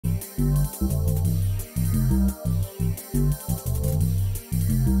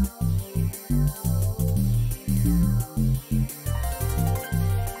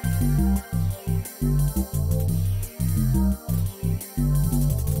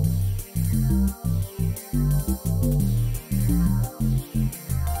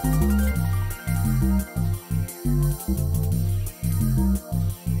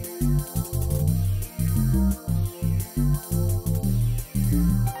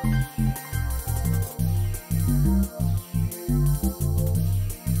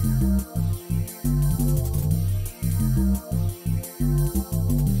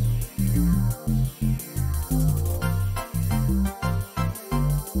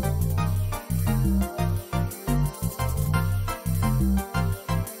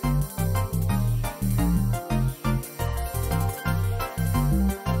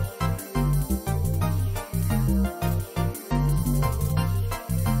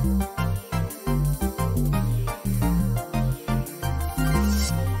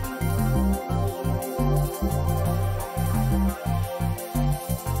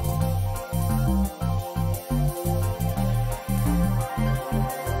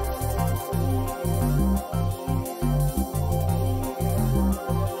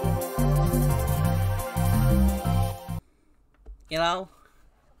You know?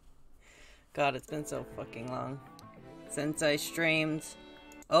 God, it's been so fucking long since I streamed.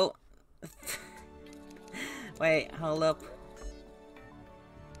 Oh. Wait, hold up.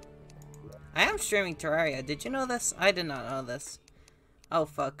 I am streaming Terraria. Did you know this? I did not know this. Oh,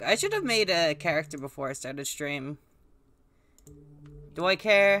 fuck. I should have made a character before I started stream. Do I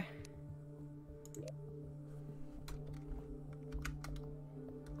care?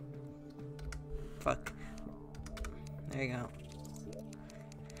 Fuck. There you go.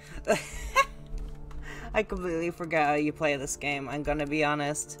 I completely forgot how you play this game, I'm gonna be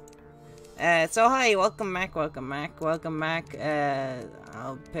honest. So hi, welcome back, welcome back, welcome back.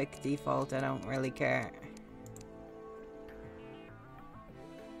 I'll pick default, I don't really care.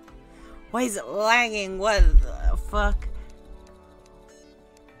 Why is it lagging? What the fuck?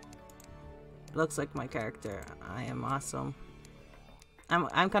 Looks like my character. I am awesome.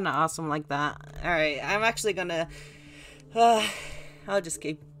 I'm kind of awesome like that. Alright, I'm actually gonna... I'll just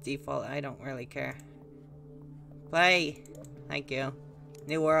keep default. I don't really care. Play. Thank you.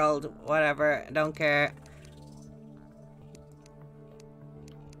 New world. Whatever. Don't care.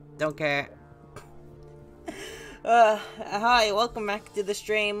 Don't care. Hi, welcome back to the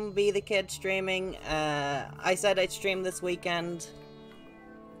stream. Be the Kid streaming. I said I'd stream this weekend.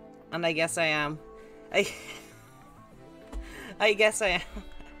 And I guess I am. I guess I am.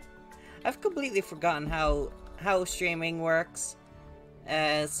 I've completely forgotten how streaming works.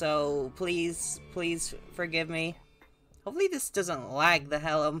 So please forgive me. Hopefully this doesn't lag the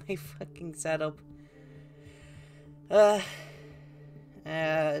hell out of my fucking setup.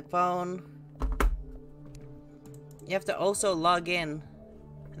 Phone. You have to also log in.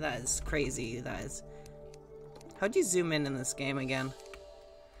 That is crazy, that is. How'd you zoom in this game again?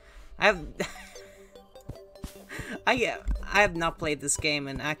 I have not played this game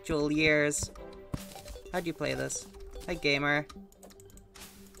in actual years. How'd you play this? Hi, gamer.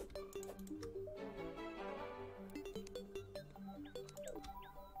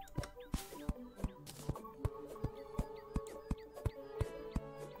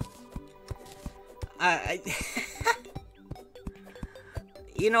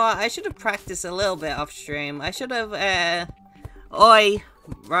 You know what? I should have practiced a little bit off stream. I should have, Oi,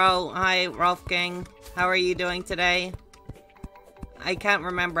 bro. Hi, Rolfgang. How are you doing today? I can't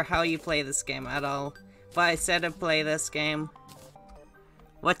remember how you play this game at all. But I said I'd play this game.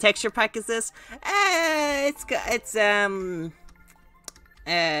 What texture pack is this? It's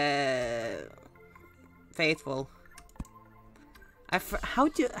Faithful. How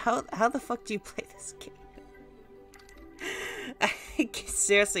the fuck do you play this game? I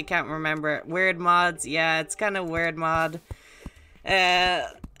seriously can't remember. Weird mods, yeah, it's kind of weird mod. I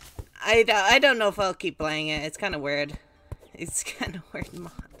don't know if I'll keep playing it. It's kind of weird. It's kind of weird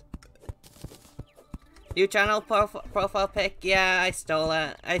mod. New channel profile pic. Yeah, I stole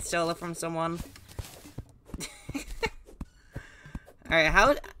it. I stole it from someone. Alright,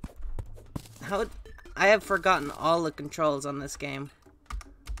 how I have forgotten all the controls on this game.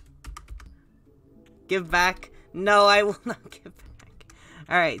 Give back. No, I will not give back.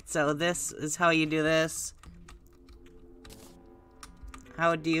 Alright, so this is how you do this.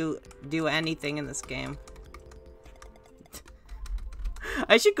 How do you do anything in this game?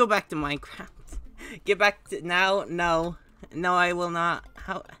 I should go back to Minecraft. Get back to now? No. No, I will not.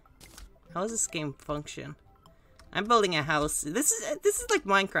 How does this game function? I'm building a house. This is like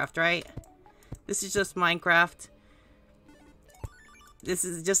Minecraft, right? This is just Minecraft. This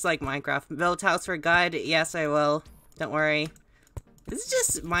is just like Minecraft. Build house for guide? Yes, I will. Don't worry. This is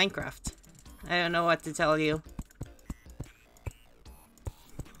just Minecraft. I don't know what to tell you.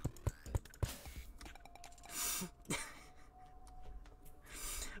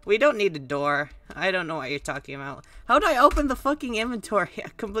 We don't need a door. I don't know what you're talking about. How do I open the fucking inventory? I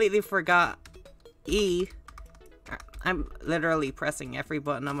completely forgot. E. I'm literally pressing every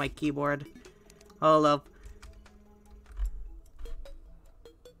button on my keyboard. Hold up.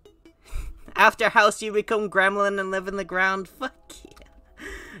 After house, you become gremlin and live in the ground. Fuck yeah.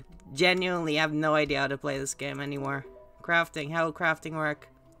 Genuinely have no idea how to play this game anymore. Crafting. How would crafting work?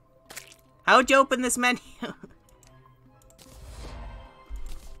 How would you open this menu?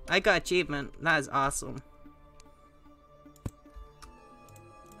 I got achievement. That is awesome.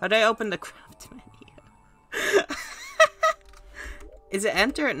 How do I open the craft menu? Is it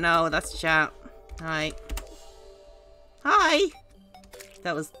enter? No, that's chat. Hi. Hi!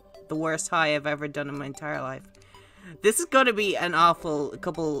 That was the worst hi I've ever done in my entire life. This is gonna be an awful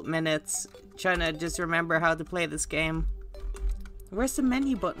couple minutes trying to just remember how to play this game. Where's the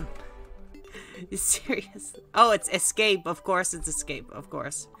menu button? You serious? Oh, it's escape. Of course it's escape. Of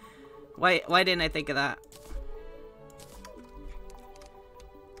course. Why didn't I think of that?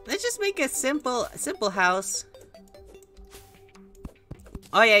 Let's just make a simple house.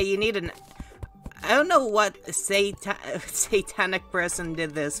 Oh yeah, you need an... I don't know what satanic person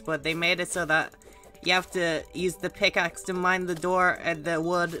did this, but they made it so that you have to use the pickaxe to mine the door and the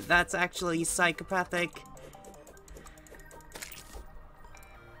wood. That's actually psychopathic.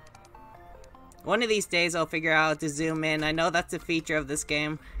 One of these days I'll figure out how to zoom in. I know that's a feature of this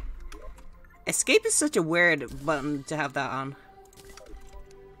game. Escape is such a weird button to have that on.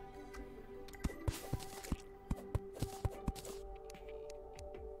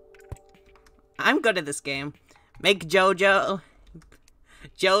 I'm good at this game. Make JoJo.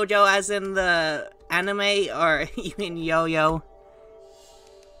 JoJo as in the anime, or you mean yo-yo?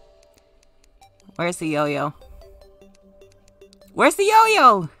 Where's the yo-yo? Where's the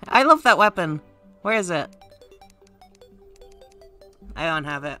yo-yo? I love that weapon. Where is it? I don't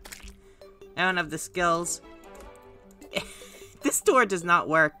have it. I don't have the skills. This door does not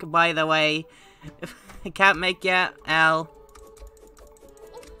work, by the way. I can't make yet. L.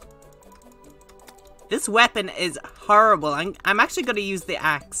 This weapon is horrible. I'm actually going to use the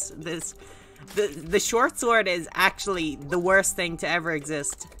axe. The short sword is actually the worst thing to ever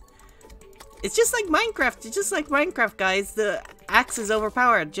exist. It's just like Minecraft. It's just like Minecraft, guys. The axe is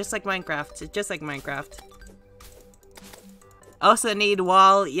overpowered, just like Minecraft. It's just like Minecraft. Also need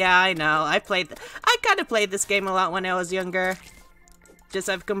wall. Yeah, I know. I kind of played this game a lot when I was younger. Just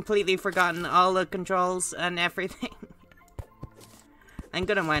I've completely forgotten all the controls and everything. I'm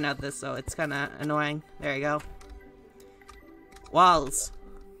gonna mine out this, so it's kind of annoying. There you go. Walls.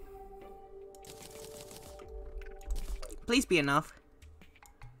 Please be enough.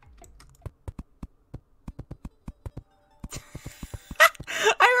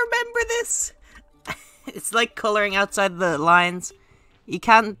 I remember this. It's like coloring outside the lines. You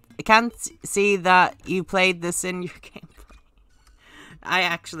can't see that you played this in your gameplay. I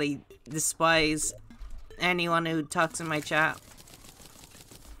actually despise anyone who talks in my chat.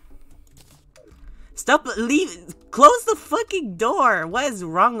 Stop, close the fucking door. What is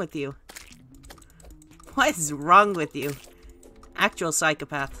wrong with you? What is wrong with you? Actual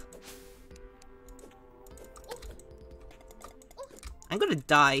psychopath. I'm gonna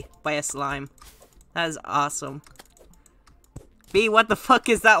die by a slime. That is awesome. B, what the fuck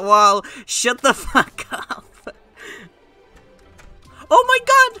is that wall? Shut the fuck up. Oh my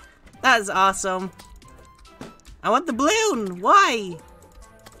god! That is awesome. I want the balloon. Why?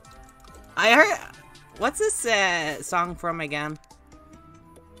 I heard... What's this song from again?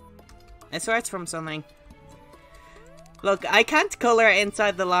 I swear it's from something. Look, I can't color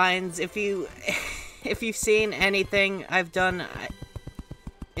inside the lines. If you've seen anything I've done,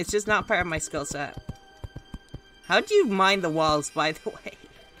 it's just not part of my skill set. How do you mine the walls, by the way?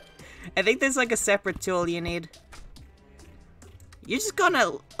 I think there's like a separate tool you need. You're just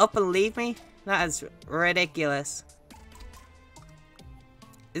gonna up and leave me? That is ridiculous.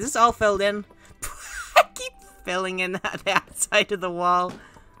 Is this all filled in? I keep filling in the outside of the wall.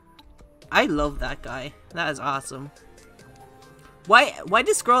 I love that guy. That is awesome. Why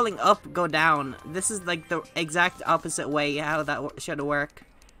does scrolling up go down? This is like the exact opposite way how that should work.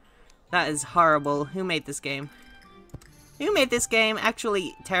 That is horrible. Who made this game? Who made this game?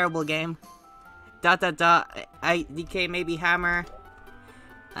 Actually, terrible game. ... IDK maybe hammer.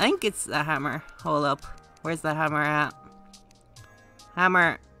 I think it's the hammer. Hold up. Where's the hammer at?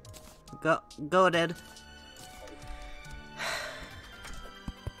 Hammer. Goated.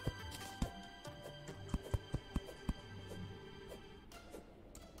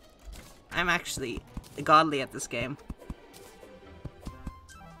 I'm actually godly at this game.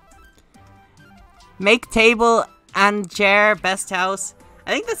 Make table and chair best house.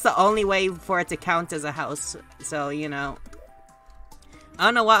 I think that's the only way for it to count as a house. So, you know. I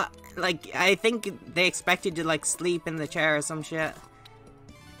don't know what, like, I think they expect you to, like, sleep in the chair or some shit.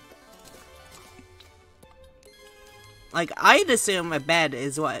 Like, I'd assume a bed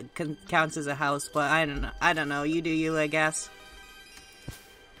is what counts as a house, but I don't know. I don't know. You do you, I guess.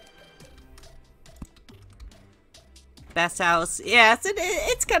 Best house. Yeah,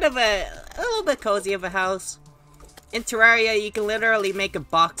 it's kind of a little bit cozy of a house. In Terraria, you can literally make a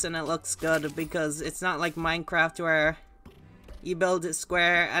box and it looks good because it's not like Minecraft where you build a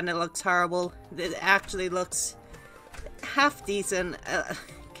square and it looks horrible. It actually looks half decent. A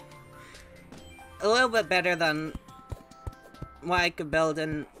little bit better than what I could build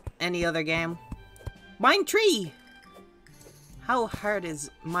in any other game. Mine tree! How hard is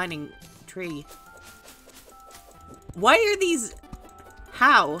mining tree? Why are these...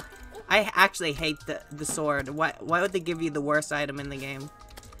 How? I actually hate the sword. Why would they give you the worst item in the game?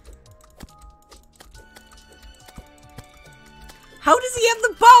 How does he have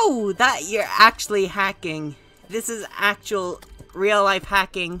the bow? That you're actually hacking. This is actual real life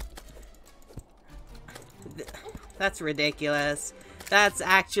hacking. That's ridiculous. That's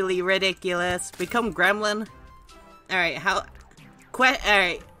actually ridiculous. Become gremlin. Alright, how...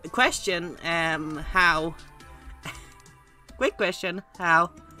 Alright, question, how? Quick question,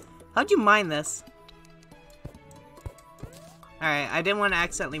 how? How'd you mine this? Alright, I didn't want to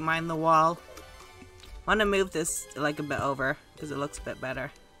accidentally mine the wall. I want to move this, like, a bit over, because it looks a bit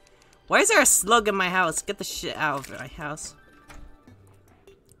better. Why is there a slug in my house? Get the shit out of my house.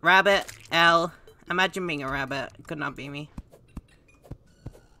 Rabbit, L. Imagine being a rabbit. It could not be me.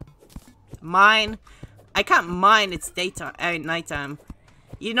 Mine. I can't mine, it's daytime, nighttime.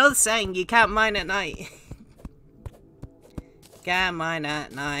 You know the saying, you can't mine at night. Can't mine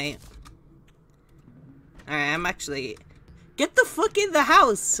at night. Alright, I'm actually... Get the fuck in the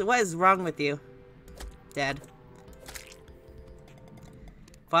house! What is wrong with you? Dead.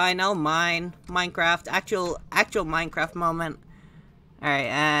 Fine, I'll mine. Minecraft. Actual Minecraft moment.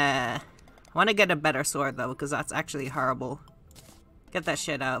 Alright, I want to get a better sword, though, because that's actually horrible. Get that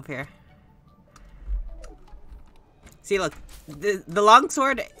shit out of here. See, look. The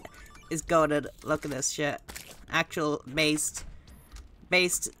longsword is goated. Look at this shit. Actual based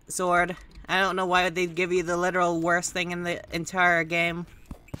sword. I don't know why they'd give you the literal worst thing in the entire game.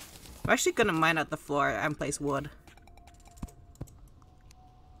 I'm actually gonna mine out the floor and place wood.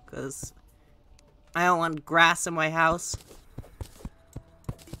 Because I don't want grass in my house.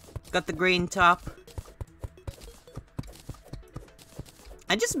 Got the green top.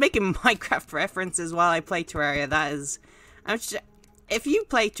 I'm just making Minecraft references while I play Terraria. That is... if you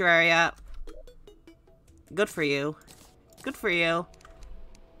play Terraria, good for you. Good for you.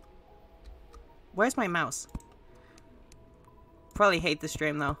 Where's my mouse? Probably hate the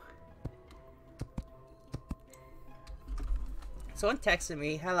stream, though. Someone texted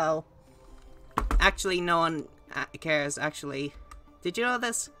me. Hello. Actually, no one cares, actually. Did you know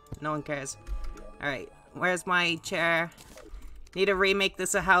this? No one cares. Alright. Where's my chair? Need to remake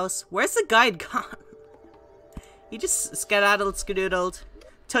this a house. Where's the guide gone? He just skedaddled, skadoodled.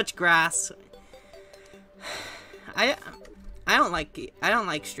 Touch grass. I don't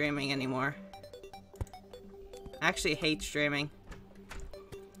like streaming anymore. I actually hate streaming.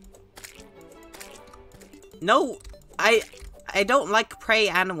 No, I don't like prey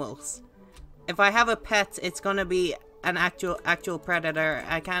animals. If I have a pet, it's gonna be an actual predator.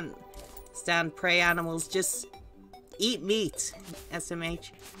 I can't stand prey animals. Just eat meat,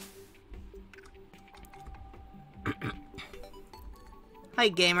 SMH. Hi,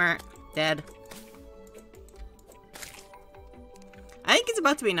 gamer. Dead. I think it's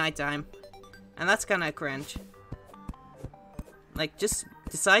about to be nighttime. And that's kind of cringe. Like, just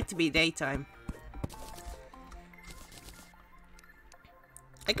decide to be daytime.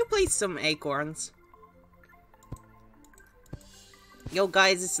 I could place some acorns. Yo,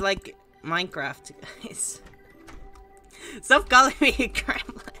 guys, it's like Minecraft, guys. Stop calling me a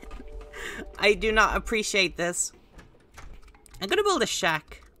gremlin. I do not appreciate this. I'm gonna build a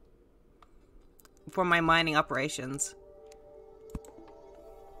shack for my mining operations.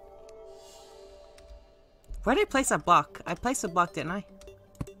 Where did I place a block? I placed a block, didn't I?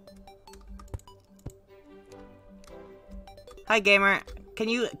 Hi, gamer. Can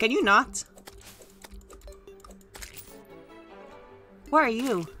you not? Where are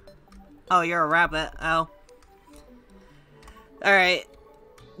you? Oh, you're a rabbit. Oh. Alright.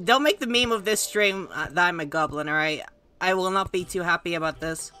 Don't make the meme of this stream that I'm a goblin, alright? I will not be too happy about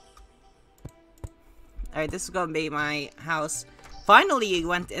this. Alright, this is gonna be my house. Finally, you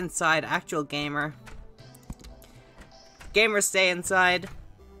went inside, actual gamer. Gamers stay inside.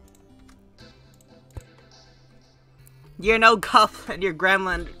 You're no goblin, you're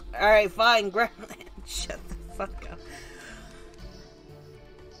gremlin. Alright, fine, gremlin. Shut the fuck up.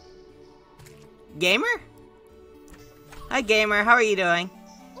 Gamer? Hi, gamer, how are you doing?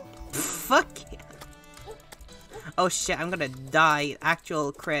 Fuck yeah. Oh shit, I'm gonna die.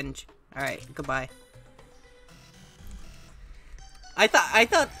 Actual cringe. Alright, goodbye. I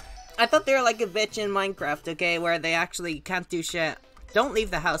thought they were like a bitch in Minecraft, okay, where they actually can't do shit. Don't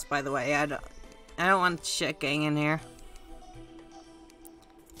leave the house, by the way. I don't want shit getting in here.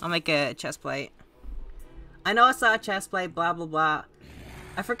 I'll make a chest plate. I know I saw a chest plate, blah blah blah.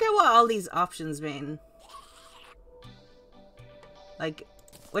 I forget what all these options mean. Like,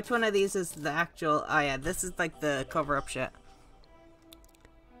 which one of these is the actual... Oh yeah, this is like the cover-up shit.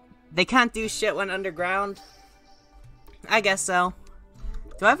 They can't do shit when underground? I guess so.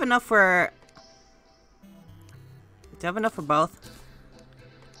 Do I have enough for... Do I have enough for both?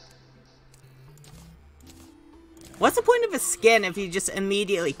 What's the point of a skin if you just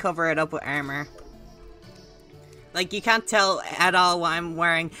immediately cover it up with armor? Like, you can't tell at all what I'm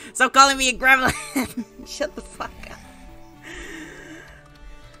wearing. Stop calling me a gremlin! Shut the fuck up.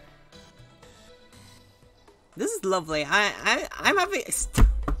 This is lovely. I'm having...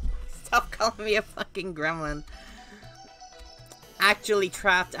 Stop calling me a fucking gremlin. Actually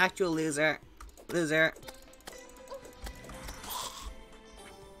trapped. Actual loser. Loser.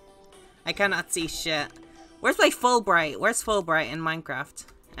 I cannot see shit. Where's my Fulbright? Where's Fulbright in Minecraft?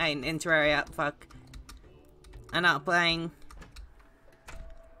 In Terraria. Fuck. I'm not playing.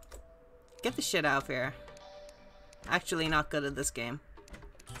 Get the shit out of here. Actually not good at this game.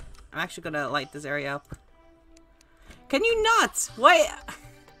 I'm actually gonna light this area up. Can you not? Why?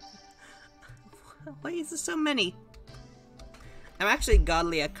 Why is there so many? I'm actually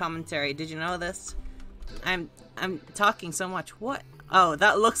godly at commentary. Did you know this? I'm talking so much. What? Oh,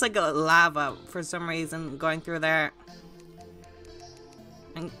 that looks like a lava for some reason going through there.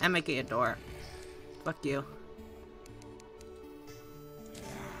 I'm making a door. Fuck you.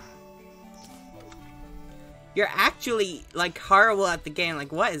 You're actually, like, horrible at the game.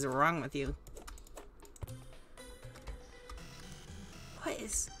 Like, what is wrong with you? What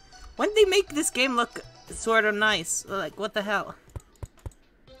is... When did they make this game look sort of nice? Like, what the hell?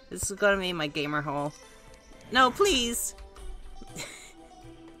 This is gonna be my gamer hole. No, please!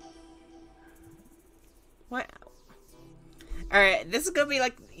 What? Alright, this is gonna be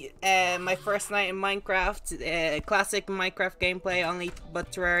like my first night in Minecraft. Classic Minecraft gameplay, only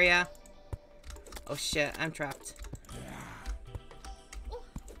but Terraria. Oh shit, I'm trapped.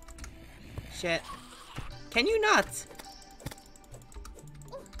 Shit. Can you not?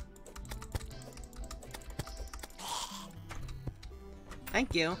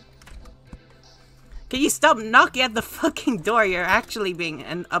 Thank you. Can you stop knocking at the fucking door? You're actually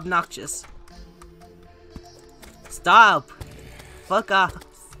being obnoxious. Stop. Fuck off.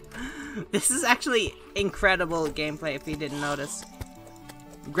 This is actually incredible gameplay if you didn't notice.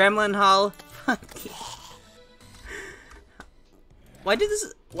 Gremlin Hall. Fuck you. Why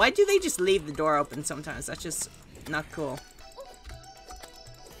do they just leave the door open sometimes? That's just not cool.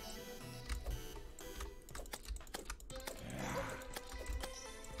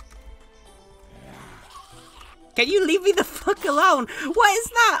 Can you leave me the fuck alone? What is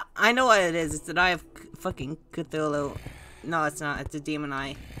that? I know what it is. It's an Eye of fucking Cthulhu. No, it's not. It's a demon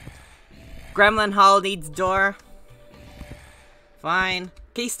eye. Gremlin Hall needs door. Fine.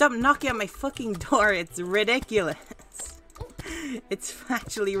 Can you stop knocking at my fucking door? It's ridiculous. It's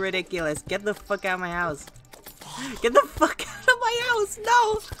actually ridiculous. Get the fuck out of my house. Get the fuck out of my house.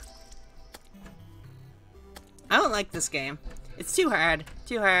 No. I don't like this game. It's too hard.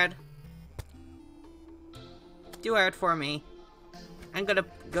 Too hard. Too hard for me. I'm gonna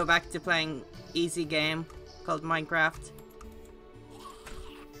go back to playing easy game called Minecraft.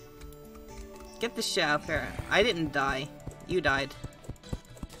 Get the shit out of here. I didn't die. You died.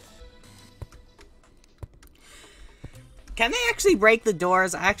 Can they actually break the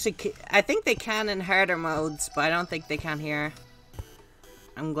doors? I think they can in harder modes, but I don't think they can here.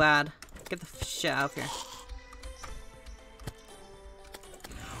 I'm glad. Get the shit out of here.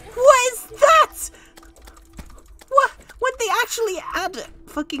 What is that? What? Would they actually add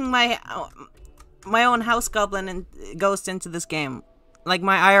fucking my own house goblin and ghost into this game? Like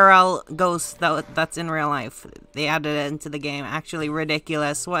my IRL ghost that's in real life. They added it into the game. Actually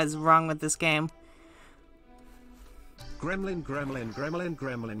ridiculous. What is wrong with this game? Gremlin, gremlin, gremlin,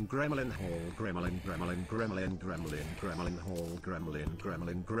 gremlin, gremlin hall, gremlin, gremlin, gremlin, gremlin, gremlin hall, gremlin,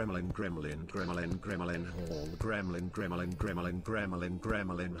 gremlin, gremlin, gremlin, gremlin, gremlin hall, gremlin, gremlin, gremlin, gremlin,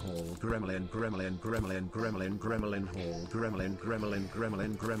 gremlin hall, gremlin, gremlin, gremlin, gremlin, gremlin hall, gremlin, gremlin,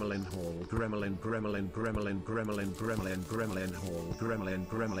 gremlin, gremlin hall, gremlin, gremlin, gremlin, gremlin, gremlin, gremlin hall, gremlin,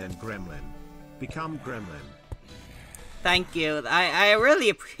 gremlin, gremlin. Become gremlin. Thank you. I really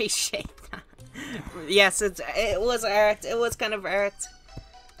appreciate that. Yes, it was art. It was kind of art.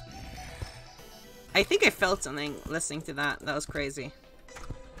 I think I felt something listening to that. That was crazy.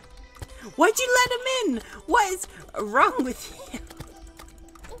 Why'd you let him in? What is wrong with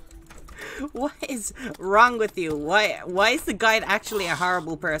you? What is wrong with you? Why is the guide actually a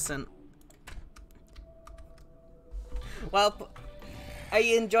horrible person? Well, are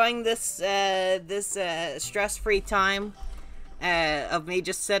you enjoying this stress-free time? Of me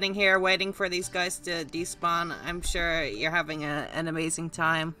just sitting here waiting for these guys to despawn. I'm sure you're having an amazing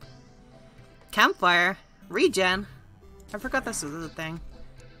time. Campfire. Regen. I forgot this was a thing.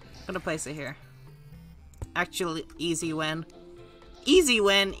 I'm gonna place it here. Actually, easy win. Easy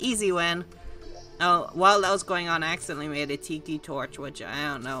win. Easy win. Oh, while that was going on, I accidentally made a tiki torch, which I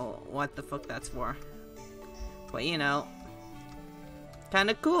don't know what the fuck that's for. But you know,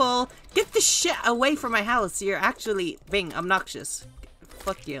 kinda cool. Get the shit away from my house. You're actually being obnoxious.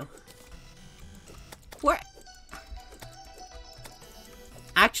 Fuck you. Where?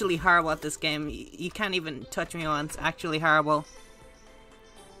 Actually horrible at this game. You can't even touch me once. Actually horrible.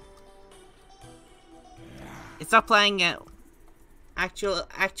 Stop playing it.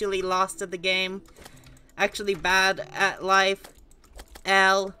 Actually lost at the game. Actually bad at life.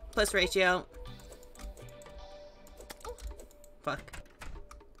 L plus ratio. Fuck.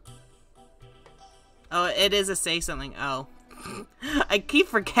 Oh, it is a say something. Oh. I keep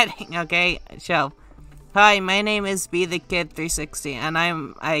forgetting, okay? Show. Hi, my name is Be the Kid 360 and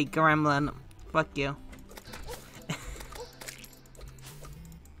I'm a gremlin. Fuck you.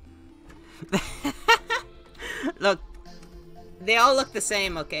 Look. They all look the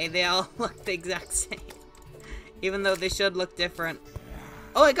same, okay? They all look the exact same. Even though they should look different.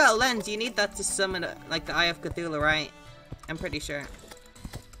 Oh, I got a lens. You need that to summon, like, the Eye of Cthulhu, right? I'm pretty sure.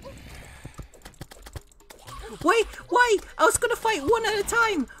 Wait! Why? I was gonna fight one at a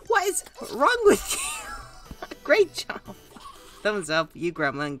time! What is wrong with you? Great job! Thumbs up, you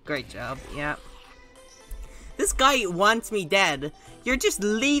gremlin. Great job. Yeah. This guy wants me dead. You're just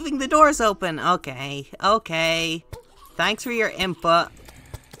leaving the doors open. Okay. Okay. Thanks for your input.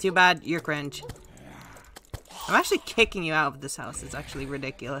 Too bad you're cringe. I'm actually kicking you out of this house. It's actually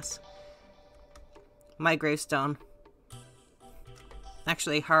ridiculous. My gravestone.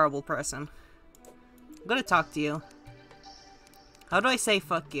 Actually, horrible person. I'm gonna talk to you. How do I say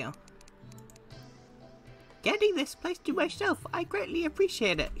fuck you? Getting this place to myself. I greatly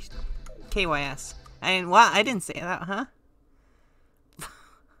appreciate it. KYS. What? I didn't say that, huh?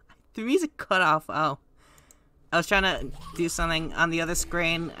 The music cut off. Oh. I was trying to do something on the other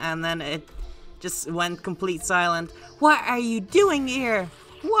screen and then it just went complete silent. What are you doing here?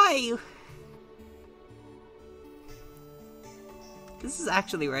 Why? This is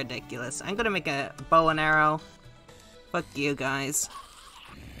actually ridiculous. I'm gonna make a bow and arrow. Fuck you guys.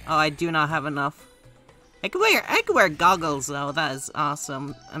 Oh, I do not have enough. I could wear goggles though. That is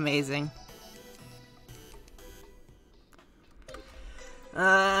awesome. Amazing.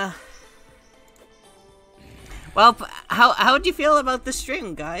 Well, how do you feel about the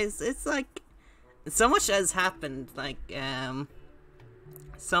stream, guys? It's like so much has happened. Like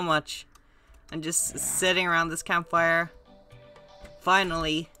so much. I'm just sitting around this campfire.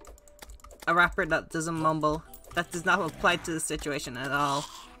 Finally, a rapper that doesn't mumble. That does not apply to the situation at all.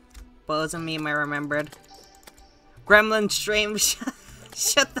 But it was a meme I remembered. Gremlin stream.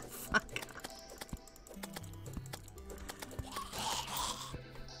 Shut the fuck up.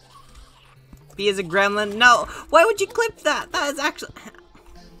 B is a gremlin. No! Why would you clip that? That is actually...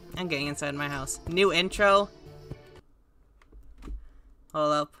 I'm getting inside my house. New intro.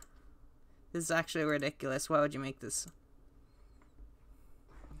 Hold up. This is actually ridiculous. Why would you make this?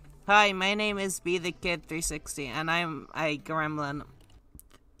 Hi, my name is Be the Kid 360 and I'm a gremlin.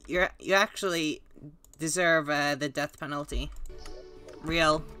 You actually deserve the death penalty.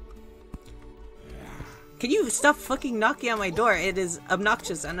 Real. Can you stop fucking knocking on my door? It is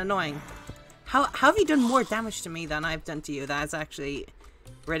obnoxious and annoying. How have you done more damage to me than I've done to you? That is actually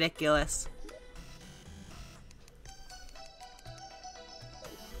ridiculous.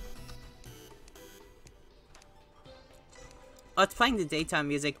 Oh, it's playing the daytime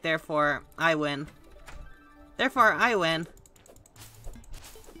music, therefore I win. Therefore I win.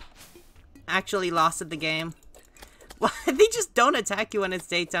 Actually lost at the game. Well, they just don't attack you when it's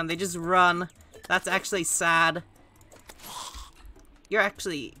daytime, they just run. That's actually sad. You're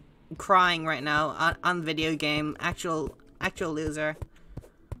actually crying right now on video game. Actual loser.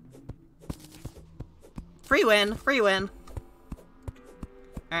 Free win, free win.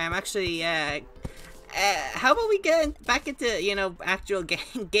 Alright, I'm actually, how about we get back into, you know, actual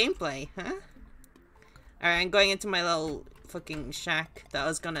gameplay, huh? Alright, I'm going into my little fucking shack that I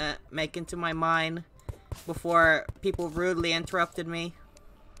was gonna make into my mine before people rudely interrupted me.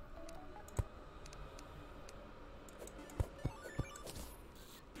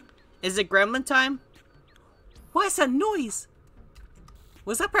 Is it gremlin time? What is that noise?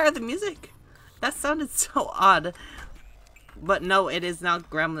 Was that part of the music? That sounded so odd. But no, it is not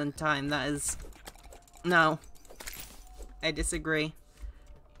gremlin time. That is... No. I disagree.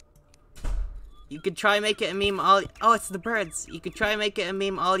 You could try make it a meme all... Oh, it's the birds. You could try make it a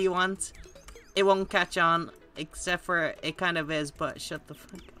meme all you want. It won't catch on. Except for it kind of is, but shut the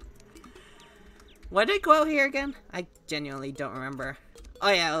fuck up. Why did I go out here again? I genuinely don't remember. Oh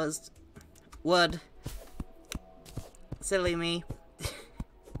yeah, it was wood. Silly me.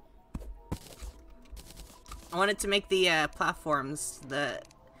 I wanted to make the platforms.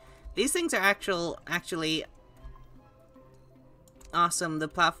 These things are actually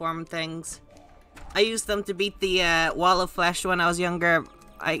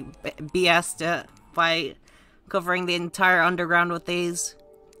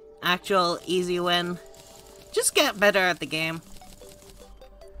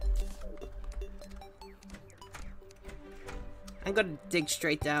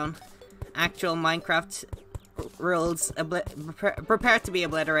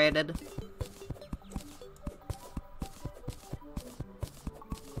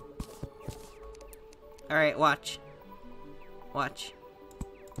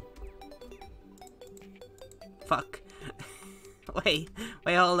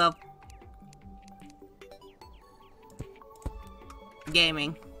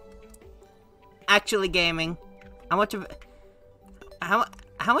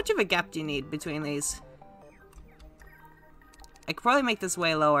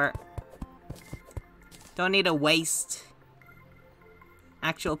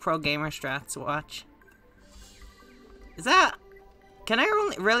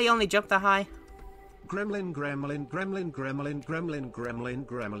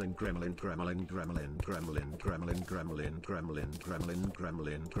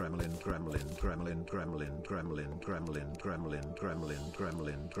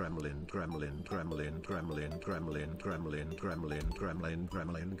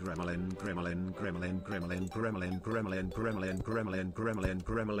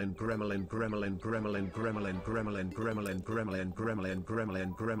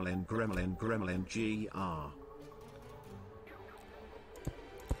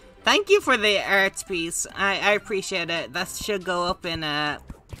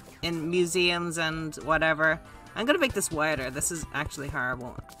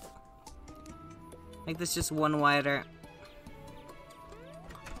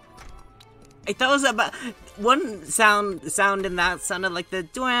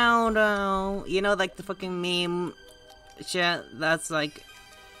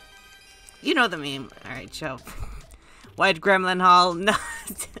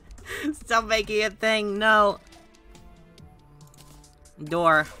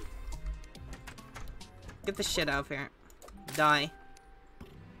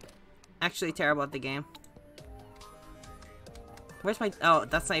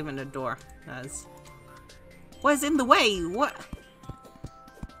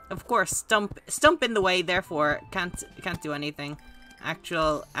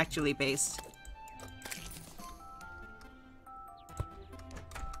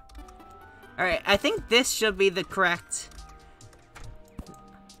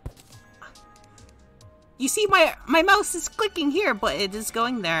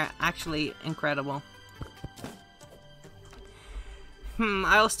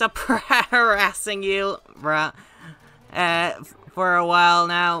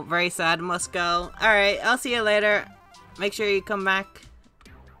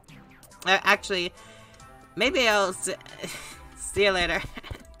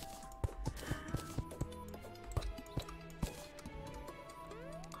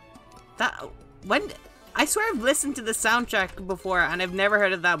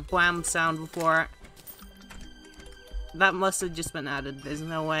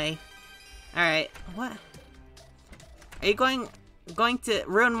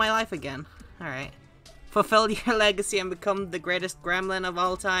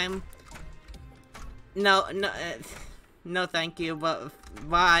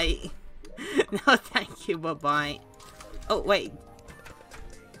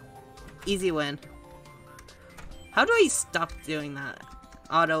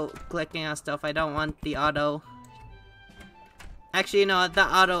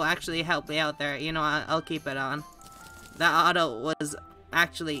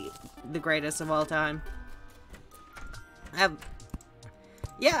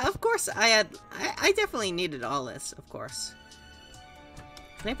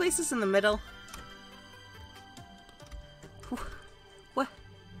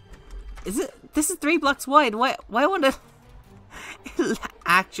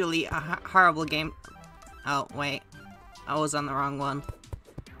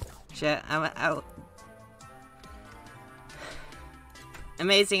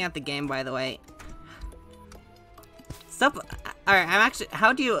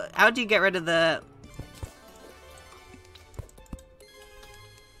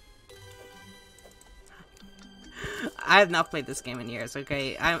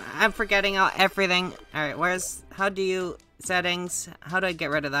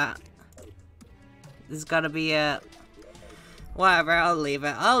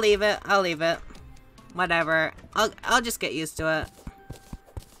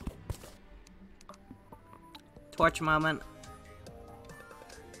porch moment.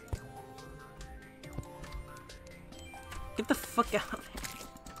 Get the fuck out of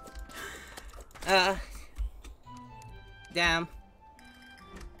here. Damn.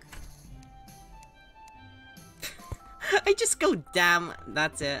 I just go damn,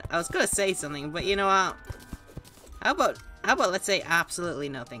 that's it. I was gonna say something, but you know what? How about let's say absolutely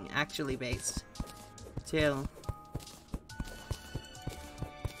nothing, actually based. Chill.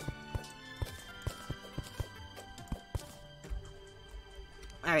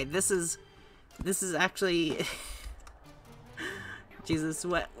 Alright, this is actually Jesus,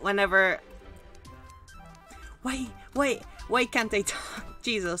 whenever why can't they talk?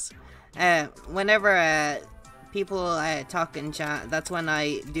 Jesus. Whenever people talk in chat, that's when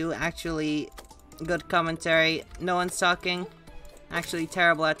I do actually good commentary. No one's talking. Actually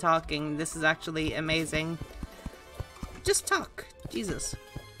terrible at talking. This is actually amazing. Just talk. Jesus.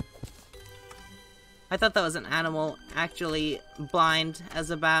 I thought that was an animal actually blind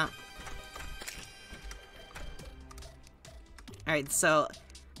as a bat. Alright, so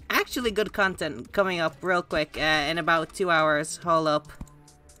actually good content coming up real quick in about 2 hours. Hold up.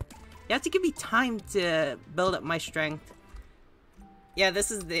 You have to give me time to build up my strength. Yeah,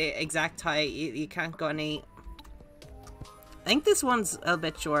 this is the exact height. You can't go any... I think this one's a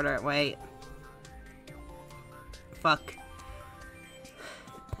bit shorter. Wait. Fuck.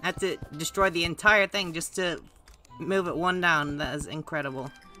 I had to destroy the entire thing just to move it one down. That is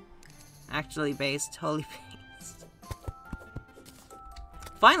incredible. Actually based. Holy beast.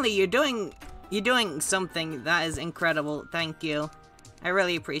 Finally, you're doing something that is incredible. Thank you. I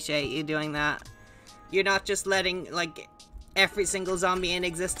really appreciate you doing that. You're not just letting, like, every single zombie in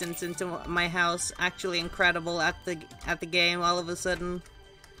existence into my house. Actually incredible at the game all of a sudden.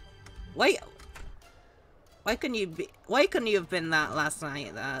 Why couldn't you have been that last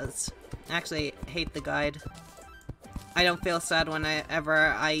night? That's actually hate the guide. I don't feel sad whenever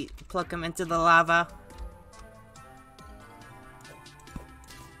I pluck him into the lava.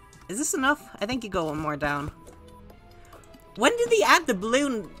 Is this enough? I think you go one more down. When did they add the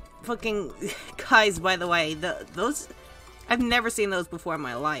balloon fucking guys, by the way? Those... I've never seen those before in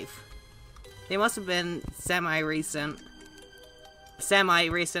my life. They must have been semi-recent.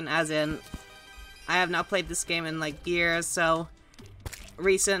 Semi-recent as in... I have not played this game in like years, so...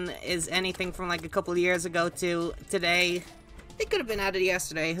 Recent is anything from like a couple years ago to today. They could have been added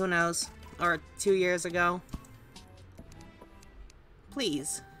yesterday, who knows? Or 2 years ago.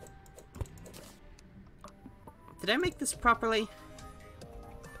 Please. Did I make this properly?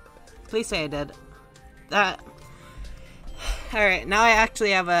 Please say I did. Alright, now I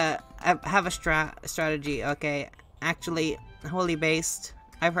actually have a strategy. Okay, actually, wholly based.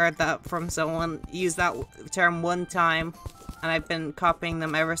 I've heard that from someone use that term one time, and I've been copying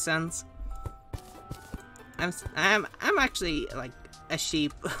them ever since. I'm actually like a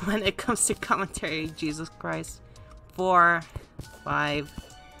sheep when it comes to commentary. Jesus Christ. 4, 5,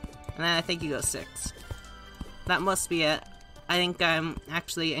 and then I think you go 6. That must be it. I think I'm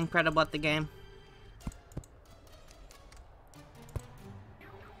actually incredible at the game.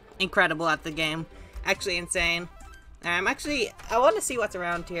 Incredible at the game. Actually insane. I want to see what's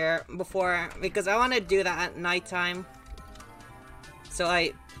around here because I want to do that at nighttime. So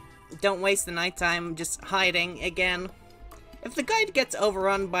I don't waste the nighttime just hiding again. If the guide gets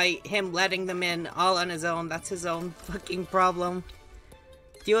overrun by him letting them in all on his own, that's his own fucking problem.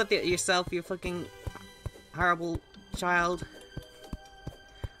 Deal with it yourself, you fucking horrible child.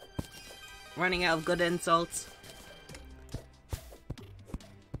 Running out of good insults.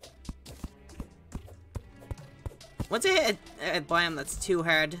 Once I hit a biome that's too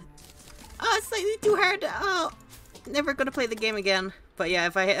hard. Oh, it's slightly too hard. Oh, never gonna play the game again. But yeah,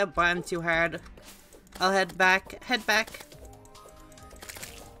 if I hit a biome too hard, I'll head back.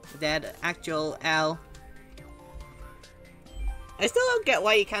 Dead. Actual L. I still don't get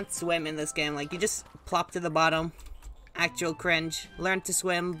why you can't swim in this game. Like, you just plop to the bottom. Actual cringe. Learn to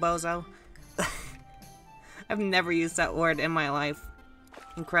swim, bozo. I've never used that word in my life.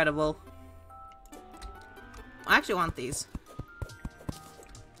 Incredible. I actually want these.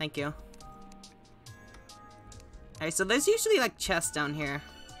 Thank you. Alright, so there's usually like chests down here.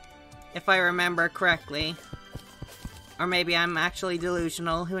 If I remember correctly. Or maybe I'm actually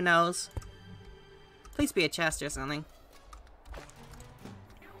delusional, who knows. Please be a chest or something.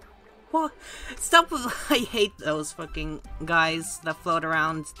 What? Stop with- I hate those fucking guys that float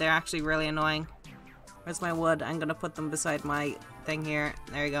around. They're actually really annoying. Where's my wood? I'm gonna put them beside my thing here.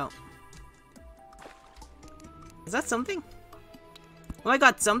 There you go. Is that something? Oh my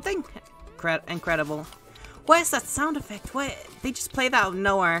god, something? Incredible. What is that sound effect? What? They just play that out of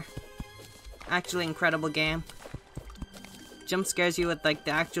nowhere. Actually incredible game. jump scares you with like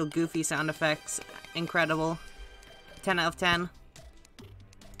the actual goofy sound effects. Incredible. 10 out of 10.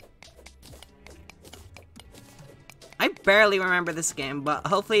 I barely remember this game, but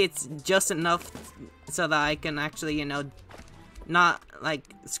hopefully it's just enough so that I can actually, you know, not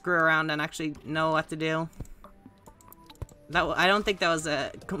like screw around and actually know what to do. I don't think that was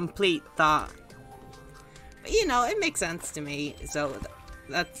a complete thought. But, you know, it makes sense to me, so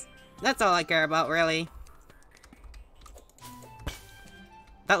that's all I care about, really.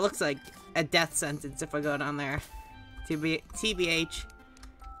 That looks like a death sentence if I go down there. TBH.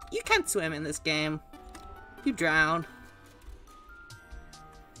 You can't swim in this game. You drown.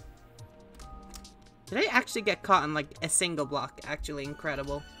 Did I actually get caught in like a single block? Actually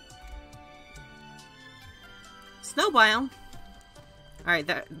incredible. Snow biome. Alright,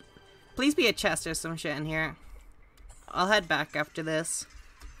 please be a chest or some shit in here. I'll head back after this.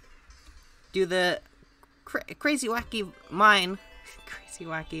 Do the crazy wacky mine. Crazy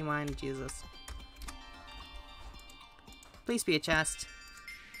wacky mine, Jesus. Please be a chest.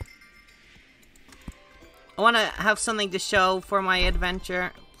 I want to have something to show for my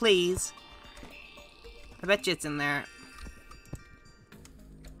adventure. Please. I bet you it's in there.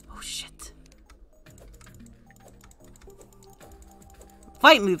 Oh shit.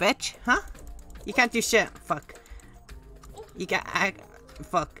 Fight me, bitch. Huh? You can't do shit. Fuck. You can't.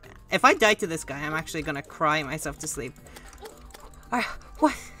 Fuck. If I die to this guy, I'm actually gonna cry myself to sleep.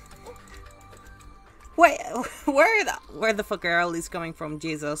 What? Wait, where the fuck are all these coming from?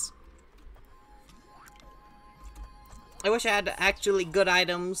 Jesus. I wish I had actually good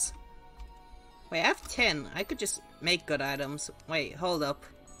items. Wait, I have 10. I could just make good items. Wait, hold up.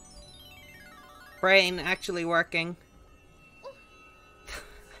 Brain actually working.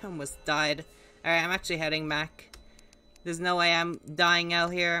 I almost died. Alright, I'm actually heading back. There's no way I'm dying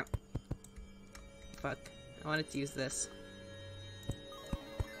out here. Fuck. I wanted to use this.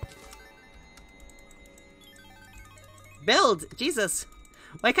 Build! Jesus!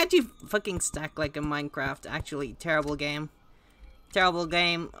 Why can't you fucking stack like in Minecraft? Actually, terrible game. Terrible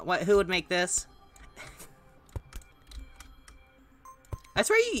game. What? Who would make this? I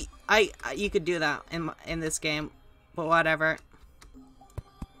swear you could do that in this game, but whatever.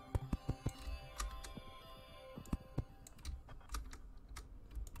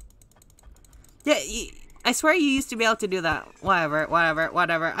 Yeah, I swear you used to be able to do that. Whatever.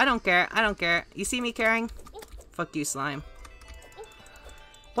 I don't care. You see me caring? Fuck you, slime.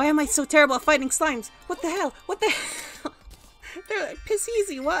 Why am I so terrible at fighting slimes? What the hell? They're like piss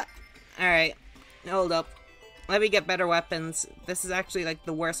easy, what? Alright, hold up. Let me get better weapons. This is actually like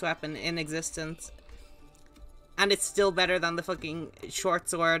the worst weapon in existence. And it's still better than the fucking short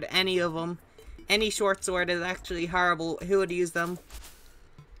sword, any of them. Any short sword is actually horrible. Who would use them?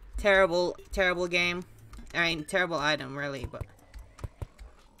 Terrible, terrible game. I mean, terrible item, really, but...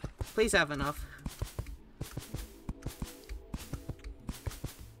 Please have enough.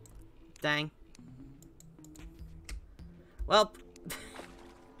 Dang. Well,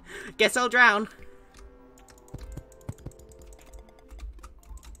 guess I'll drown.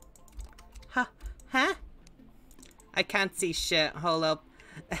 Huh? I can't see shit. Hold up.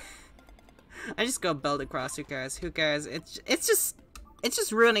 I just go build across. Who cares? Who cares? It's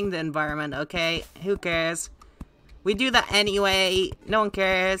just ruining the environment. Okay? Who cares? We do that anyway. No one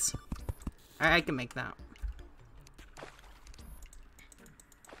cares. Alright, I can make that.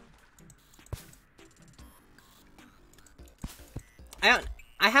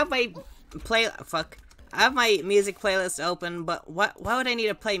 I have my I have my music playlist open, but why would I need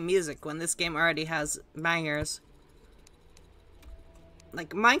to play music when this game already has bangers?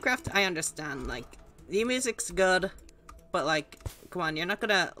 Like, Minecraft, I understand, like, the music's good, but, like, come on, you're not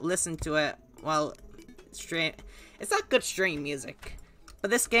gonna listen to it while stream. It's not good stream music.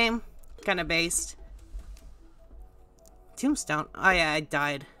 But this game, kinda based. Tombstone? Oh yeah, I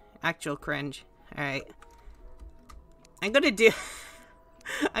died. Actual cringe. Alright. I'm gonna do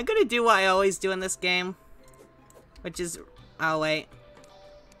what I always do in this game. Which is... Oh, wait.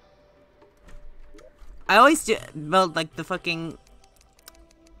 I always build, like, the fucking...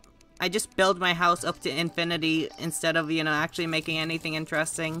 I just build my house up to infinity instead of, you know, actually making anything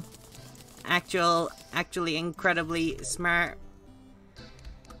interesting. Actually incredibly smart.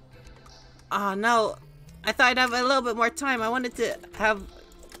 Oh, no. I thought I'd have a little bit more time. I wanted to have...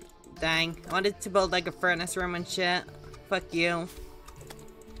 Dang. I wanted to build, like, a furnace room and shit. Fuck you.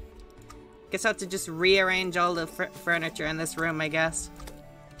 Guess I'll have to just rearrange all the furniture in this room, I guess.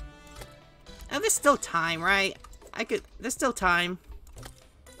 Oh, there's still time, right? There's still time.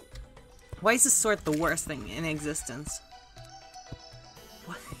 Why is this sword the worst thing in existence?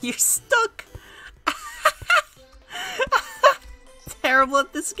 What? You're stuck! terrible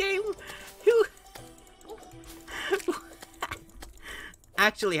at this game. Who?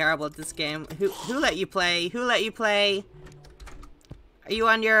 Actually horrible at this game. Who let you play? Who let you play? Are you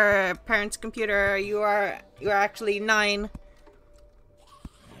on your parents' computer? You're actually 9.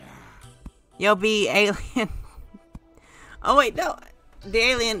 You'll be alien. Oh wait, no. The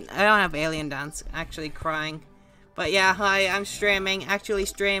alien. I don't have alien dance. Actually crying. But yeah, hi. I'm streaming. Actually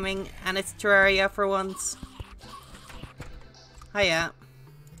streaming, and it's Terraria for once. Hiya.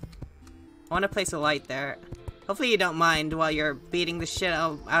 I want to place a light there. Hopefully you don't mind while you're beating the shit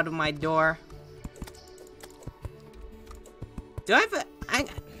out of my door. Do I have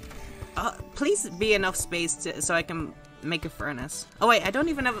a... please be enough space so I can make a furnace. Oh wait, I don't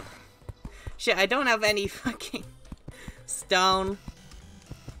even have... Shit, I don't have any fucking stone.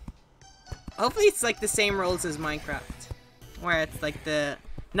 Hopefully it's like the same rules as Minecraft. Where it's like the...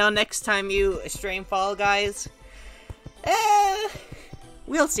 No, next time you stream Fall Guys.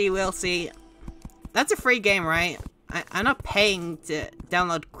 We'll see, we'll see. That's a free game, right? I'm not paying to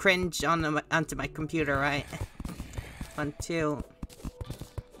download cringe onto my computer, right? 1, 2,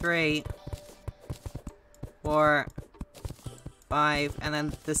 3, 4, 5, and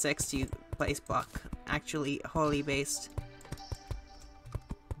then the 6th place block. Actually, wholly based.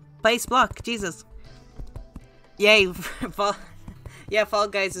 Place block, Jesus. Yay, yeah, Fall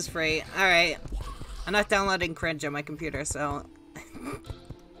Guys is free. Alright. I'm not downloading cringe on my computer, so...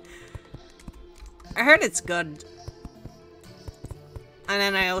 I heard it's good. And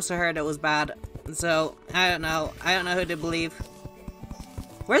then I also heard it was bad. So, I don't know. I don't know who to believe.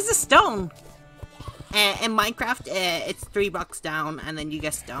 Where's the stone? In Minecraft, it's 3 blocks down, and then you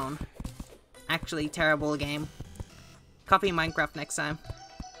get stone. Actually, terrible game. Copy Minecraft next time.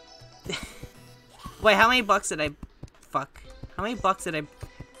 Wait, how many blocks did I... Fuck. How many blocks did I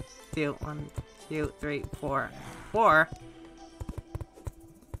do? 1, 2, 3, 4. 4?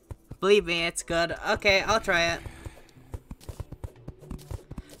 Believe me, it's good. Okay, I'll try it.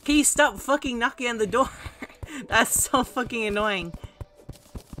 Can you stop fucking knocking on the door? That's so fucking annoying.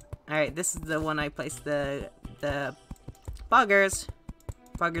 Alright, this is the one I placed the buggers.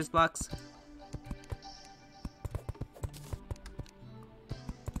 Buggers blocks.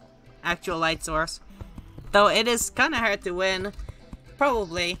 Actual light source. Though it is kind of hard to win.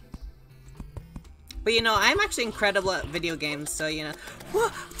 Probably. But you know, I'm actually incredible at video games, so you know. Whoa,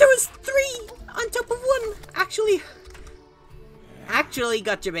 there was 3 on top of 1! Actually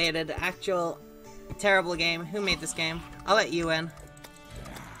got debated. Actual terrible game. Who made this game? I'll let you in.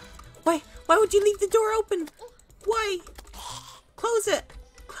 Why would you leave the door open? Why? Close it.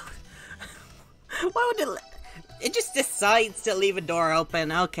 Why would it just decides to leave a door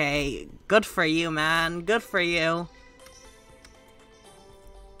open. Okay, good for you, man. Good for you.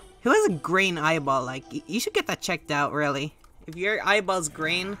 Who has a green eyeball? Like, you should get that checked out, really. If your eyeball's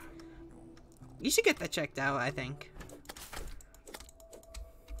green, you should get that checked out, I think.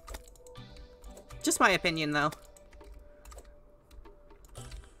 Just my opinion, though.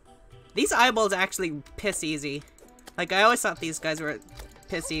 These eyeballs actually piss easy. Like, I always thought these guys were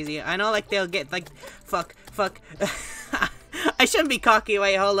piss easy. I know, like, they'll get, like, fuck. I shouldn't be cocky.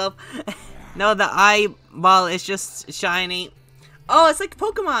 Wait, hold up. No, the eyeball is just shiny. Oh, it's like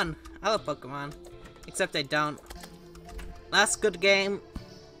Pokemon. I love Pokemon. Except I don't. Last good game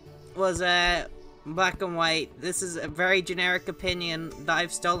was black and white. This is a very generic opinion that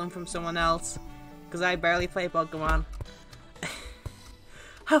I've stolen from someone else. Because I barely play Pokemon.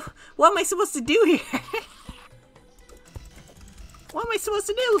 What am I supposed to do here? What am I supposed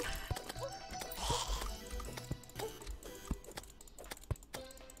to do?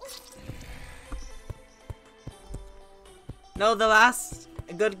 No, the last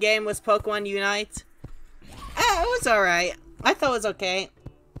good game was Pokemon Unite. It was alright. I thought it was okay.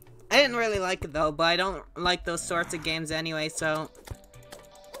 I didn't really like it though, but I don't like those sorts of games anyway, so...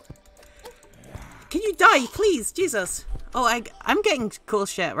 Can you die, please? Jesus. Oh, I'm getting cool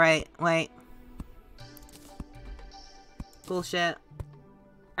shit, right? Wait. Cool shit.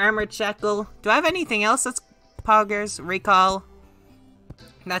 Armored Shackle. Do I have anything else that's poggers? Recall.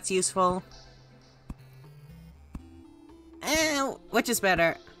 That's useful. Which is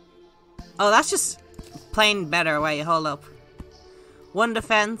better? Oh, that's just plain better. Wait, hold up. 1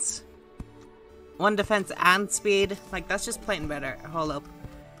 defense. 1 defense and speed. Like, that's just plain better. Hold up.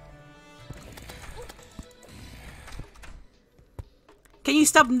 Can you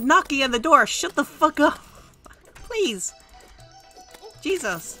stop knocking on the door? Shut the fuck up. Please.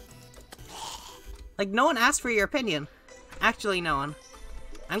 Jesus. Like, no one asked for your opinion. Actually, no one.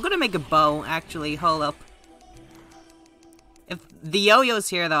 I'm gonna make a bow, actually. Hold up. If the yo-yo's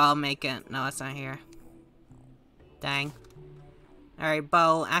here, though, I'll make it. No, it's not here. Dang. Alright,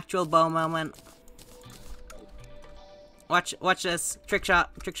 bow. Actual bow moment. Watch this. Trick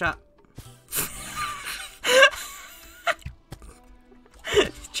shot. Trick shot.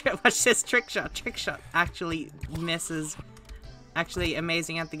 Watch this trick shot. Trick shot. Actually misses. Actually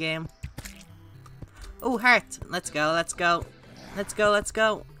amazing at the game. Oh, heart. Let's go. Let's go. Let's go. Let's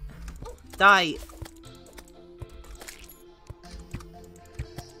go. Die.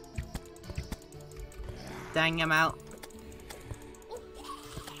 Dang, I'm out.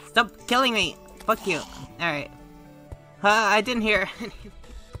 Stop killing me. Fuck you. Alright. I didn't hear anything.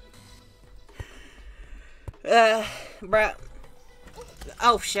 Bruh.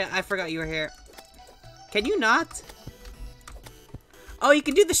 Oh shit, I forgot you were here. Can you not? Oh, you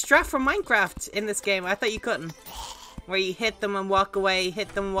can do the strut from Minecraft in this game. I thought you couldn't. Where you hit them and walk away, hit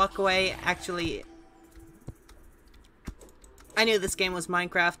them and walk away. Actually, I knew this game was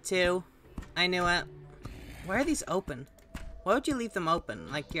Minecraft too. I knew it. Why are these open? Why would you leave them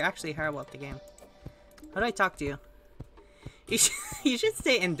open? Like, you're actually horrible at the game. How do I talk to you? You should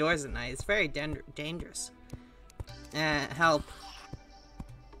stay indoors at night. It's very dangerous. Help.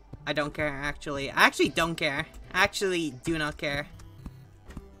 I don't care, actually. I actually don't care. I actually do not care.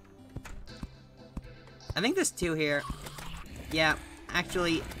 I think there's 2 here. Yeah,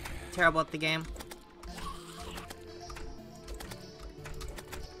 actually terrible at the game.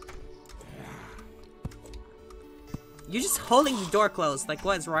 You're just holding the door closed. Like,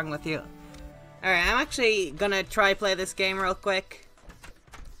 what is wrong with you? Alright, I'm actually gonna try play this game real quick.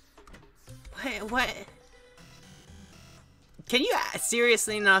 What? Can you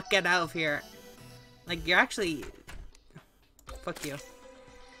seriously not get out of here? Like, you're actually... Fuck you.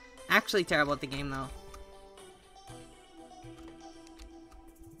 Actually terrible at the game, though.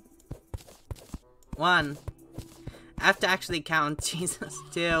 1. I have to actually count. Jesus.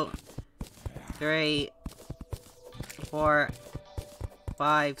 2. 3. 4.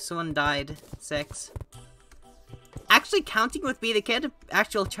 5. Someone died. 6. Actually counting with Be the Kid.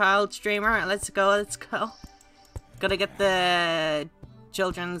 Actual child streamer. Let's go. Let's go. Gotta get the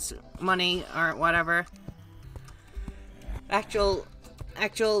children's money or whatever. Actual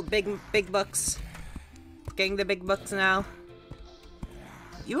big bucks. Getting the big bucks now.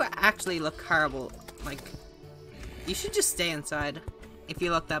 You actually look horrible. Like, you should just stay inside if you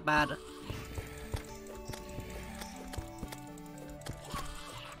look that bad.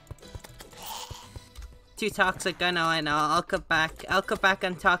 Too toxic, I know. I'll cut back. I'll cut back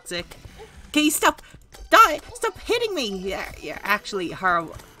on toxic. Can you stop? Die! Stop hitting me! You're actually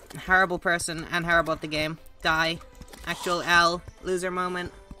horrible person and horrible at the game. Die. Actual L. Loser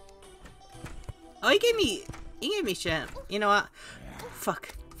moment. Oh, he gave me shit. You know what?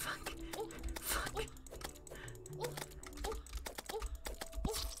 Fuck.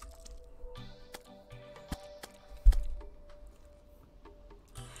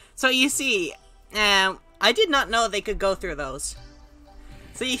 So you see, I did not know they could go through those.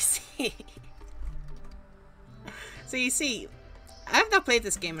 So you see, I've not played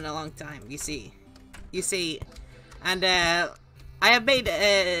this game in a long time. You see, and I have made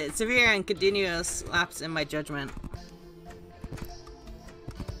severe and continuous lapse in my judgment.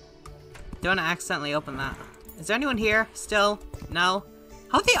 Don't accidentally open that. Is there anyone here still? No?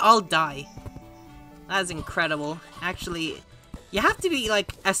 How'd they all die? That is incredible. Actually, you have to be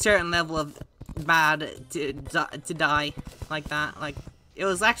like a certain level of bad to die like that. Like, it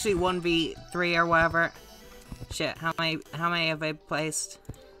was actually 1v3 or whatever. Shit, how many have I placed?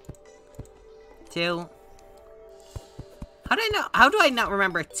 2. How do I not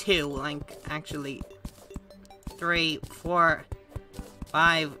remember 2? Like, actually, 3, 4,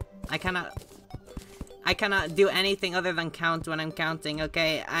 5. I cannot do anything other than count when I'm counting.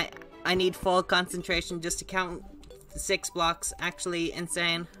 Okay, I need full concentration just to count 6 blocks. Actually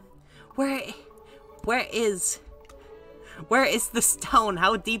insane. Where is the stone?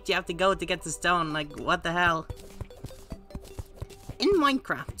 How deep do you have to go to get the stone? Like, what the hell? In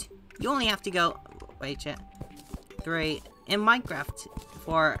Minecraft, you only have to go... Wait, shit. 3. In Minecraft,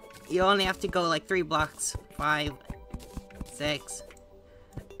 4. You only have to go like 3 blocks. 5. 6.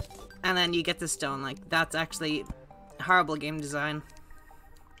 And then you get the stone. Like, that's actually horrible game design.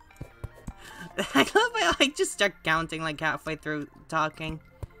 I love how I just start counting like halfway through talking.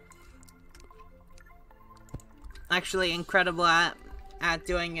 Actually incredible at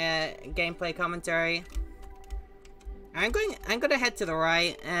doing a gameplay commentary. I'm gonna head to the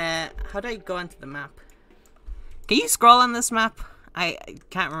right. How do I go into the map? Can you scroll on this map? I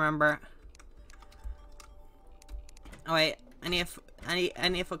can't remember. Oh wait, I need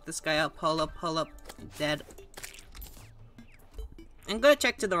to fuck this guy up. Hold up. Dead. I'm gonna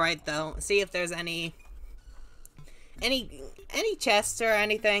check to the right though. See if there's any any chests or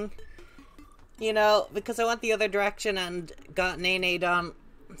anything. You know, because I went the other direction and got nay-nayed on.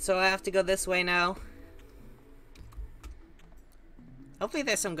 So I have to go this way now. Hopefully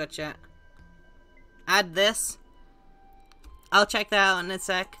there's some good shit. Add this. I'll check that out in a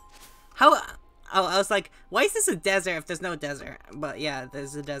sec. How... Oh, I was like, why is this a desert if there's no desert? But yeah,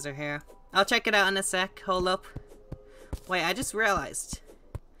 there's a desert here. I'll check it out in a sec. Hold up. Wait, I just realized.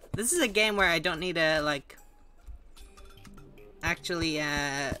 This is a game where I don't need to, like... actually,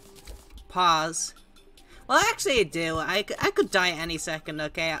 pause. Well, actually I do. I could die any second,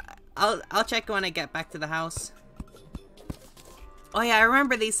 okay? I'll check when I get back to the house. Oh yeah, I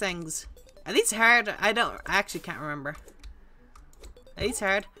remember these things. Are these hard? I actually can't remember. Are these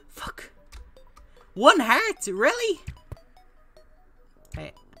hard? Fuck. 1 heart? Really?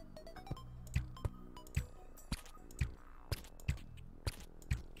 Wait.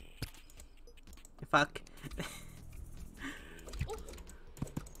 Fuck.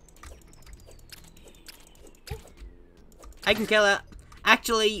 I can kill it.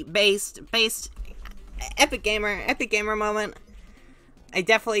 Actually, based. Epic gamer moment. I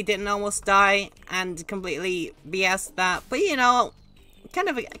definitely didn't almost die and completely BS that, but you know, kind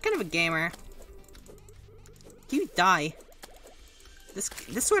of a gamer. You die. This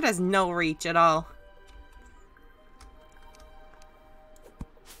sword has no reach at all.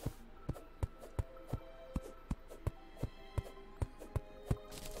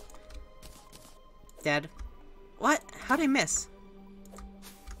 Dead. What? How'd I miss?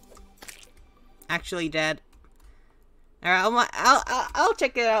 Actually dead. Alright, I'll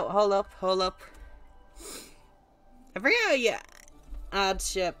check it out. Hold up. I forget how you add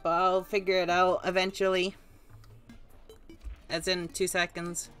shit, but I'll figure it out eventually. As in 2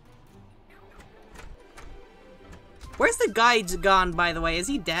 seconds. Where's the guide gone, by the way? Is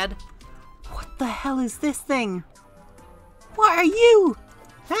he dead? What the hell is this thing? What are you?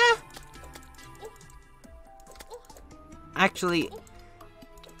 Huh? Actually,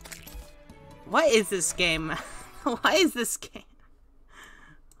 what is this game? Why is this game?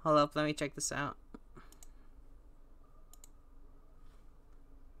 Hold up, let me check this out.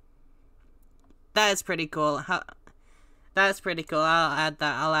 That is pretty cool. That is pretty cool. I'll add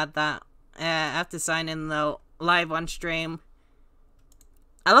that. I have to sign in though, live on stream.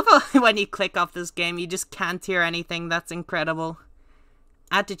 I love how when you click off this game, you just can't hear anything. That's incredible.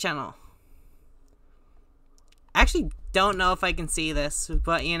 Add to channel. I actually don't know if I can see this,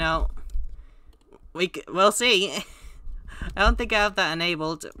 but you know, we'll see. I don't think I have that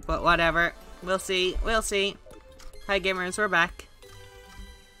enabled, but whatever. We'll see. Hi gamers, we're back.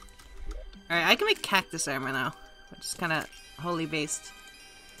 Alright, I can make cactus armor now, which is kind of holy based.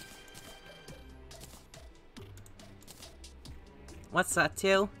 What's that,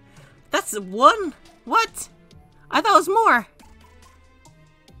 2? That's 1? What? I thought it was more.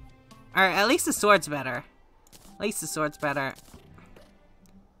 Alright, at least the sword's better.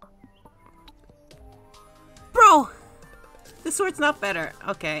 Bro! The sword's not better.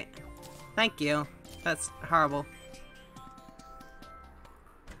 Okay. Thank you. That's horrible.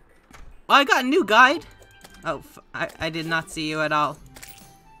 Oh, I got a new guide. Oh, I did not see you at all.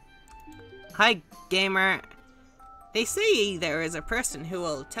 Hi, gamer. They say there is a person who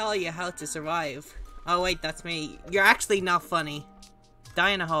will tell you how to survive. Oh wait, that's me. You're actually not funny. Die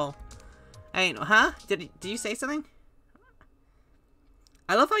in a hole. Hey, huh? Did you say something?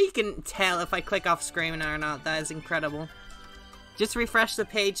 I love how you can tell if I click off screen or not. That is incredible. Just refresh the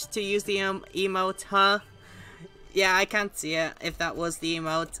page to use the emote, huh? Yeah, I can't see it if that was the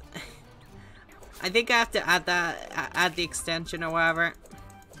emote. I think I have to add the extension or whatever.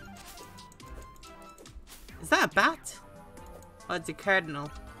 Is that a bat? Oh, it's a cardinal.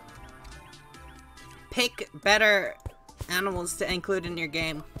 Pick better animals to include in your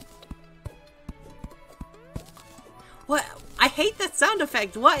game. What? I hate that sound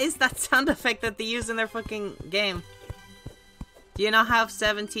effect. What is that sound effect that they use in their fucking game? Do you not have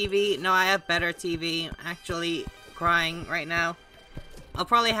 7 TV? No, I have better TV. I'm actually crying right now. I'll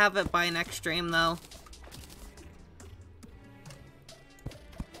probably have it by next stream though.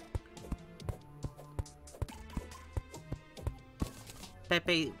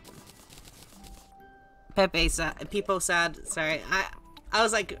 Pepe sad. People sad. Sorry. I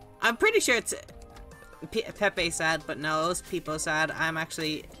was like, I'm pretty sure it's Pepe sad, but no, it was people sad. I'm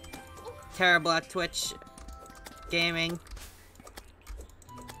actually terrible at Twitch gaming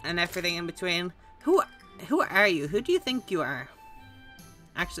and everything in between. Who are you? Who do you think you are?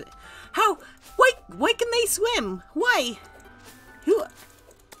 Actually, how? Why can they swim? Why? Who?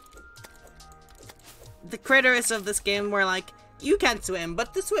 The critters of this game were like, you can't swim,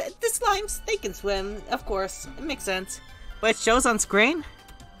 but the slimes, they can swim. Of course, it makes sense. Wait, it shows on screen?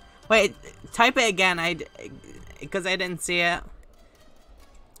 Wait, type it again, because I didn't see it.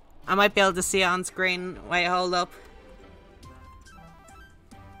 I might be able to see it on screen. Wait, hold up.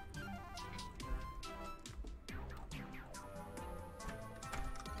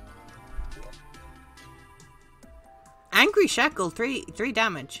 Angry Shekel, 3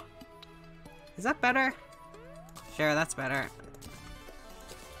 damage. Is that better? Sure, that's better.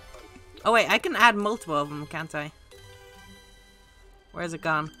 Oh wait, I can add multiple of them, can't I? Where's it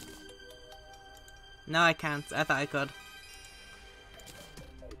gone? No, I can't. I thought I could.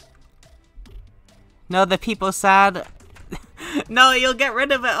 No, the people sad. No, you'll get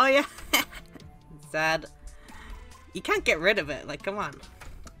rid of it. Oh yeah. Sad. You can't get rid of it. Like, come on.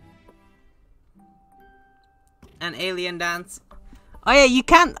 An alien dance. Oh yeah, you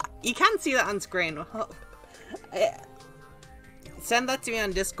can't see that on screen. Send that to me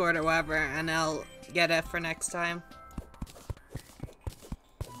on Discord or whatever, and I'll get it for next time.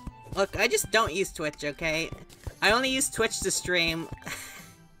 Look, I just don't use Twitch, okay? I only use Twitch to stream.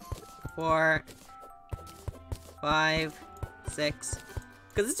 4, 5, 6.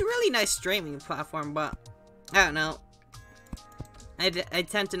 Because it's a really nice streaming platform, but I don't know. I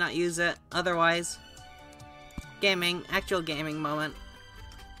tend to not use it otherwise. Gaming, actual gaming moment.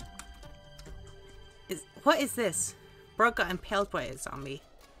 What is this? Bro got impaled by a zombie.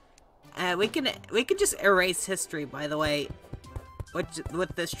 We can just erase history, by the way.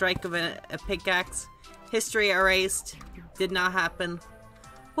 With the strike of a pickaxe. History erased. Did not happen.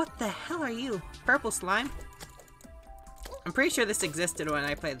 What the hell are you? Purple slime? I'm pretty sure this existed when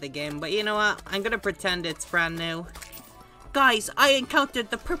I played the game, but you know what? I'm gonna pretend it's brand new. Guys, I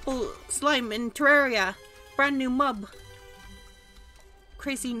encountered the purple slime in Terraria. Brand new mob.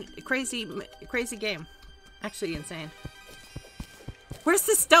 Crazy game. Actually insane. Where's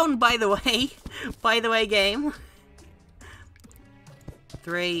the stone, by the way? By the way, game.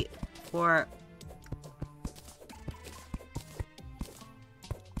 3, 4,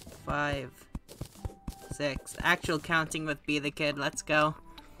 5, 6. Actual counting with Be the Kid. Let's go.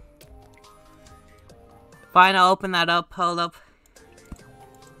 Fine, I'll open that up. Hold up.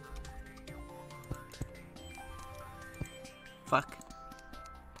 Fuck.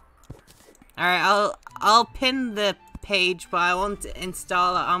 Alright, I'll pin the page, but I won't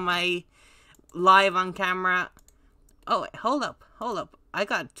install it on my live on camera. Oh, wait, hold up. I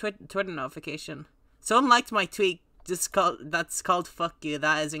got a Twitter notification. Someone liked my tweet that's called "Fuck You."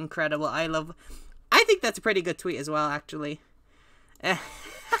 That is incredible. I think that's a pretty good tweet as well, actually.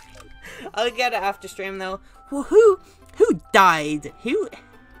 I'll get it after stream though. Well, who died? Who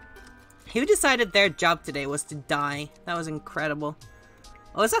decided their job today was to die? That was incredible.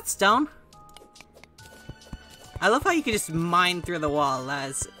 Oh, is that stone? I love how you can just mine through the wall. That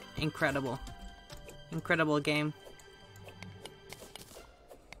is incredible. Incredible game.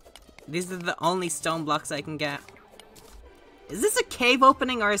 These are the only stone blocks I can get. Is this a cave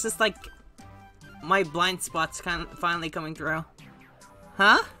opening, or is this like my blind spots finally coming through?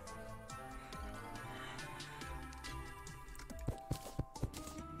 Huh?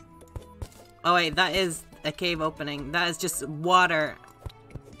 Oh wait, that is a cave opening. That is just water.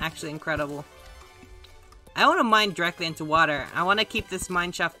 Actually incredible. I want to mine directly into water. I want to keep this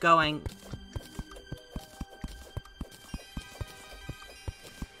mine shaft going.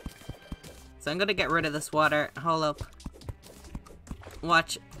 So I'm gonna get rid of this water. Hold up.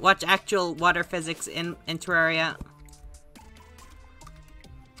 Watch actual water physics in Terraria.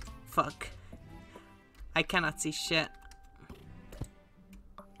 Fuck. I cannot see shit.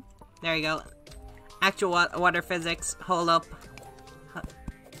 There you go. Actual water physics. Hold up.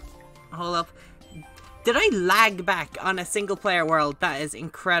 Hold up. Did I lag back on a single player world? That is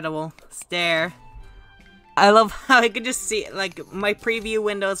incredible. Stare. I love how I could just see, like, my preview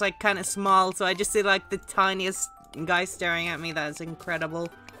window is, like, kind of small, so I just see, like, the tiniest guy staring at me. That is incredible.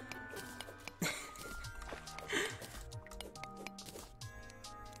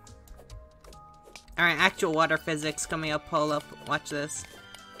 Alright, actual water physics coming up. Hold up. Watch this.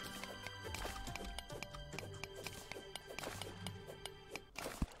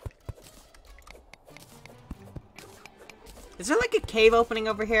 Is there like a cave opening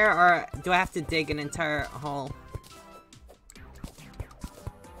over here, or do I have to dig an entire hole?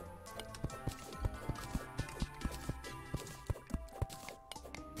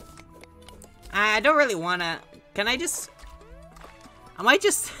 I don't really wanna. Can I just? I might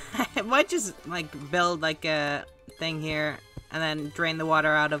just like build like a thing here and then drain the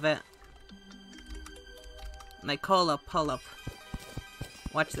water out of it. Like, hold up.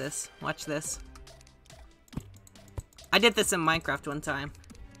 Watch this. I did this in Minecraft one time.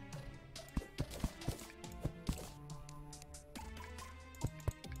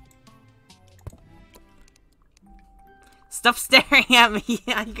 Stop staring at me.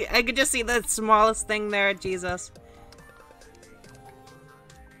 I could just see the smallest thing there. Jesus.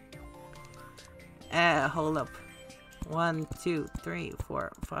 Hold up. 1, 2, 3,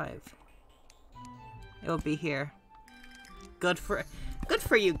 4, 5. It'll be here. Good for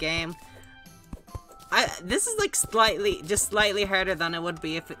you, game. This is like slightly harder than it would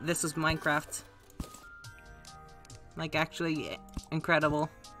be if this was Minecraft. Like actually incredible.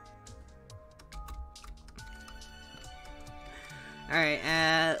 Alright,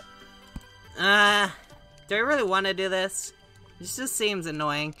 do I really want to do this? This just seems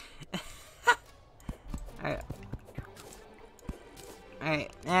annoying.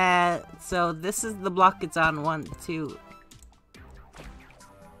 Alright, so this is the block it's on. 1, 2,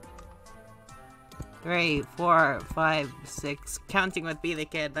 3, 4, 5, 6. Counting with Be the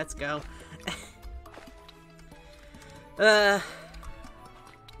Kid, let's go. I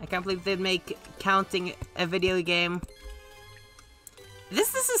can't believe they'd make counting a video game.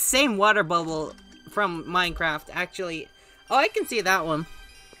 This is the same water bubble from Minecraft, actually. Oh, I can see that one.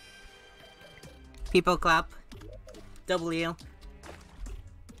 People clap. W.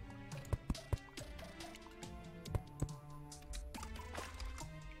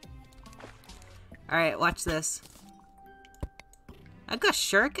 Alright, watch this. I got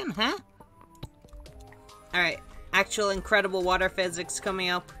shuriken, huh? Alright, actual incredible water physics coming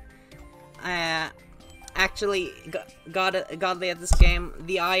up. Actually godly at this game.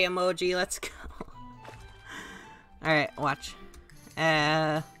 The eye emoji, let's go. Alright, watch.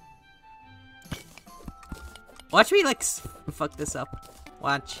 Watch me, like, fuck this up.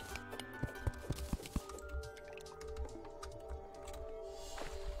 Watch.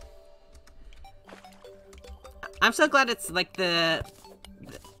 I'm so glad it's, like, the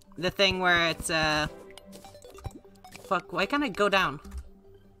thing where it's, fuck, why can't I go down?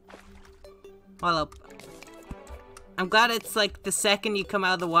 Hold up. I'm glad it's, like, the second you come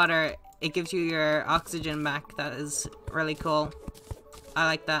out of the water, it gives you your oxygen back. That is really cool. I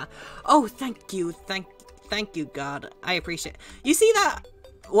like that. Oh, thank you. Thank you, God. I appreciate it. You see that?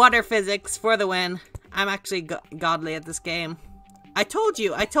 Water physics for the win. I'm actually godly at this game. I told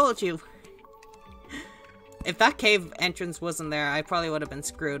you. If that cave entrance wasn't there, I probably would have been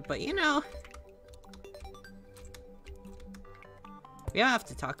screwed, but you know. We don't have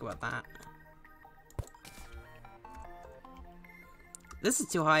to talk about that. This is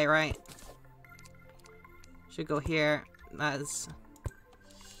too high, right? Should go here. That is...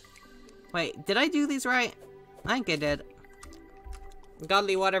 Wait, did I do these right? I think I did.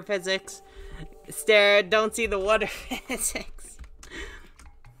 Godly water physics. Stare, don't see the water physics.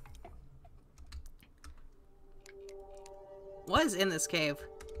 What is in this cave?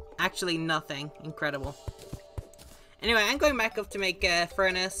 Actually nothing. Incredible. Anyway, I'm going back up to make a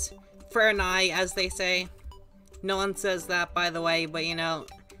furnace. Furnace, as they say. No one says that, by the way, but you know,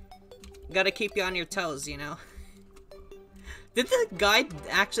 gotta keep you on your toes, you know. Did the guy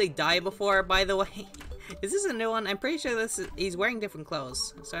actually die before, by the way? Is this a new one? I'm pretty sure he's wearing different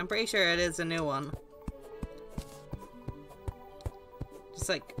clothes, so I'm pretty sure it is a new one. Just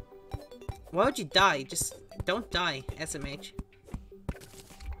like, why would you die? Just don't die, SMH.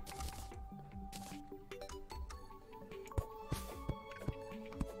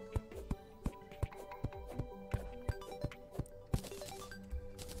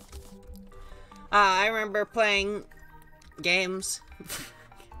 I remember playing games.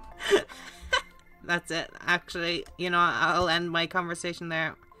 That's it. Actually, you know, I'll end my conversation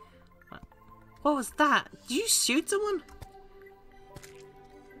there. What was that? Did you shoot someone?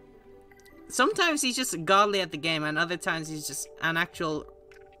 Sometimes he's just godly at the game, and other times he's just an actual...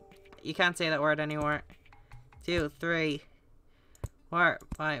 You can't say that word anymore. 2, 3, 4,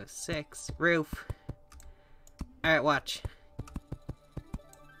 5, 6. Roof. Alright, watch.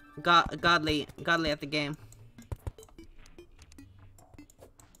 Godly at the game.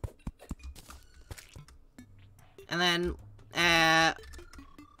 And then,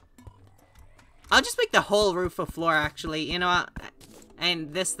 I'll just make the whole roof a floor, actually. You know what?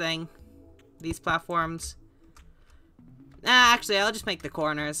 And this thing. These platforms. Actually, I'll just make the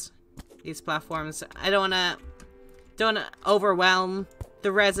corners. These platforms. I don't wanna overwhelm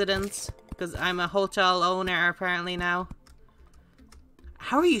the residents. Because I'm a hotel owner, apparently, now.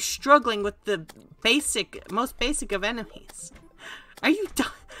 How are you struggling with the most basic of enemies? Are you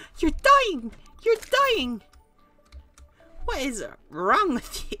You're dying! You're dying! What is wrong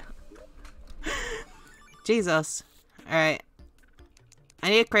with you? Jesus. Alright. I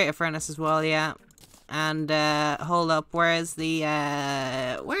need to create a furnace as well, yeah. And, hold up, where's the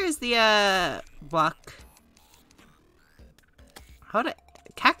block?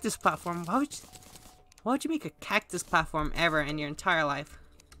 Cactus platform? Why would you make a cactus platform ever in your entire life?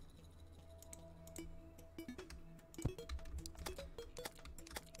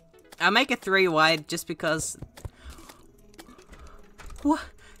 I'll make it 3 wide just because... What?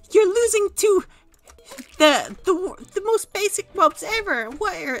 You're losing to the most basic mobs ever!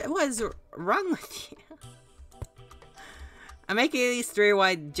 What is wrong with you? I'm making these 3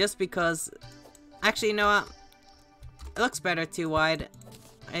 wide just because... Actually, you know what? It looks better 2 wide.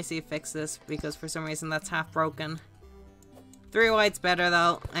 I see fix this because for some reason that's half broken. 3 wide's better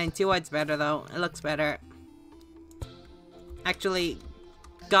though, and 2 wide's better though. It looks better. Actually,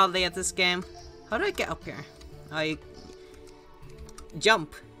 godly at this game. How do I get up here? I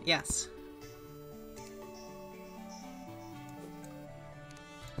jump. Yes.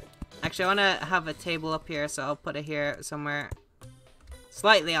 Actually, I want to have a table up here, so I'll put it here somewhere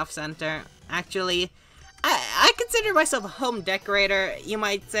slightly off center. Actually, I consider myself a home decorator. You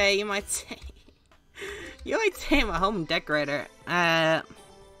might say I'm a home decorator. I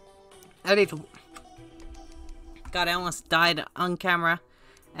need to... God, I almost died on camera.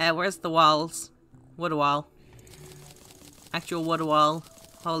 Where's the walls? Wood wall. Actual wood wall.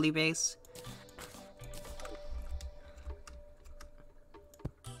 Holy base.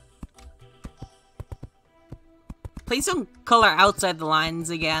 Please don't color outside the lines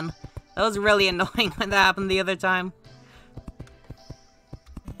again. That was really annoying when that happened the other time.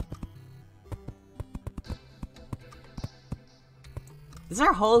 Is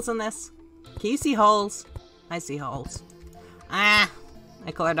there holes in this? Can you see holes? I see holes. Ah!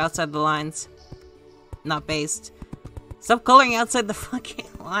 I colored outside the lines. Not based. Stop coloring outside the fucking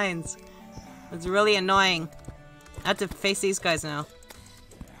lines. It's really annoying. I have to face these guys now.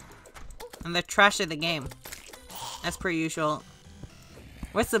 And they're trash at the game. As per usual.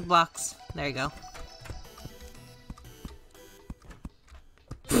 Where's the blocks? There you go.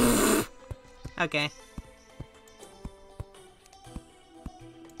 Okay.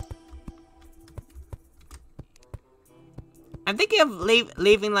 I'm thinking of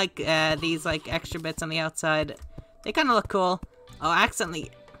leaving like these like extra bits on the outside. They kind of look cool. Oh,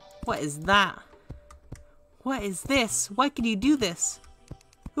 accidentally. What is that? What is this? Why could you do this?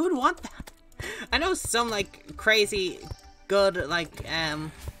 Who would want that? I know some like crazy good like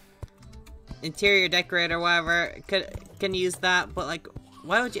interior decorator or whatever can use that, but like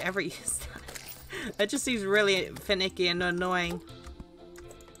why would you ever use that? That just seems really finicky and annoying.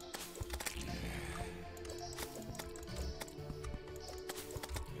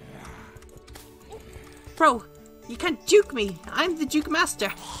 Bro, you can't juke me. I'm the juke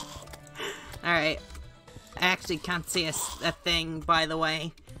master. Alright. I actually can't see a thing, by the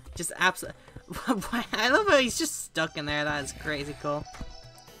way. Just absolutely... I love how he's just stuck in there. That is crazy cool.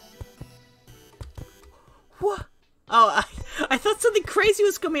 What? Oh, I thought something crazy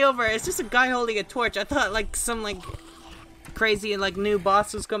was coming over. It's just a guy holding a torch. I thought like some like crazy like new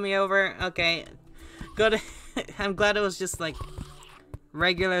boss was coming over. Okay. Good. I'm glad it was just like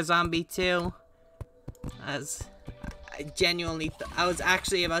regular zombie too. As I genuinely I was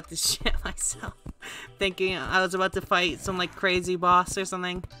actually about to shit myself. Thinking I was about to fight some like crazy boss or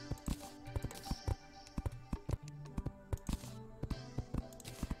something.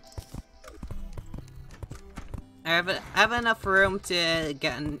 I have enough room to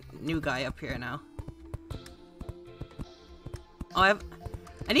get a new guy up here now. Oh,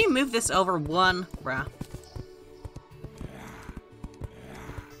 I need to move this over 1, bruh.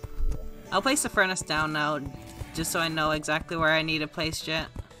 I'll place the furnace down now, just so I know exactly where I need to place it.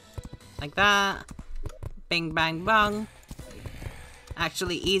 Like that. Bing, bang, bong.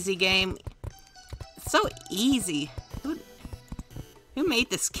 Actually, easy game. It's so easy. Who made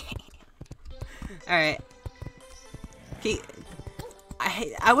this game? Alright.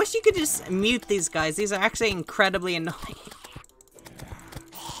 I wish you could just mute these guys. These are actually incredibly annoying.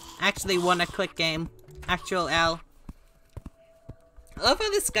 Actually won a quick game. Actual L. I love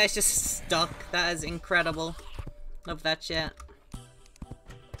how this guy's just stuck. That is incredible. Love that shit.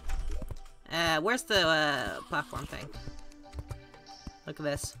 Where's the platform thing? Look at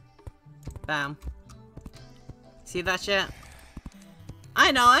this. Bam. See that shit? I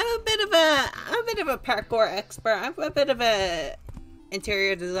know, I'm a bit of a parkour expert. I'm a bit of a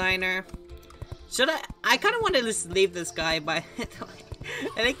interior designer. Should I kind of want to just leave this guy by the way.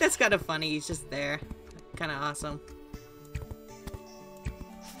 I think that's kind of funny. He's just there. Kind of awesome.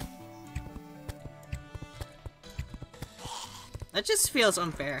 That just feels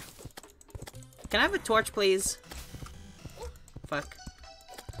unfair. Can I have a torch, please? Fuck.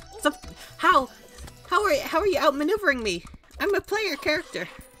 So, how How are you outmaneuvering me? I'm a player character.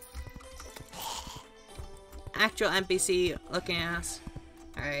 Actual NPC looking ass.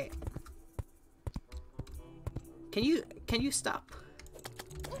 Alright. Can you stop?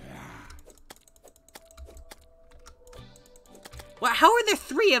 What? How are there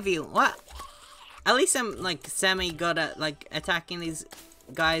 3 of you? What? At least I'm like semi good at like attacking these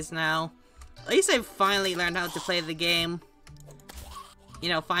guys now. At least I've finally learned how to play the game. You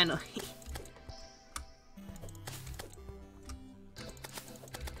know, finally.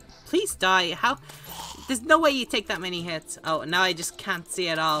 Please die. How? There's no way you take that many hits. Oh, now I just can't see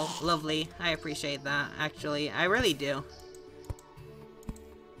it all. Lovely. I appreciate that, actually. I really do.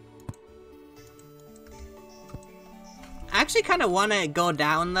 I actually kind of want to go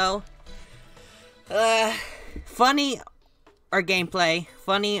down, though. Funny or gameplay?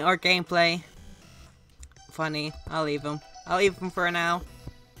 Funny or gameplay? Funny. I'll leave him. I'll leave him for now.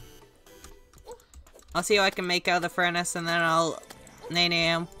 I'll see how I can make out of the furnace, and then I'll nay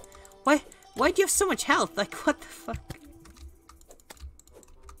him. Why do you have so much health? Like, what the fuck?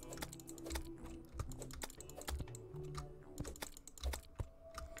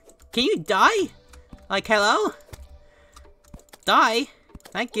 Can you die? Like, hello? Die?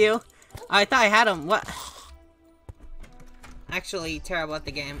 Thank you. Oh, I thought I had him. What? Actually, terrible at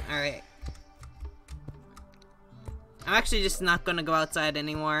the game. Alright. I'm actually just not gonna go outside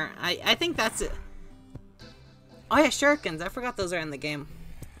anymore. I think that's it. Oh yeah, shurikens. I forgot those are in the game.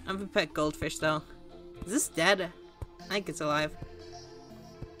 I'm a pet goldfish, though. Is this dead? I think it's alive.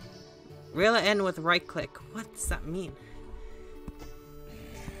 Reel it in with right click. What does that mean?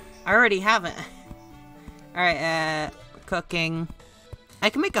 I already have it. Alright, cooking.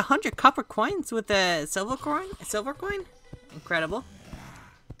 I can make 100 copper coins with a silver coin? Incredible.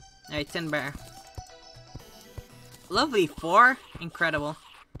 Alright, tin bar. Lovely, 4. Incredible.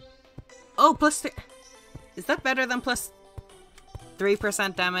 Oh, plus 3. Is that better than plus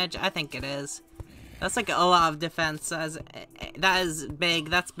 3% damage? I think it is. That's like a lot of defense. That is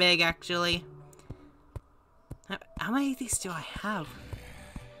big. That's big, actually. How many of these do I have?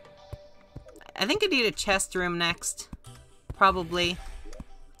 I think I need a chest room next. Probably.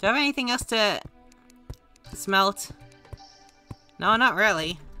 Do I have anything else to smelt? No, not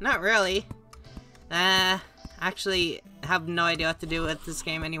really. Not really. Actually have no idea what to do with this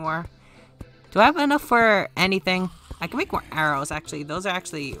game anymore. Do I have enough for anything? I can make more arrows, actually. Those are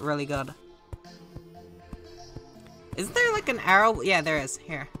actually really good. Is there like an arrow? Yeah, there is.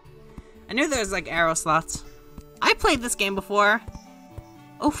 Here. I knew there was like arrow slots. I played this game before.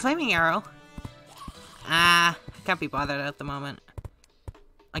 Oh, flaming arrow. I can't be bothered at the moment.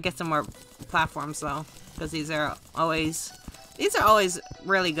 I get some more platforms though, because these are always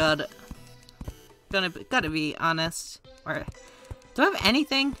really good. Gotta be honest. Or do I have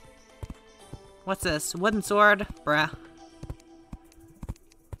anything? What's this? Wooden sword? Bruh.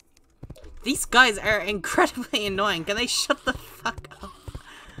 These guys are incredibly annoying. Can they shut the fuck up?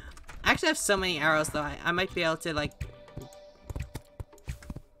 I actually have so many arrows though. I might be able to like...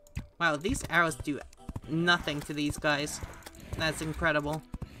 Wow, these arrows do nothing to these guys. That's incredible.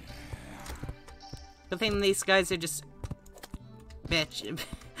 Good thing these guys are just... Bitch.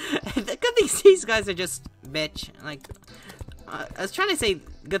 Good things these guys are just bitch. Like... I was trying to say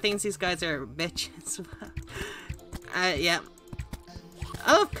good things these guys are bitches. Yeah.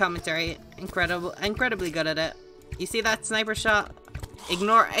 I love commentary. Incredibly good at it. You see that sniper shot?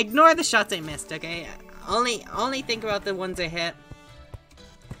 Ignore the shots I missed, okay? Only think about the ones I hit.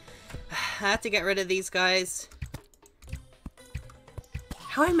 I have to get rid of these guys.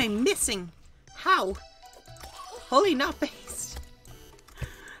 How am I missing? How? Holy not based.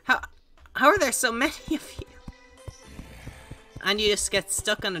 How are there so many of you? And you just get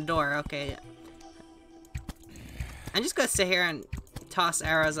stuck on a door, okay. I'm just gonna sit here and toss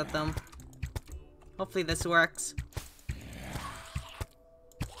arrows at them. Hopefully this works.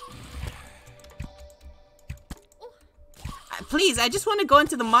 Please, I just want to go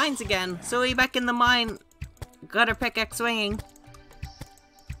into the mines again. So we back in the mine. Got our pickaxe swinging.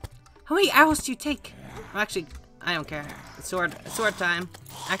 How many arrows do you take? Actually, I don't care. Sword time.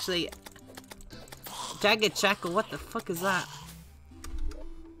 Actually, jagged shackle. What the fuck is that?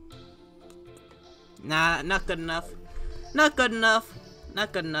 Nah, not good enough. Not good enough.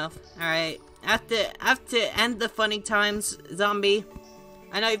 Not good enough. Alright. I have to end the funny times, zombie.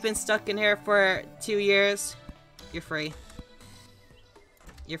 I know you've been stuck in here for 2 years. You're free.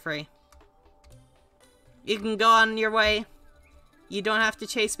 You're free. You can go on your way. You don't have to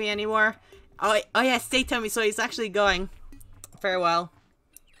chase me anymore. Oh yeah, stay to me, so he's actually going. Farewell.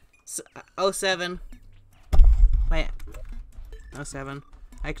 07. Wait. 07.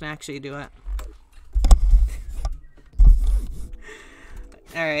 I can actually do it.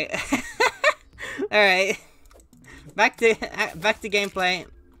 Alright. Alright. Back to gameplay.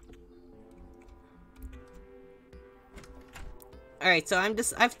 Alright, so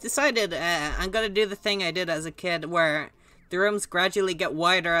I've decided I'm gonna do the thing I did as a kid where the rooms gradually get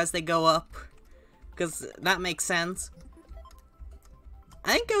wider as they go up. Because that makes sense.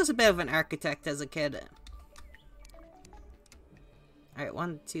 I think I was a bit of an architect as a kid. Alright,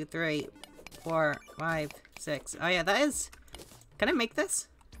 1, 2, 3, 4, 5, 6. Oh yeah, that is... Can I make this?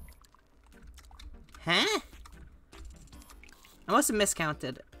 Huh? I must have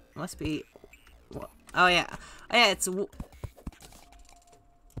miscounted. It must be... Oh yeah. Oh yeah, it's...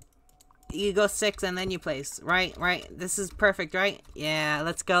 You go 6 and then you place. Right, right. This is perfect, right? Yeah,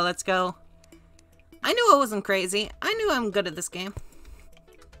 let's go, let's go. I knew I wasn't crazy. I knew I'm good at this game.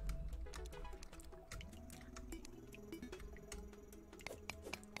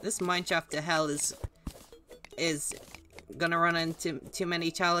 This mineshaft to hell is gonna run into too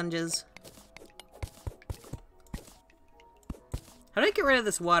many challenges. How do I get rid of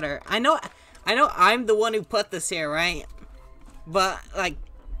this water? I know I'm the one who put this here, right? But like,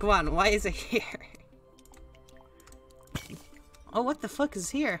 come on, why is it here? Oh, what the fuck is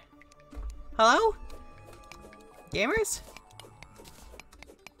here? Hello? Gamers?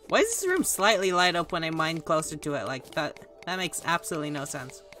 Why is this room slightly light up when I mine closer to it? Like, that makes absolutely no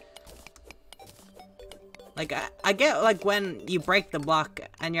sense. Like, I get, like, when you break the block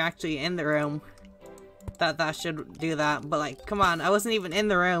and you're actually in the room, that should do that. But, like, come on, I wasn't even in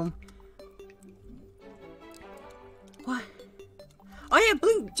the room. What? Oh, yeah,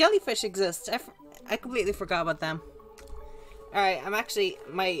 blue jellyfish exists. I completely forgot about them. Alright, I'm actually,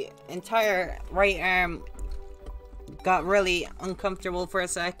 my entire right arm got really uncomfortable for a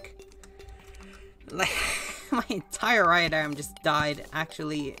sec. Like, my entire right arm just died,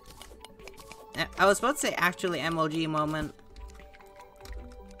 actually. I was about to say actually MLG moment.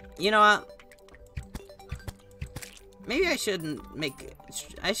 You know what? Maybe I shouldn't make...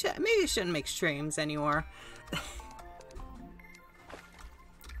 maybe I shouldn't make streams anymore.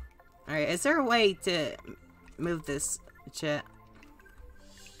 Alright, is there a way to move this shit?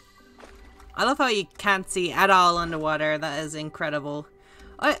 I love how you can't see at all underwater. That is incredible.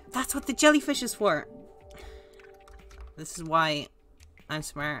 Oh, that's what the jellyfish is for. This is why I'm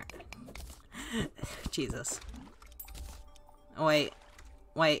smart. Jesus. Oh, wait.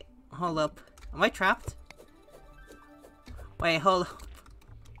 Wait. Hold up. Am I trapped? Wait, hold up.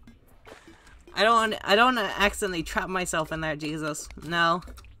 I don't want to accidentally trap myself in there, Jesus. No.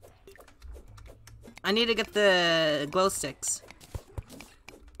 I need to get the glow sticks.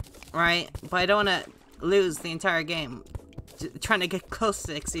 Right? But I don't want to lose the entire game. Trying to get glow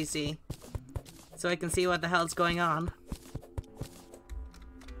sticks, you see. So I can see what the hell's going on.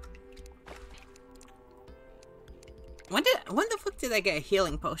 When the fuck did I get a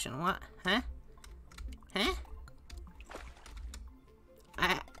healing potion? What? Huh? Huh?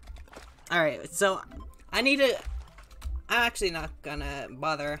 Alright, so I need to... I'm actually not gonna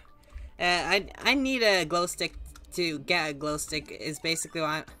bother. I need a glow stick to get a glow stick is basically what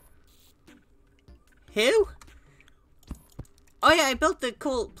I'm... Who? Oh yeah, I built the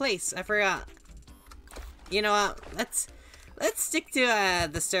cool place. I forgot. You know what? Let's stick to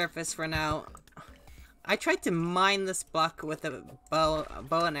the surface for now. I tried to mine this block with a bow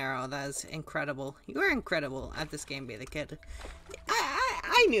and arrow. That is incredible. You are incredible at this game, be the kid.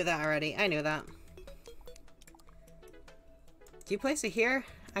 I knew that already. I knew that. Do you place it here?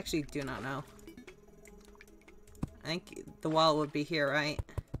 Actually, do not know. I think the wall would be here, right?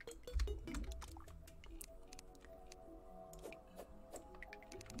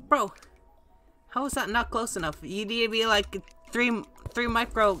 Bro, how is that not close enough? You need to be like three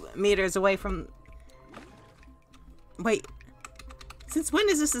micrometers away from... Wait, since when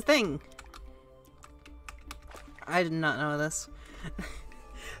is this a thing? I did not know this.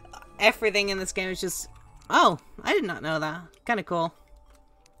 Everything in this game is just... Oh, I did not know that. Kinda cool.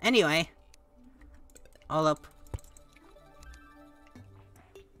 Anyway. All up.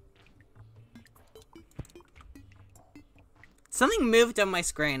 Something moved on my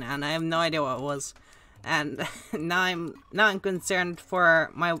screen and I have no idea what it was. And now I'm concerned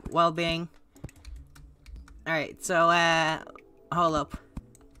for my well-being. Alright, so hold up.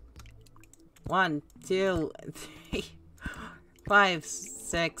 1, 2, 3, 5,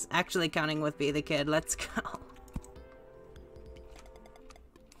 6. Actually counting with Be the Kid. Let's go.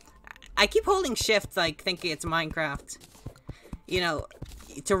 I keep holding shift, like, thinking it's Minecraft. You know,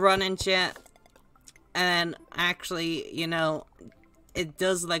 to run and shit. And actually, you know, it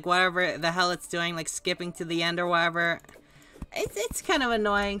does, like, whatever the hell it's doing, like, skipping to the end or whatever. It's kind of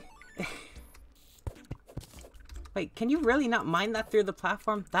annoying. Wait, can you really not mine that through the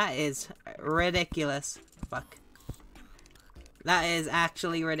platform? That is ridiculous. Fuck. That is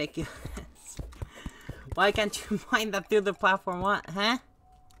actually ridiculous. Why can't you mine that through the platform? What? Huh?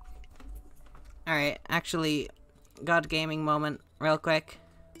 Alright, actually, God gaming moment, real quick.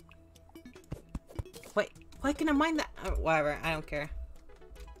 Wait, why can I mine that? Oh, whatever, I don't care.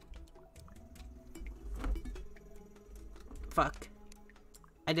 Fuck.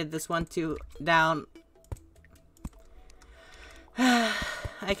 I did this one too down.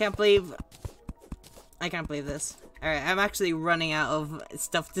 I can't believe this. Alright, I'm actually running out of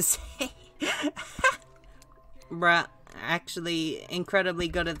stuff to say. Bruh, actually incredibly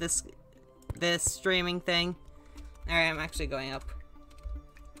good at this streaming thing. Alright, I'm actually going up.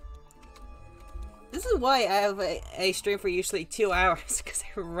 This is why I have a stream for usually 2 hours, because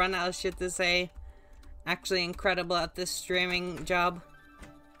I run out of shit to say. Actually incredible at this streaming job.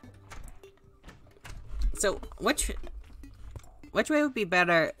 So, which way would be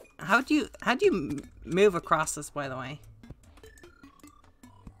better? How do you move across this, by the way?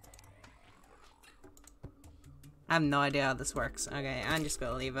 I have no idea how this works. Okay, I'm just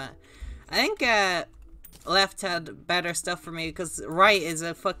gonna leave it. I think left had better stuff for me because right is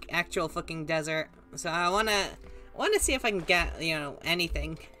a actual fucking desert. So I wanna see if I can get, you know,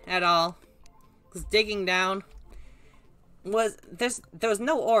 anything at all. Cause digging down there was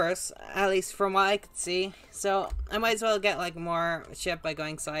no ores, at least from what I could see. So I might as well get like more shit by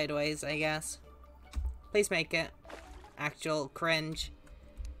going sideways, I guess. Please make it actual cringe.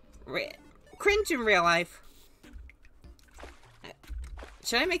 Cringe in real life.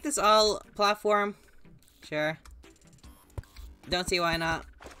 Should I make this all platform? Sure. Don't see why not.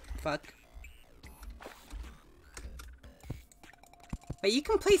 Fuck. But you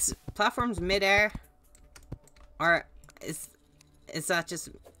can place platforms mid-air? Or is that just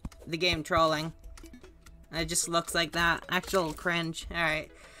the game trolling? It just looks like that. Actual cringe.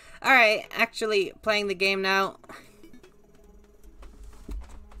 Alright. Alright, actually playing the game now.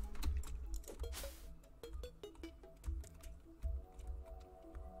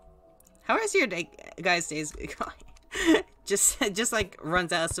 How is your day, guys' days going? just like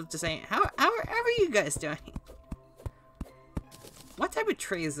runs out of stuff to say. How are you guys doing? What type of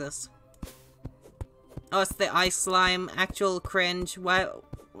tree is this? Oh, it's the ice slime. Actual cringe. Why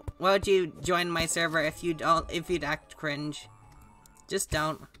would you join my server if you'd act cringe? Just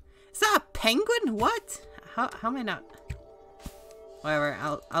don't. Is that a penguin? What? How am I not? Whatever.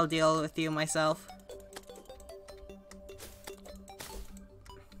 I'll deal with you myself.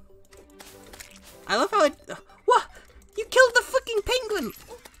 I love how it. What? You killed the fucking penguin!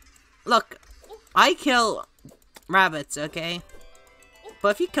 Look, I kill rabbits, okay? But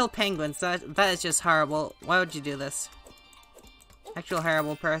if you kill penguins, that is just horrible. Why would you do this? Actual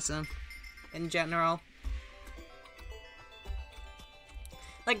horrible person. In general.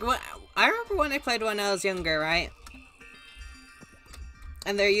 Like, I remember when I played when I was younger, right?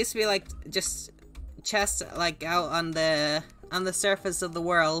 And there used to be, like, just chests, like, out on the surface of the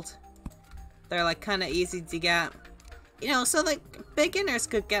world. They're, like, kind of easy to get. You know, so, like, beginners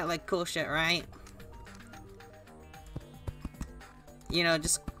could get, like, cool shit, right? You know,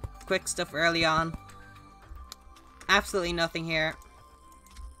 just quick stuff early on. Absolutely nothing here.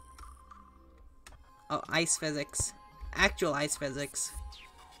 Oh, ice physics. Actual ice physics.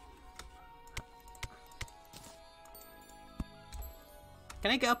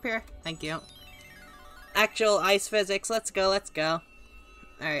 Can I go up here? Thank you. Actual ice physics. Let's go, let's go.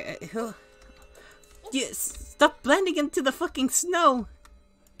 Alright, stop blending into the fucking snow!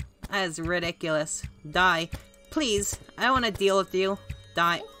 That is ridiculous. Die. Please, I don't want to deal with you.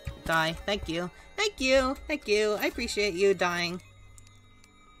 Die. Die. Thank you. Thank you. Thank you. I appreciate you dying.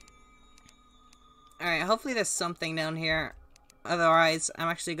 Alright, hopefully there's something down here. Otherwise, I'm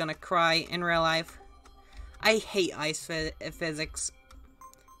actually gonna cry in real life. I hate ice physics.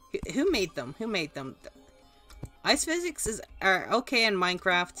 Who made them? Who made them? Ice physics are okay in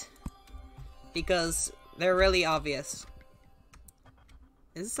Minecraft. Because they're really obvious.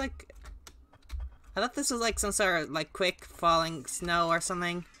 Is this like... I thought this was like some sort of like quick falling snow or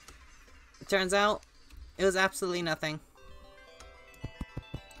something. It turns out it was absolutely nothing.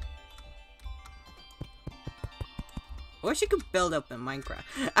 I wish you could build up in Minecraft.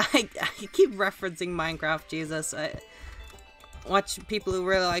 I keep referencing Minecraft, Jesus. I watch people who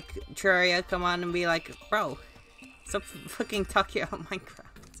really like Terraria come on and be like, bro, stop fucking talking about Minecraft.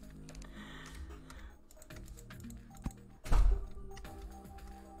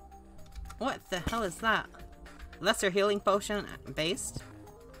 What the hell is that? Lesser healing potion based?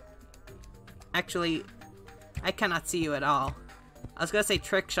 Actually, I cannot see you at all. I was gonna say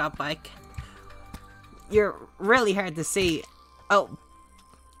trick shot, but you're really hard to see. Oh,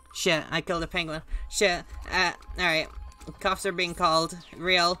 shit, I killed a penguin. Shit, alright. Cops are being called.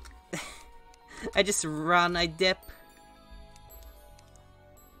 Real. I just run, I dip.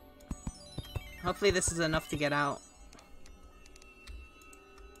 Hopefully this is enough to get out.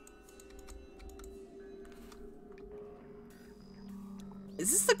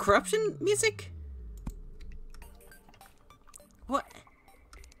 Is this the corruption music? What?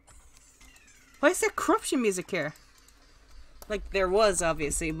 Why is there corruption music here? Like, there was,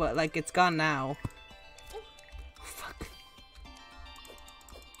 obviously, but, like, it's gone now. Oh, fuck.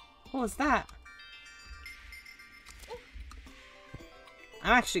 What was that?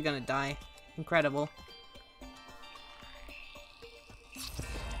 I'm actually gonna die. Incredible.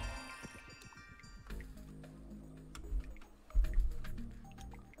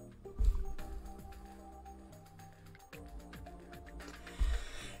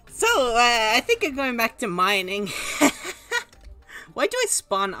 So, I think I'm going back to mining. Why do I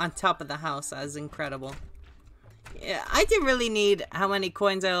spawn on top of the house? That is incredible. Yeah, I didn't really need how many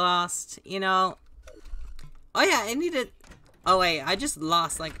coins I lost, you know. Oh yeah, I needed... Oh wait, I just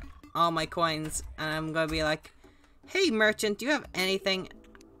lost, like, all my coins. And I'm gonna be like, hey merchant, do you have anything?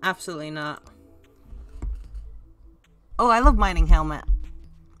 Absolutely not. Oh, I love mining helmet.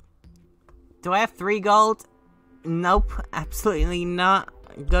 Do I have 3 gold? Nope, absolutely not.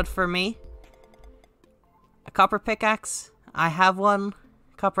 Good for me. A copper pickaxe. I have one.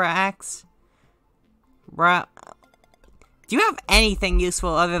 Copper axe. Bruh. Do you have anything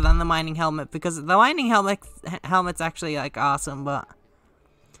useful other than the mining helmet? Because the mining helmet's actually, like, awesome, but...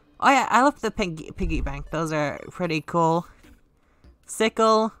 Oh yeah, I love the piggy bank. Those are pretty cool.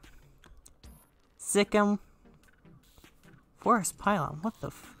 Sickle. Sickum. Forest pylon. What the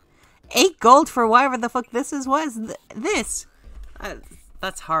f... 8 gold for whatever the fuck this is? What is this?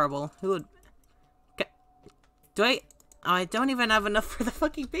 That's horrible. Who would... Do I... Oh, I don't even have enough for the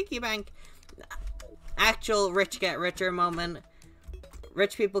fucking piggy bank. Actual rich get richer moment.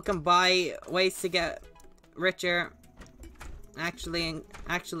 Rich people can buy ways to get richer. Actually,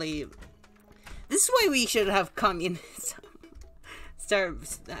 this is why we should have communism. Start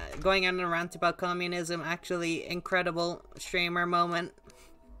going on a rant about communism. Actually, incredible streamer moment.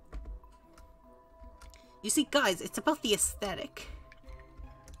 You see, guys, it's about the aesthetic.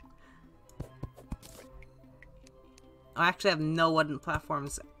 I actually have no wooden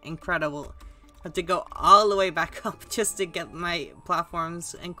platforms. Incredible. I have to go all the way back up just to get my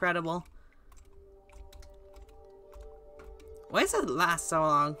platforms. Incredible. Why does it last so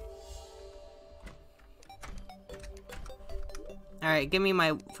long? Alright, give me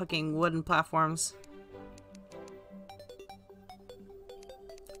my fucking wooden platforms.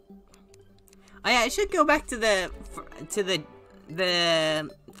 Oh yeah, I should go back to the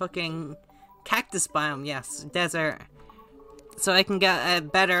fucking cactus biome. Yes, desert. So I can get a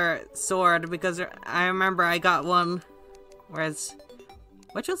better sword, because I remember I got one. Whereas,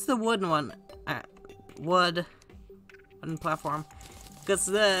 which was the wooden one? Wooden platform. Because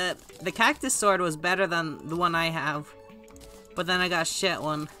the cactus sword was better than the one I have. But then I got a shit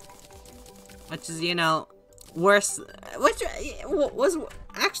one. Which is, you know, worse. Which was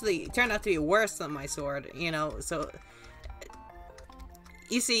actually turned out to be worse than my sword, you know. So,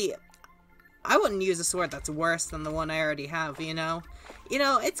 you see, I wouldn't use a sword that's worse than the one I already have, you know? You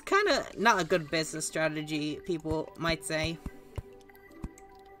know, it's kind of not a good business strategy, people might say.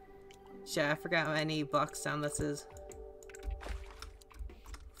 Shit, I forgot how many blocks down this is.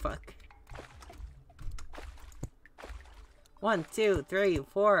 Fuck. 1, 2, 3,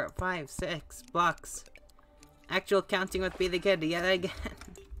 4, 5, 6 blocks. Actual counting with Be the Kid yet again.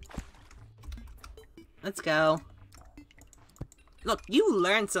 Let's go. Look, you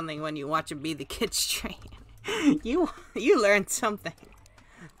learn something when you watch a Be the Kid stream. you learn something.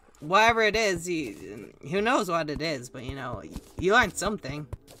 Whatever it is, who knows what it is, but you know, you learned something.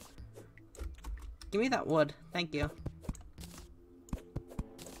 Give me that wood. Thank you.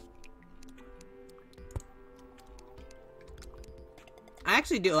 I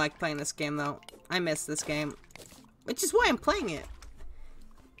actually do like playing this game, though. I miss this game. Which is why I'm playing it.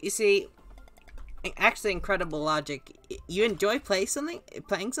 You see, actually incredible logic. You enjoy playing something, and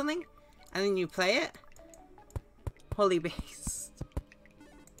then you play it? Holy beast.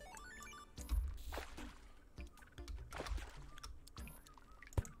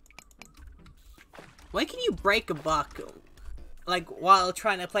 Why can you break a block, like, while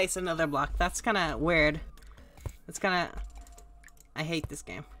trying to place another block? That's kind of weird. That's kind of... I hate this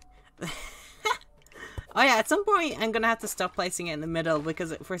game. Oh yeah, at some point I'm gonna have to stop placing it in the middle,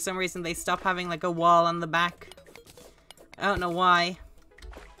 because for some reason they stop having like a wall on the back. I don't know why.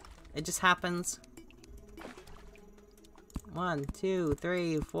 It just happens.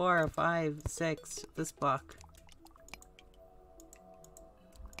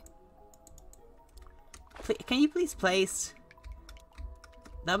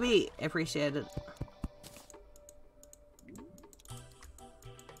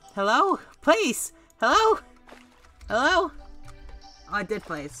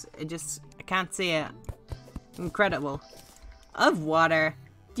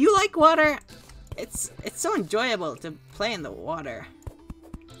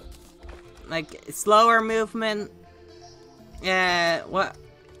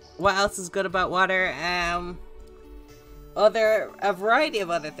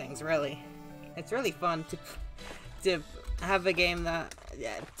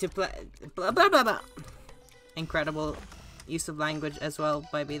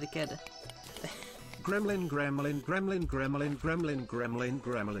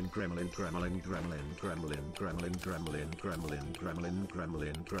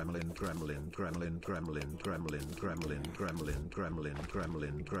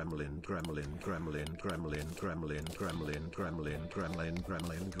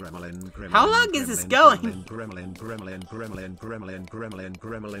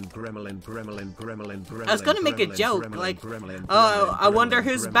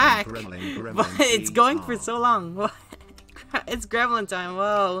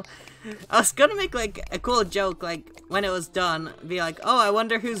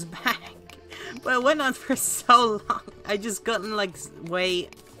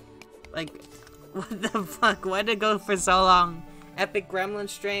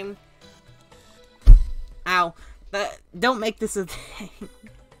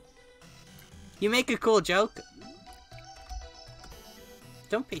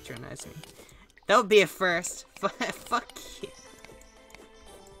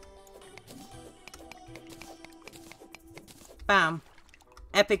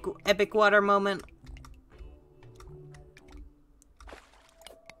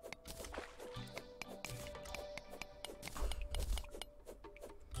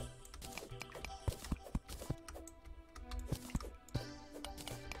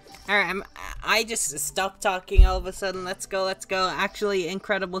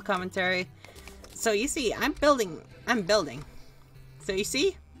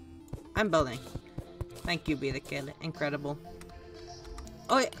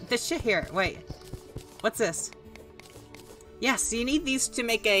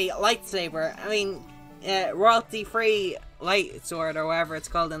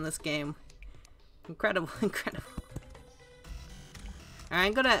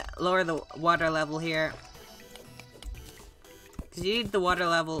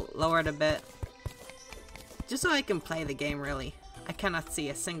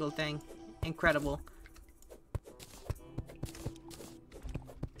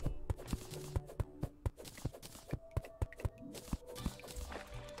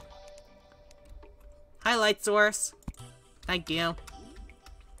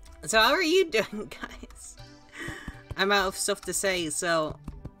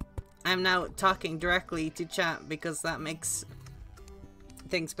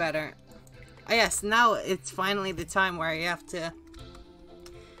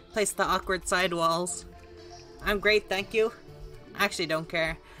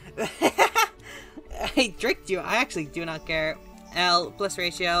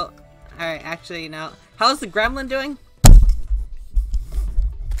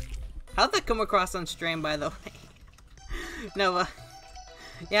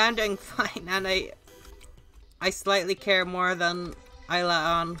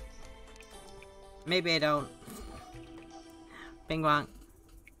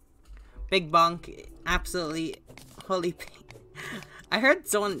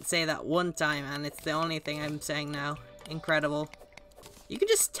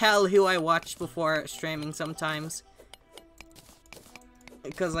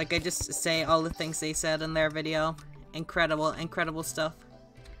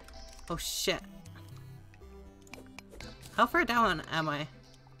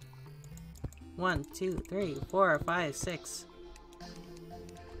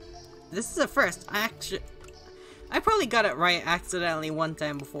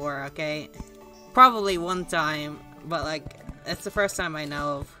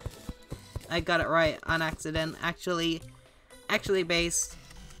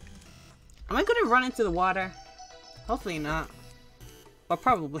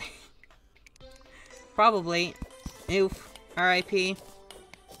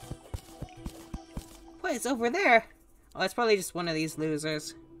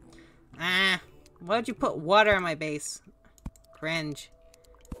 Cringe.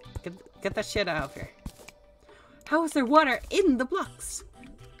 Get that shit out of here. How is there water in the blocks?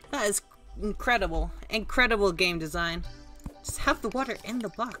 That is incredible. Incredible game design. Just have the water in the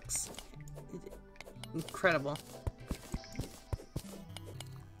blocks. Incredible.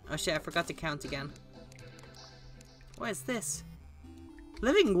 Oh shit, I forgot to count again. What is this?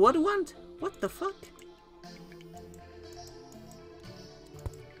 Living wood wand? What the fuck?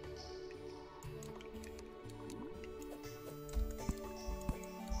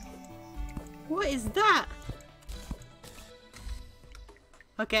 What is that?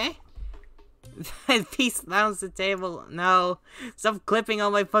 Okay. Peace downs the table. No. Stop clipping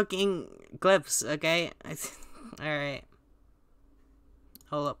all my fucking clips, okay? Alright.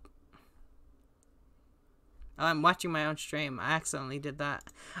 Hold up. Oh, I'm watching my own stream. I accidentally did that.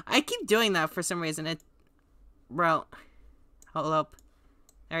 I keep doing that for some reason. Bro. Hold up.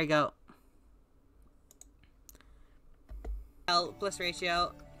 There we go. L plus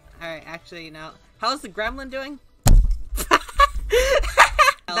ratio. Alright, actually, no. How's the gremlin doing?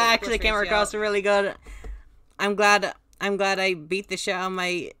 That actually came across really good. I'm glad I beat the shit out of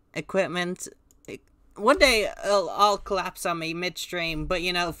my equipment. One day it'll all collapse on me midstream, but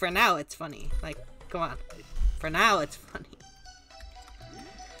you know, for now it's funny. Like, come on. For now it's funny.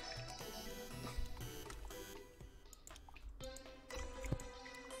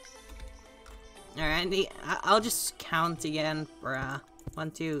 Alright, I'll just count again, bruh.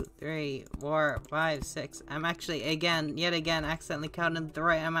 1, 2, 3, 4, 5, 6. I'm actually, yet again, accidentally counted the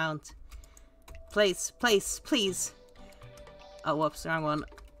right amount. Place, please. Oh, whoops, wrong one.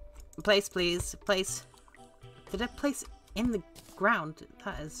 Place, please. Place. Did I place in the ground?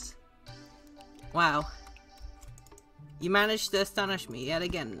 That is... Wow. You managed to astonish me yet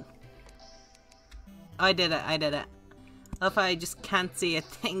again. Oh, I did it. I love how I just can't see a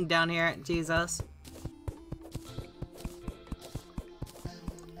thing down here. Jesus.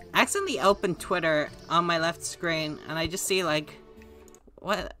 I accidentally opened Twitter on my left screen, and I just see, like,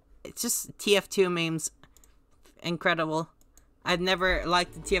 what? It's just TF2 memes. Incredible. I've never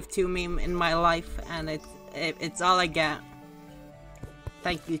liked the TF2 meme in my life, and it's all I get.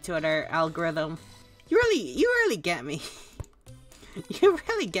 Thank you, Twitter algorithm. You really get me. You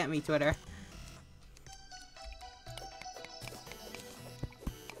really get me, Twitter.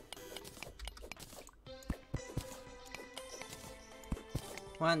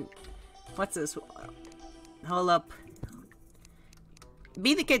 What's this? Hold up.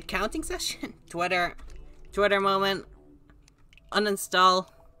 Be the kid counting session? Twitter moment. Uninstall.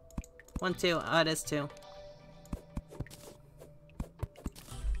 1, 2. Oh, it is 2.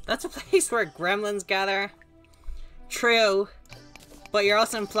 That's a place where gremlins gather. True. But you're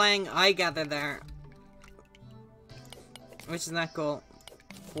also implying I gather there. Which is not cool.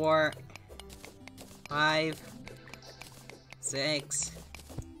 4. 5. 6.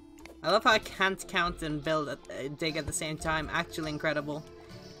 I love how I can't count and dig at the same time. Actually incredible.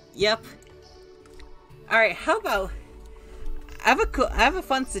 Yep. Alright, how about... I have a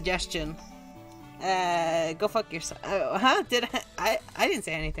fun suggestion. Go fuck yourself. Huh? Did I didn't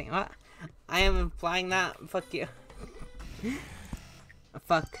say anything. What? I am implying that. Fuck you.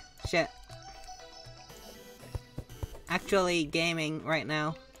 Fuck. Shit. Actually gaming right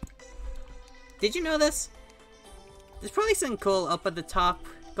now. Did you know this? There's probably something cool up at the top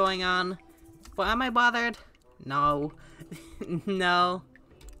going on. But am I bothered? No. No.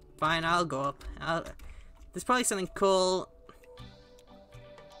 Fine, I'll go up. There's probably something cool.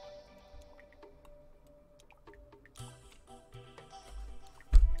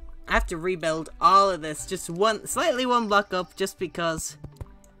 I have to rebuild all of this, just slightly one block up, just because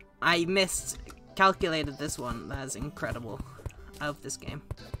I calculated this one. That is incredible. I love this game.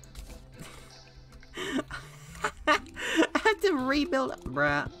 I have to rebuild,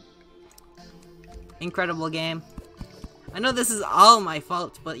 bruh. Incredible game. I know this is all my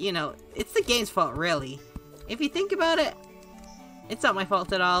fault, but you know, it's the game's fault, really. If you think about it, it's not my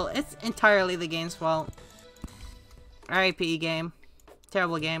fault at all. It's entirely the game's fault. RIP game.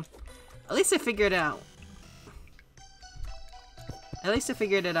 Terrible game. At least I figured it out. At least I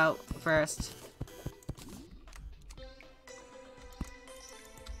figured it out first.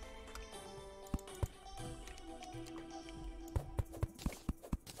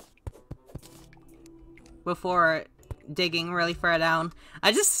 Before digging really far down.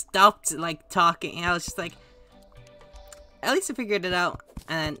 I just stopped, like, talking. I was just like, at least I figured it out.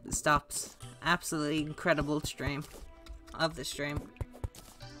 And then stops. Absolutely incredible stream. Love this stream.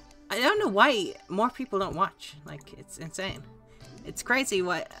 I don't know why more people don't watch. Like, it's insane. It's crazy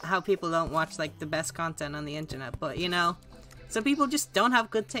how people don't watch, like, the best content on the internet. But, you know, some people just don't have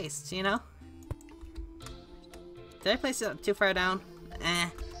good taste, you know? Did I place it too far down? Eh.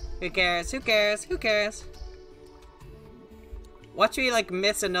 Who cares? Who cares? Who cares? Watch me, like,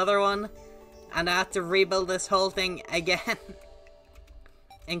 miss another one, and I have to rebuild this whole thing again.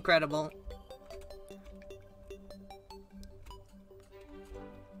 Incredible.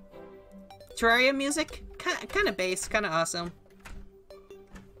 Terraria music? Kind of bass, kind of awesome.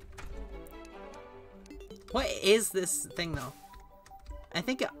 What is this thing, though? I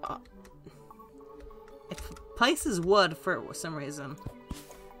think it places wood for some reason.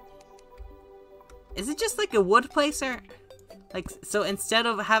 Is it just like a wood placer? Like, so instead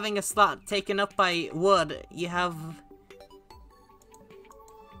of having a slot taken up by wood, you have...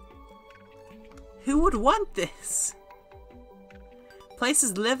 Who would want this?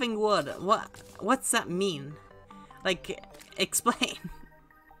 Places living wood. What's that mean? Like, explain.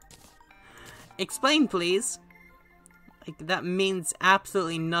 Explain, please. Like, that means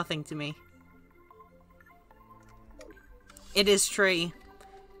absolutely nothing to me. It is tree.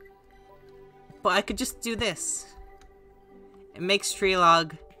 But I could just do this. It makes tree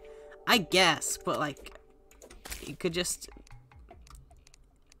log. I guess, but like, you could just...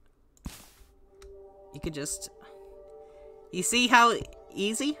 You see how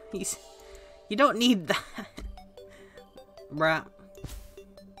easy? You don't need that. Bruh.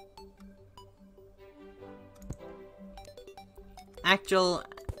 Actual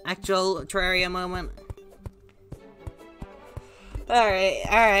Terraria moment. Alright.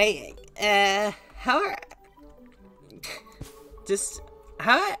 How?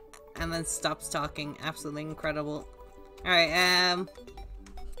 And then stops talking. Absolutely incredible. Alright,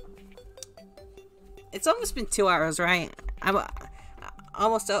 it's almost been 2 hours, right? I'm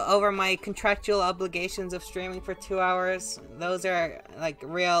almost over my contractual obligations of streaming for 2 hours. Those are, like,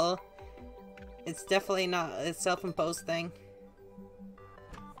 real. It's definitely not a self-imposed thing.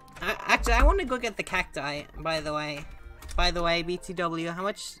 Actually, I want to go get the cacti, by the way. BTW, how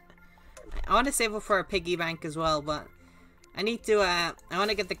much... I want to save it for a piggy bank as well, but... I need to, I want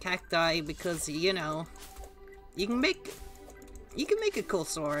to get the cacti because, you know... You can make a cool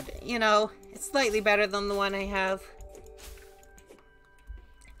sword, you know? It's slightly better than the one I have.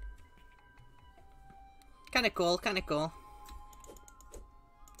 Kinda cool.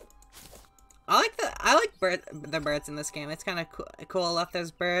 I like the birds in this game. It's kind of cool that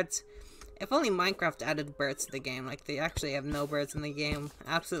there's birds. If only Minecraft added birds to the game. Like, they actually have no birds in the game.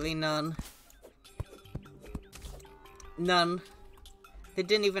 Absolutely none. None. They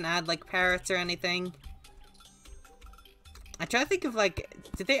didn't even add, like, parrots or anything. I try to think of, like,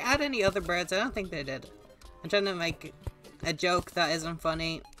 did they add any other birds? I don't think they did. I'm trying to make a joke that isn't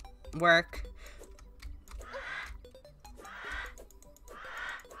funny work.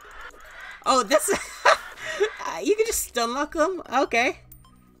 Oh, this... You can just stun lock them? Okay.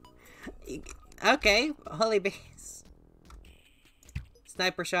 Okay, holy bees.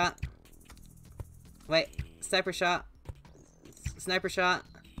 Sniper shot. Wait, sniper shot. Sniper shot.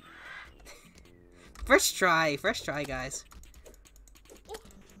 First try, guys.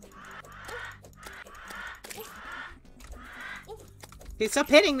 Hey, stop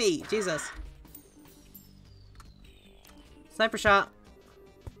hitting me! Jesus. Sniper shot.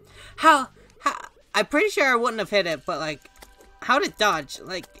 How? I'm pretty sure I wouldn't have hit it, but like, how to dodge?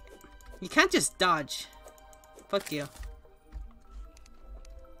 Like, you can't just dodge. Fuck you.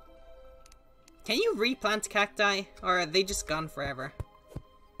 Can you replant cacti? Or are they just gone forever?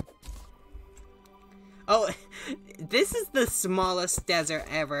 Oh, this is the smallest desert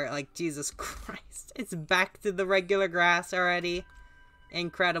ever. Like, Jesus Christ. It's back to the regular grass already.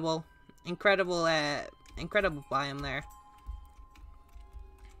 Incredible. Incredible biome there.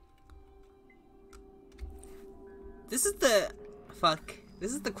 This is the... Fuck.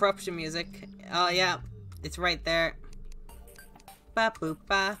 This is the corruption music. Oh, yeah. It's right there. Ba boop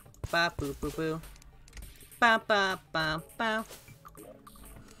ba. Ba boo boo boo. Ba ba ba ba.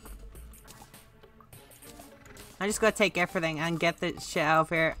 I just gotta take everything and get the shit out of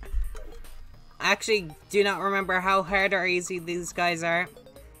here. I actually do not remember how hard or easy these guys are.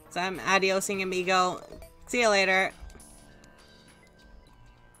 So I'm adiosing amigo. See you later.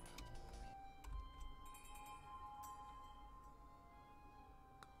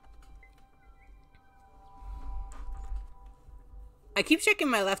 I keep checking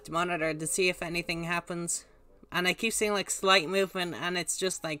my left monitor to see if anything happens. And I keep seeing like slight movement and it's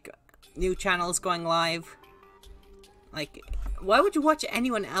just like new channels going live. Like, why would you watch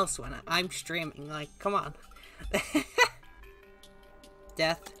anyone else when I'm streaming? Like, come on.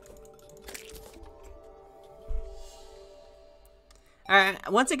 Death.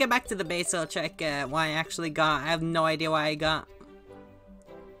 Alright, once I get back to the base, I'll check what I actually got. I have no idea what I got.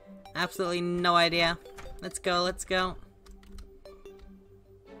 Absolutely no idea. Let's go, let's go.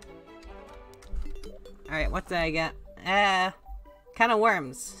 Alright, what did I get? Can of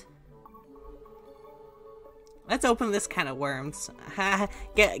worms. Let's open this can of worms.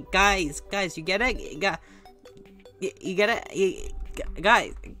 Guys, you get it? You get it?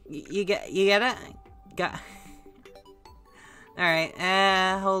 Guys, you get it?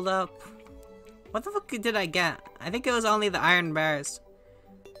 Alright, hold up. What the fuck did I get? I think it was only the iron bars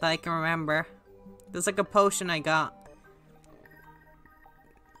that I can remember. There's like a potion I got.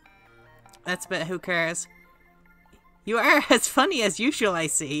 That's a bit, who cares? You are as funny as usual, I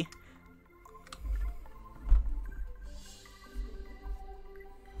see.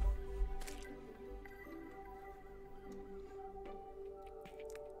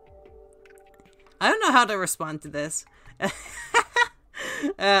 I don't know how to respond to this.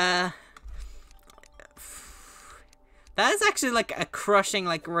 That is actually like a crushing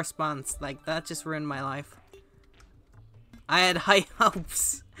like response. Like that just ruined my life. I had high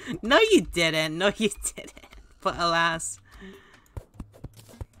hopes. No you didn't. No you didn't. But alas.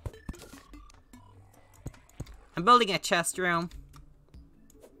 I'm building a chest room.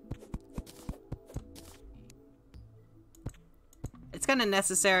 It's kind of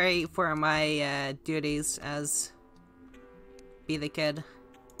necessary for my duties as be the kid.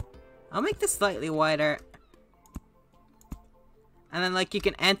 I'll make this slightly wider. And then like you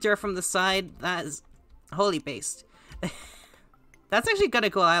can enter from the side. That is holy based. That's actually kind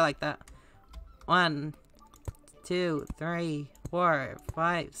of cool. I like that. 1, 2, 3, 4,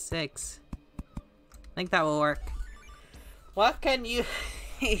 5, 6. I think that will work. What can you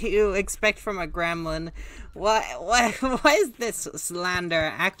you expect from a gremlin? What is this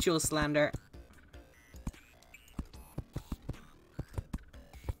slander? Actual slander.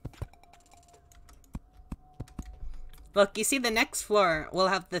 Look, you see the next floor will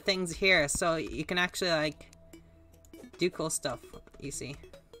have the things here, so you can actually like do cool stuff, you see.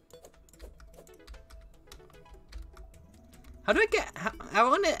 How do I get... I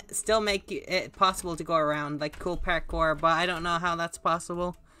want to still make it possible to go around, like cool parkour, but I don't know how that's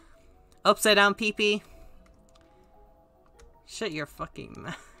possible. Upside down pee-pee. Shut your fucking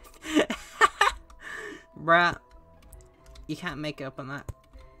mouth. Bruh. You can't make it up on that.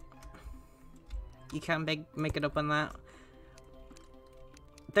 You can't make it up on that.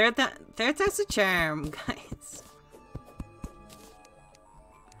 Third time's a charm, guys.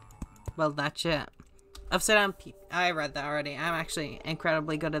 Well, that's it. Upside down I read that already. I'm actually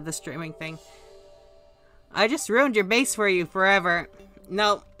incredibly good at the streaming thing. I just ruined your base for you forever.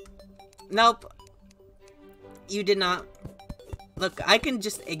 Nope. Nope. You did not. Look, I can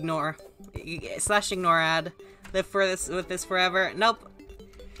just ignore. / ignore ad. Live for this with this forever. Nope.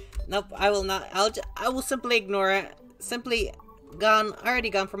 Nope, I will not. I will simply ignore it. Simply gone. Already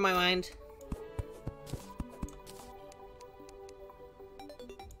gone from my mind.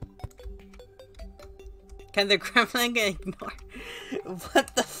 Can the gremlin get ignored?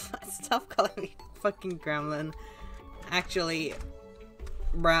 What the fuck? Stop calling me fucking gremlin. Actually,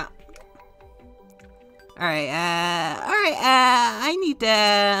 bruh. Alright, I need,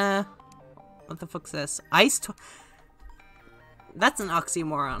 what the fuck's this? That's an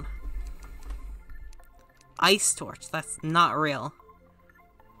oxymoron. Ice torch, that's not real.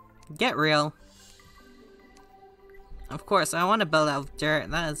 Get real. Of course, I want to build out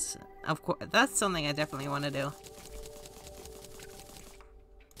dirt. That is, of course, that's something I definitely want to do.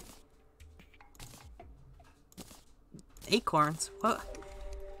 Acorns? What?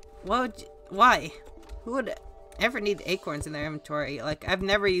 Why? Who would ever need acorns in their inventory? Like, I've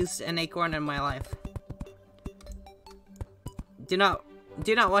never used an acorn in my life. Do not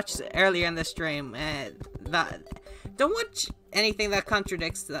watch earlier in the stream. Don't watch anything that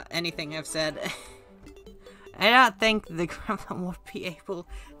contradicts anything I've said. I don't think the gremlin would be able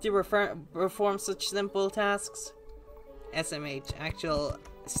to perform such simple tasks. SMH, actual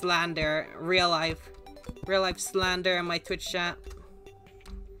slander, real life slander in my Twitch chat.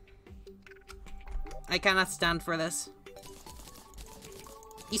 I cannot stand for this.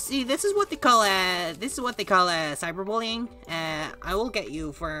 You see, this is what they call cyberbullying. I will get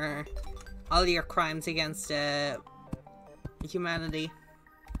you for all your crimes against humanity.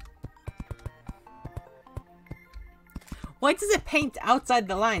 Why does it paint outside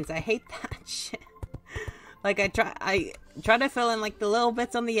the lines? I hate that shit. Like I try to fill in like the little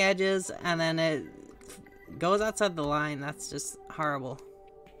bits on the edges, and then it goes outside the line. That's just horrible.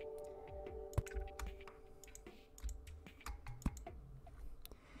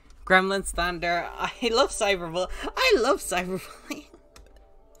 Gremlin Thunder. I love cyberbullying. I love cyberbullying.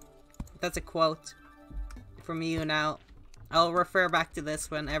 That's a quote from you now. I'll refer back to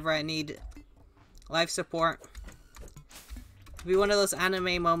this whenever I need Life support. It'd be one of those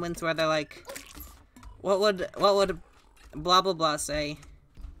anime moments where they're like, what would blah blah blah say?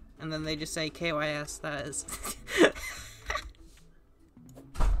 And then they just say KYS, that is.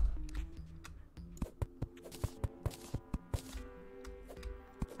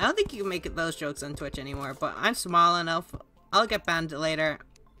 I don't think you can make those jokes on Twitch anymore, but I'm small enough. I'll get banned later.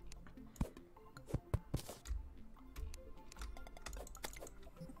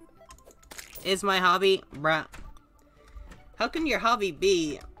 Is my hobby? Bruh. How can your hobby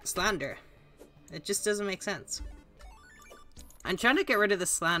be slander? It just doesn't make sense. I'm trying to get rid of the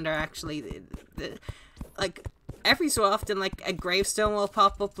slander, actually. Like, every so often, like, a gravestone will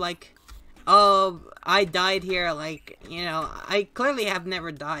pop up, like, oh, I died here, like, you know, I clearly have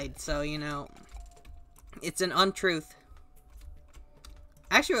never died, so, you know, it's an untruth.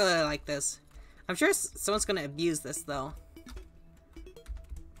 I actually really like this. I'm sure someone's gonna abuse this, though.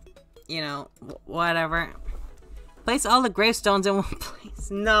 You know, whatever. Place all the gravestones in one place.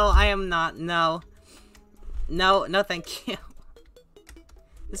 No, I am not. No. No, no thank you.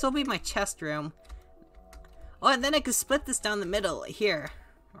 This will be my chest room. Oh, and then I could split this down the middle here,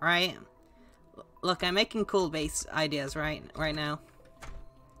 right? Look, I'm making cool base ideas right now.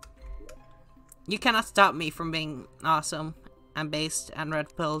 You cannot stop me from being awesome and based and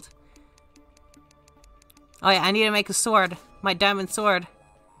red-pilled. Oh yeah, I need to make a sword. My diamond sword.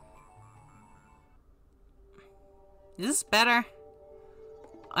 Is this better?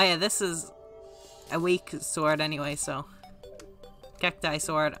 Oh yeah, this is a weak sword anyway, so. Cacti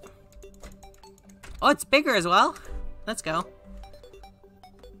sword. Oh, it's bigger as well. Let's go.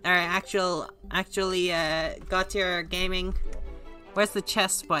 Alright, actually, Gautier Gaming. Where's the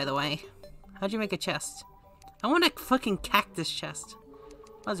chest, by the way? How'd you make a chest? I want a fucking cactus chest.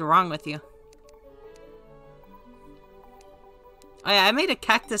 What's wrong with you? Oh yeah, I made a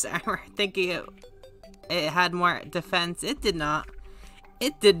cactus armor thinking it had more defense. It did not.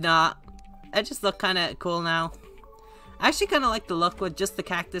 It did not. It just looked kind of cool now. I actually kind of like the look with just the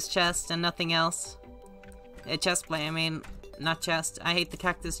cactus chest and nothing else. Chest play, I mean. Not chest. I hate the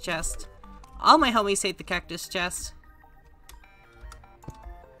cactus chest. All my homies hate the cactus chest.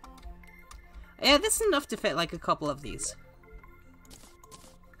 Yeah, this is enough to fit like a couple of these.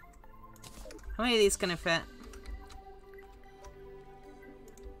 How many of these can I fit?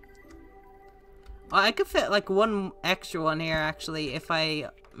 Oh, I could fit like one extra one here actually if I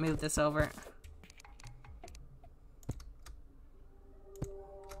move this over.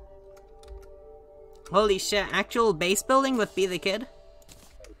 Holy shit, actual base building with Be the Kid?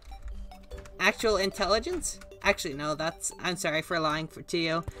 Actual intelligence? Actually, no, that's... I'm sorry for lying to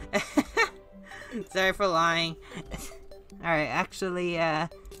you. Sorry for lying. Alright, actually, get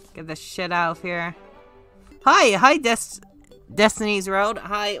this shit out of here. Hi, Destiny's Road.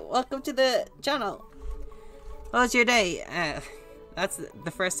 Hi, welcome to the channel. How was your day? That's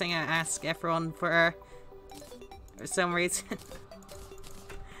the first thing I ask everyone for some reason.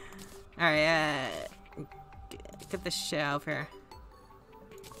 Alright, get this shit out of here.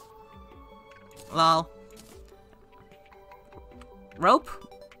 Lol. Rope?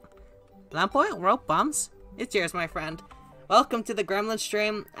 Lamp oil? Rope bombs? It's yours, my friend. Welcome to the Gremlin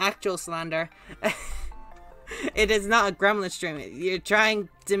stream. Actual slander. It is not a Gremlin stream. You're trying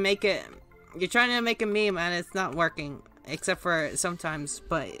to make it... You're trying to make a meme and it's not working. Except for sometimes,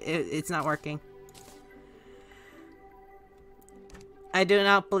 but it's not working. I do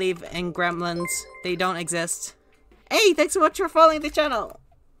not believe in gremlins. They don't exist. Hey, thanks so much for following the channel.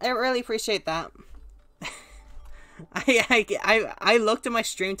 I really appreciate that. I looked at my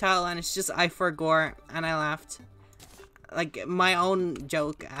stream title and it's just I forgor and I laughed. Like my own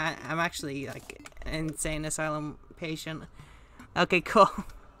joke. I'm actually like insane asylum patient. Okay, cool.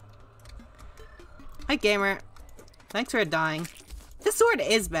 Hi gamer. Thanks for dying. This sword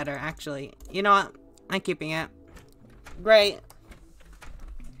is better actually. You know what? I'm keeping it. Great.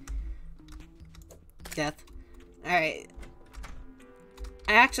 Death. Alright.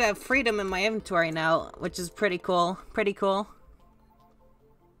 I actually have freedom in my inventory now, which is pretty cool. Pretty cool.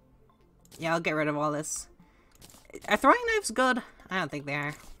 Yeah, I'll get rid of all this. Are throwing knives good? I don't think they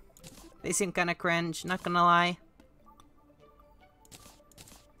are. They seem kind of cringe, not gonna lie.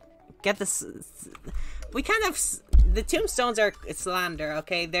 Get this... We kind of... The tombstones are slander,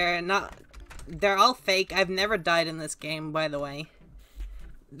 okay? They're not... They're all fake. I've never died in this game, by the way.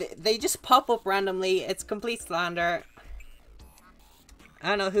 They just pop up randomly. It's complete slander. I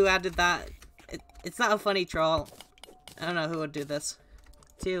don't know who added that. It's not a funny troll. I don't know who would do this.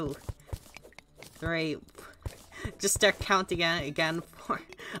 2, 3. Just start counting again. 4,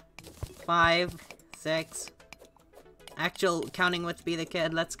 5, 6. Actual counting with Be the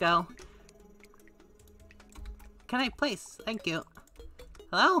Kid. Let's go. can I place? Thank you.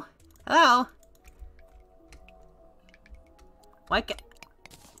 Hello? Hello? Why can't...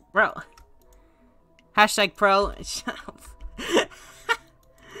 Bro. Hashtag pro. Shut up.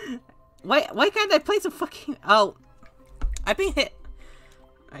 Why can't I place a fucking... Oh. I've been hit...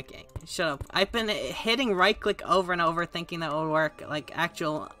 Okay, shut up. I've been hitting right click over and over thinking that would work. Like,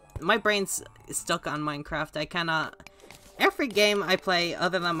 actual... My brain's stuck on Minecraft. I cannot... Every game I play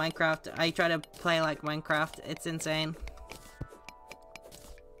other than Minecraft, I try to play like Minecraft. It's insane.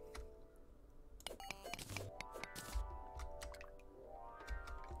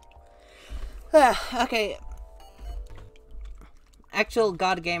 Okay. Actual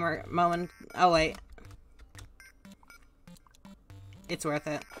God Gamer moment. Oh, wait. It's worth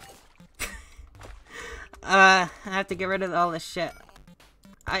it. I have to get rid of all this shit.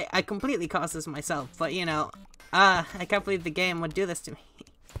 I completely caused this myself, but you know, I can't believe the game would do this to me.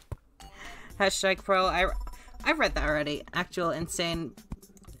 Hashtag pro. I've read that already. Actual insane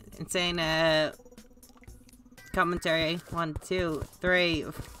commentary. 1, 2, 3,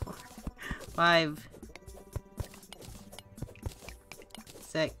 4, 5,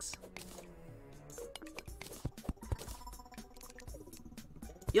 6.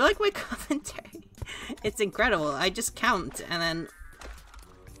 You like my commentary? It's incredible. I just count and then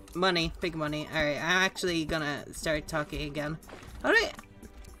money, big money. Alright, I'm actually gonna start talking again. Alright.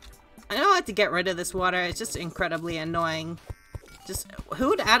 I know I have to get rid of this water. It's just incredibly annoying. Just who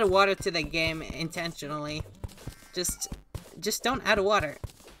would add a water to the game intentionally? Just don't add a water.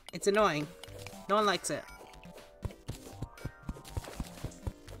 It's annoying. No one likes it.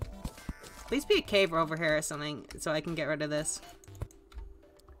 Please be a cave over here or something so I can get rid of this.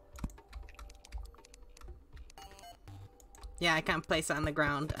 Yeah, I can't place it on the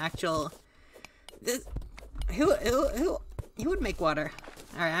ground. Actual... This... Who would make water?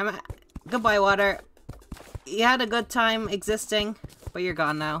 Alright, goodbye, water. You had a good time existing, but you're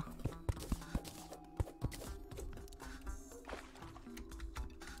gone now.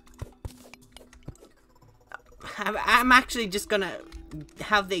 I'm actually just gonna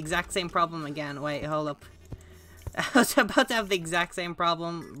have the exact same problem again. Wait, hold up. I was about to have the exact same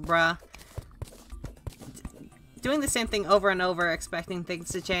problem, bruh. Doing the same thing over and over, expecting things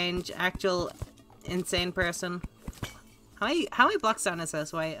to change. Actual insane person. How many blocks down is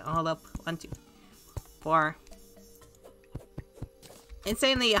this? Wait, hold up. 1, 2, 4.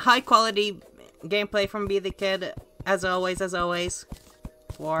 Insanely high quality gameplay from Be The Kid. As always, as always.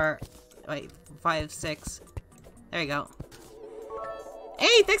 4, wait, 5, 6. There you go.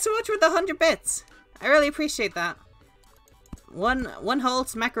 Hey, thanks so much for the 100 bits. I really appreciate that. One whole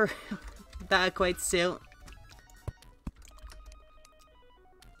smacker that equates to.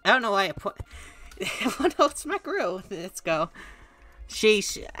 I don't know why I put one whole smackaroo. Let's go.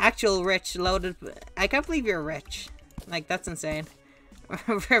 Sheesh. Actual rich loaded. I can't believe you're rich. Like, that's insane.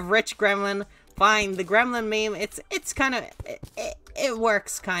 Rich gremlin. Fine. The gremlin meme. It's kind of. It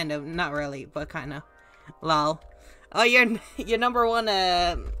works kind of. Not really, but kind of. Lol. Oh, you're number one.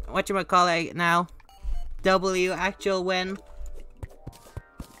 Whatchamacallit now? W actual win.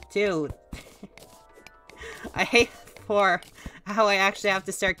 2. I hate 4. How I actually have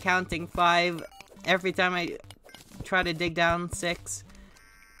to start counting 5 every time I try to dig down 6.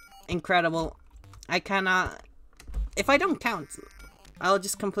 Incredible. I cannot... If I don't count, I'll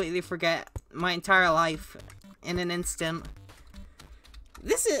just completely forget my entire life in an instant.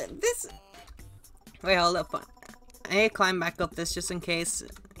 This... Wait, hold up. I need to climb back up this just in case.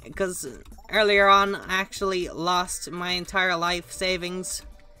 Because earlier on, I actually lost my entire life savings.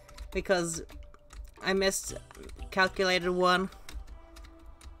 Because I missed calculated 1.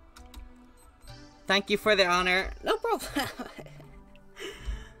 Thank you for the honor. No problem.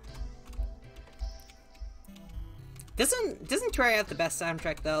 Doesn't Terraria have the best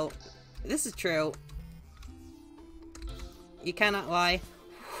soundtrack though? This is true. You cannot lie.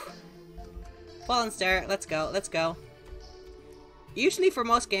 Fallen Star, let's go, let's go. Usually for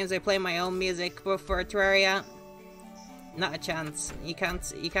most games I play my own music, but for Terraria, not a chance. You can't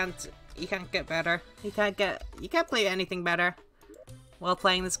get better. You can't play anything better while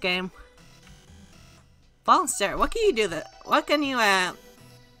playing this game. Fallen Star, what can you do that? What can you oh,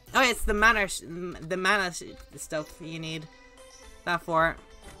 it's the mana stuff you need that for.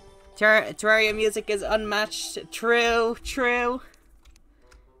 Terraria music is unmatched. True.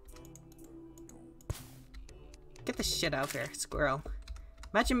 Get the shit out of here, squirrel.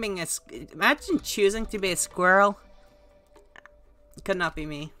 Imagine choosing to be a squirrel. Could not be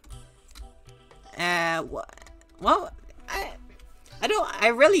me. Well, I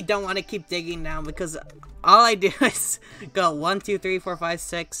really don't want to keep digging down because all I do is go 1, 2, 3, 4, 5,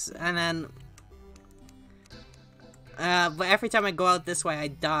 6, and then But every time I go out this way, I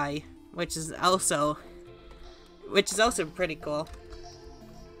die, which is also pretty cool.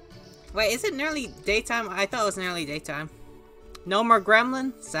 Wait, is it nearly daytime? I thought it was nearly daytime. No more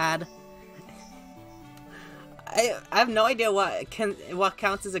gremlin? Sad. I have no idea what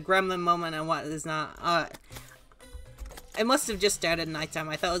counts as a gremlin moment and what is not. It must have just started nighttime.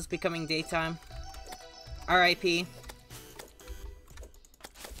 I thought it was becoming daytime. R.I.P.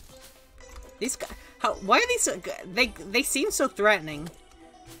 These guys, why are these so good? They seem so threatening,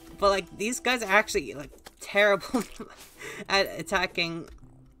 but like these guys are actually like terrible at attacking.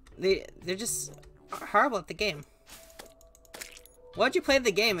 They're just horrible at the game. Why'd you play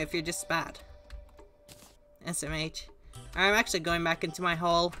the game if you're just bad? SMH. I'm actually going back into my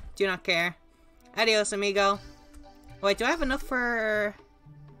hole. Do not care. Adios, amigo. Wait, do I have enough for...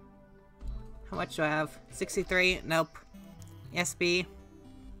 How much do I have? 63? Nope. Yes, B.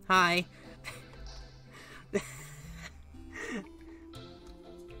 Hi.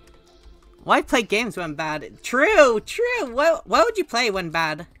 Why play games when bad? True, true. Why would you play when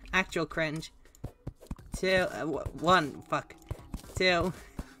bad? Actual cringe. 2, 1. Fuck. 2.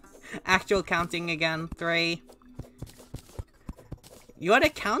 Actual counting again. 3. You want to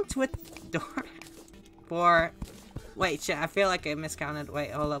count with door? 4. Wait, shit. I feel like I miscounted. Wait,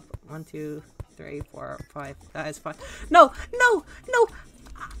 hold up. 1, 2, 3, 4, 5. That is 5. No, no, no.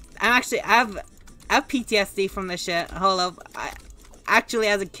 I'm actually. I have PTSD from this shit. Hold up. Actually,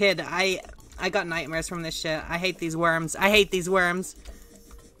 as a kid, I got nightmares from this shit. I hate these worms. I hate these worms.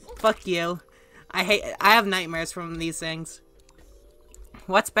 Fuck you. I have nightmares from these things.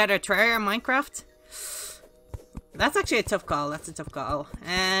 What's better, Terraria or Minecraft? That's actually a tough call. That's a tough call.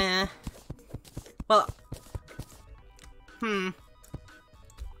 Well, Well,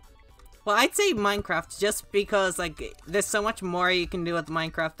 I'd say Minecraft just because, like, there's so much more you can do with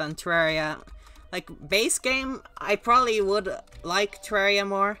Minecraft than Terraria. Like, base game, I probably would like Terraria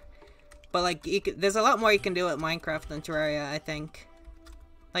more. But, like, there's a lot more you can do with Minecraft than Terraria, I think.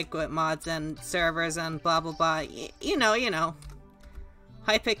 Like, with mods and servers and blah blah blah. You know.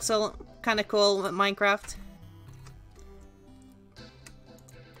 Hypixel, kinda cool with Minecraft.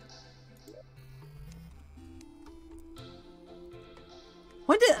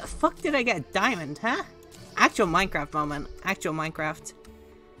 When the fuck did I get a diamond, huh? Actual Minecraft moment. Actual Minecraft.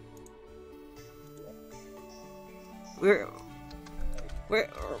 We're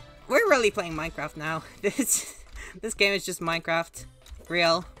really playing Minecraft now. This game is just Minecraft.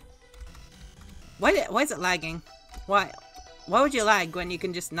 Real. Why is it lagging? Why would you lag when you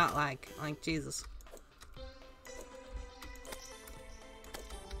can just not lag? Like, Jesus.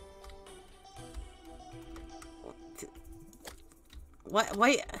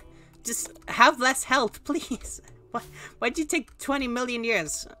 Why? Just have less health, please. Why'd you take 20 million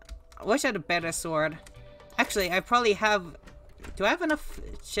years? I wish I had a better sword. Actually, I probably have... Do I have enough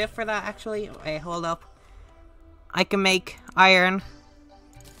shit for that, actually? Wait, hold up. I can make iron.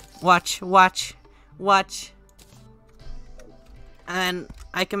 Watch. And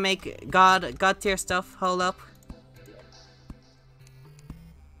I can make god tier stuff. Hold up.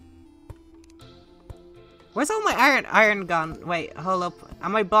 Where's all my iron gone? Wait, hold up.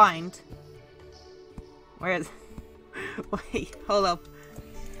 Am I blind? Where's... Wait, hold up.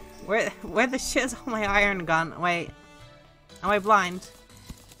 Where the shit is all my iron gone? Wait. Am I blind?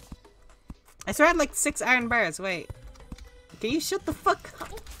 I swear I had like 6 iron bars. Wait. Can you shut the fuck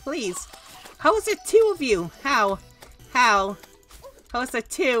up, please? How is there 2 of you? How? How is there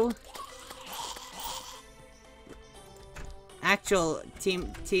 2? Actual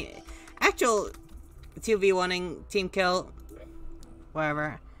actual 2v1ing team kill.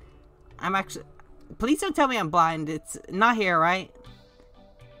 Whatever. I'm actually... Please don't tell me I'm blind. It's not here, right?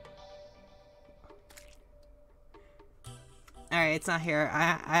 Alright, it's not here.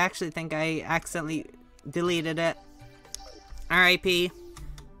 I actually think I accidentally deleted it. RIP.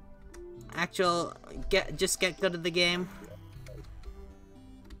 Actual... Just get good at the game.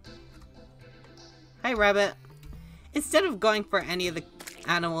 Hi, rabbit. Instead of going for any of the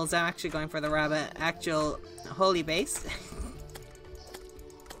animals, I'm actually going for the rabbit. Actual holy base.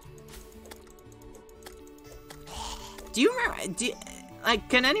 Do you remember? Like,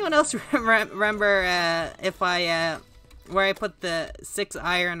 can anyone else remember if I where I put the 6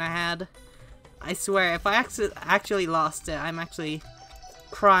 iron I had? I swear, if I actually lost it, I'm actually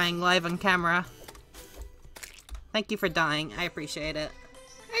crying live on camera. Thank you for dying. I appreciate it.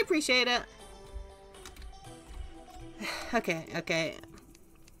 I appreciate it. Okay.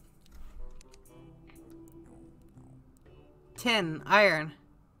 Tin, iron.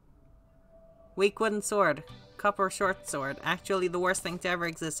 Weak wooden sword. Copper short sword. Actually the worst thing to ever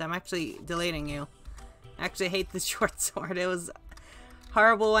exist. I'm actually deleting you. Actually, I hate the short sword. It was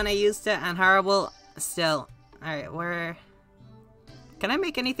horrible when I used it, and horrible still. Alright, where... Can I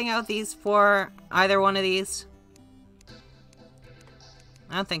make anything out of these for either one of these?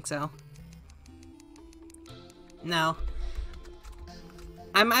 I don't think so. No.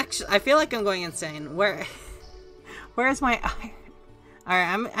 I feel like I'm going insane. Where's my iron?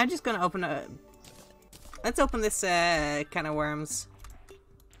 Alright, I'm just gonna open a... Let's open this, can of worms.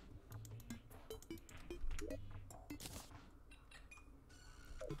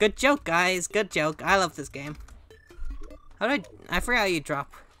 Good joke, guys. Good joke. I love this game. How do I forget how you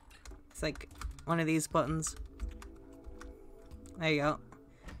drop. It's like one of these buttons. There you go.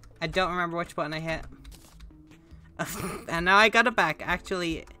 I don't remember which button I hit. And now I got it back.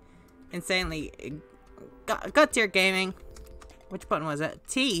 Actually, insanely. Got tier gaming. Which button was it?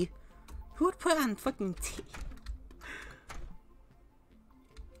 T? Who would put on fucking T?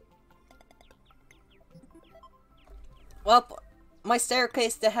 Well, my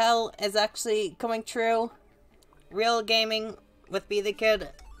staircase to hell is actually coming true. Real gaming with Be the Kid.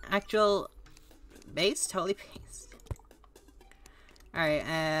 Actual based? Holy based.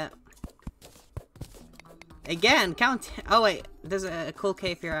 Alright, again, count. Oh wait, there's a cool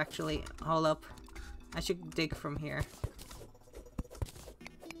cave here actually. Hold up. I should dig from here.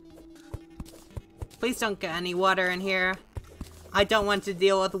 Please don't get any water in here. I don't want to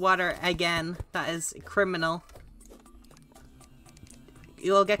deal with water again. That is criminal.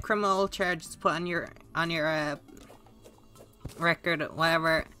 You will get criminal charges put on your record,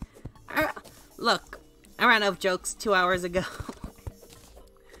 whatever. Look, I ran out of jokes 2 hours ago.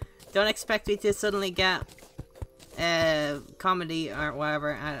 Don't expect me to suddenly get comedy or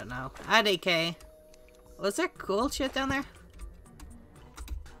whatever. I don't know. At AK. Was there cool shit down there?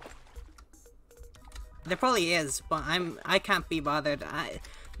 There probably is, but I can't be bothered.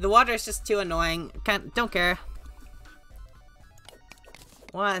 The water is just too annoying. Don't care.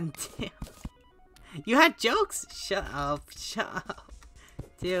 1, 2. You had jokes? Shut up. Shut up.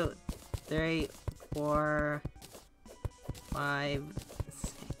 2, 3, 4, 5,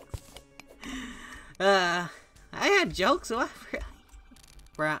 6. I had jokes. What?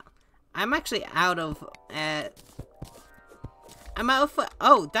 Bruh. I'm actually out of. I'm out of.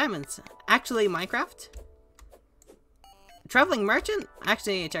 Oh, diamonds. Actually, Minecraft. Traveling merchant.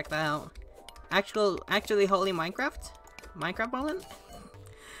 Actually, check that out. Actually, holy Minecraft. Minecraft moment.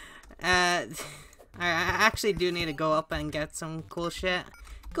 I actually do need to go up and get some cool shit.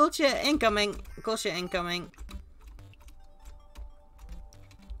 Cool shit incoming. Cool shit incoming.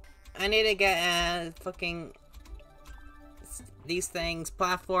 I need to get fucking these things,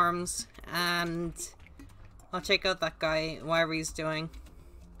 platforms, and I'll check out that guy, whatever he's doing.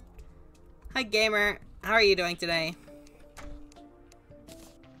 Hi gamer, how are you doing today?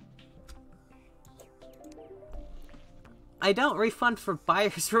 I don't refund for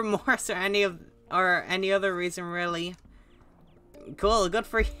buyer's remorse or any other reason really. Cool, good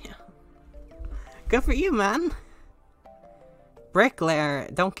for you. Good for you, man. Bricklayer,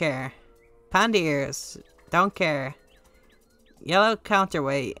 don't care. Panda ears, don't care. Yellow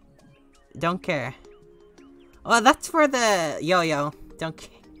counterweight, don't care. Oh, that's for the yo-yo. Don't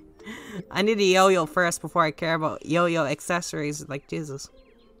care. I need a yo-yo first before I care about yo-yo accessories. Like, Jesus.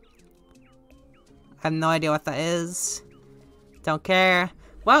 I have no idea what that is. Don't care.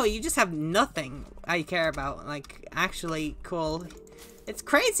 Wow, you just have nothing I care about. Like, actually cool. It's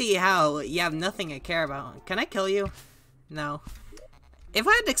crazy how you have nothing I care about. Can I kill you? No. If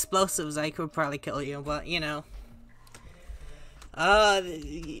I had explosives, I could probably kill you, but, you know.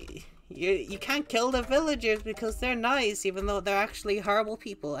 You can't kill the villagers because they're nice, even though they're actually horrible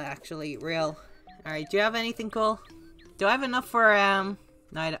people, actually, real. Alright, do you have anything cool? Do I have enough for, no,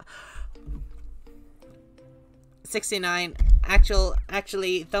 I don't. 69.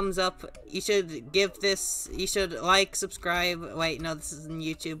 Actually, thumbs up. You should give this, you should like, subscribe. Wait, no, this isn't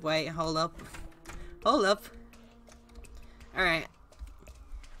YouTube. Wait, hold up. Hold up. Alright.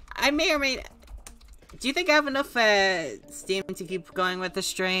 I may or may... Do you think I have enough, Steam to keep going with the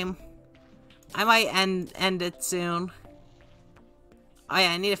stream? I might end it soon. Oh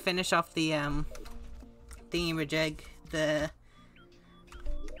yeah, I need to finish off the, thingy-majig. The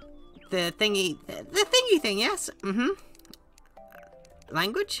thingy thing, yes.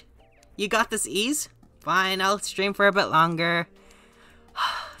 Language? You got this ease? Fine, I'll stream for a bit longer.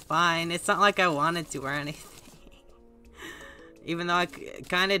 Fine, it's not like I wanted to or anything. Even though I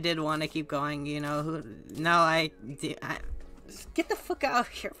kind of did want to keep going, you know. Get the fuck out of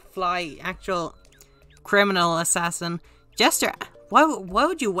here, fly. Actual criminal assassin. Jester, why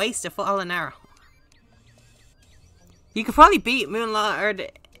would you waste a fallen arrow? You could probably beat Moonlord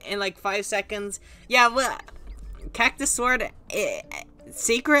in like 5 seconds. Yeah, well, Cactus Sword,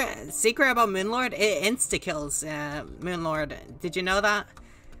 secret about Moonlord, it insta-kills Moonlord. Did you know that?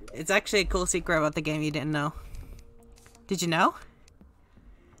 It's actually a cool secret about the game you didn't know. Did you know?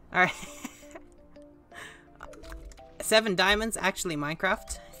 Alright. 7 diamonds, actually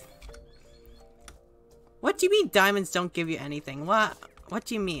Minecraft. What do you mean diamonds don't give you anything? What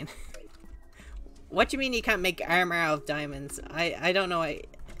do you mean? What do you mean you can't make armor out of diamonds? I don't know.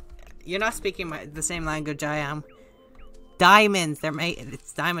 You're not speaking the same language I am. Diamonds, they're made.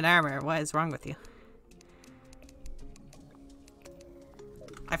 It's diamond armor. What is wrong with you?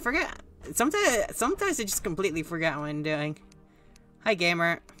 I forget. Sometimes I just completely forget what I'm doing. Hi,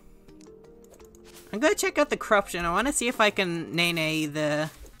 gamer. I'm gonna check out the corruption. I want to see if I can nene the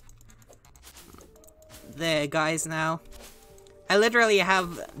guys now. I literally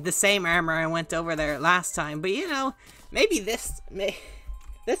have the same armor I went over there last time, but you know, maybe this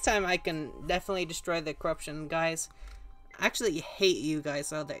time I can definitely destroy the corruption guys. I actually hate you guys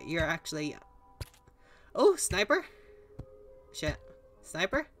though, that you're actually... Oh, sniper? Shit.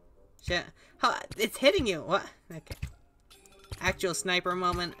 Sniper? Shit. Huh, it's hitting you! What? Okay. Actual sniper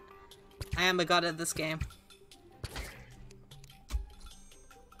moment. I am a god at this game.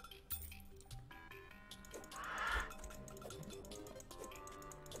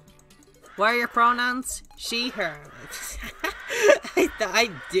 What are your pronouns? She, her.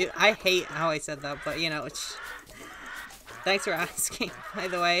 I hate how I said that, but you know, thanks for asking, by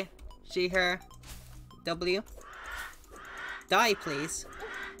the way. She, her. W. Die, please.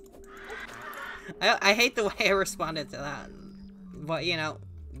 I hate the way I responded to that. But, you know,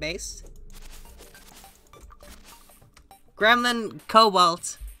 base. Gremlin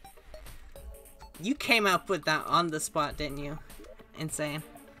Cobalt. You came up with that on the spot, didn't you? Insane.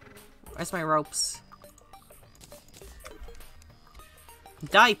 Where's my ropes?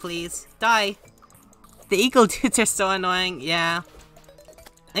 Die, please. Die. The eagle dudes are so annoying. Yeah.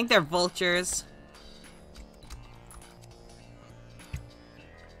 I think they're vultures.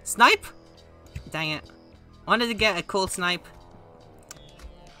 Snipe? Dang it. Wanted to get a cool snipe.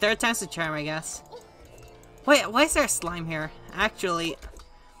 3rd time's the charm, I guess. Wait, why is there a slime here? Actually,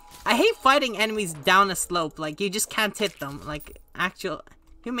 I hate fighting enemies down a slope. Like, you just can't hit them. Like,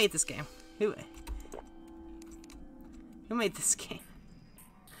 who made this game? Who made this game?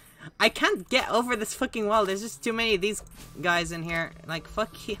 I can't get over this fucking wall. There's just too many of these guys in here. Like,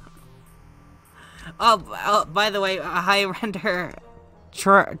 fuck you. Oh, by the way, hi, Render.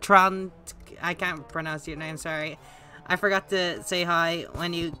 Tron. I can't pronounce your name, sorry. I forgot to say hi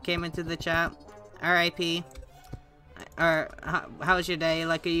when you came into the chat. R.I.P. Or, how was your day?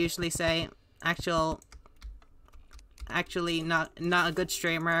 Like I usually say. Actually, not a good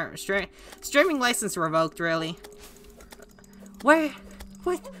streamer. Streaming license revoked, really. Where?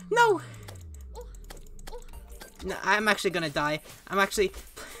 What? No! No, I'm actually gonna die. I'm actually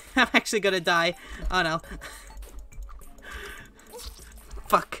gonna die. Oh no.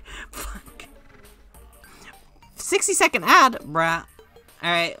 Fuck. 60-second ad? Bruh.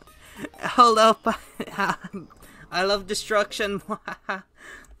 Alright. Hold up. I love destruction.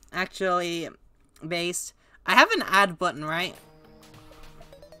 Actually, base. I have an ad button, right?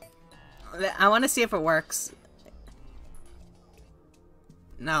 I want to see if it works.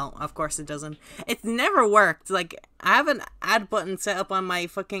 No, of course it doesn't. It's never worked. Like, I have an ad button set up on my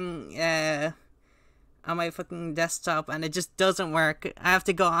fucking, desktop, and it just doesn't work. I have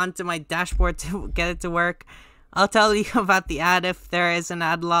to go onto my dashboard to get it to work. I'll tell you about the ad if there is an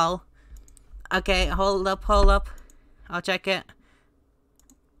ad, lol. Okay, hold up. I'll check it.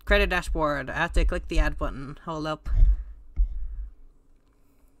 Credit dashboard. I have to click the ad button. Hold up.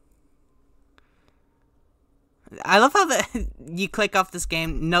 I love how you click off this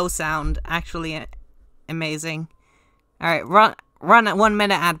game, no sound. Actually amazing. Alright, run at 1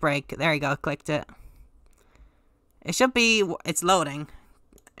 minute ad break. There you go, clicked it. It should be, it's loading.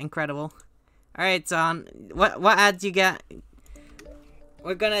 Incredible. Alright, it's on. What ads you get?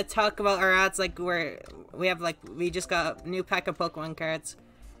 We're gonna talk about our ads like we just got a new pack of Pokemon cards.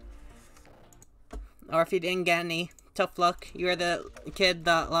 Or if you didn't get any, tough luck. You're the kid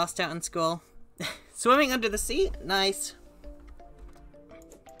that lost out in school. Swimming under the sea? Nice.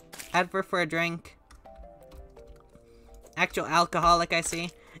 Advert for a drink. Actual alcoholic, I see.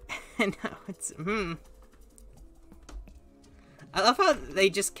 And now it's, I love how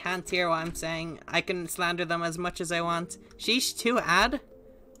they just can't hear what I'm saying. I can slander them as much as I want. Sheesh, 2 ad?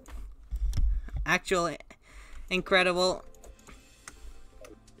 Actually, incredible.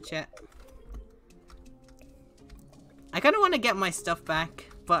 Shit. I kind of want to get my stuff back,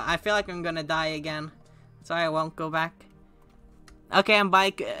 but I feel like I'm gonna die again. So I won't go back. Okay, I'm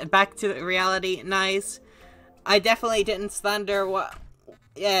back to reality. Nice. I definitely didn't slander what...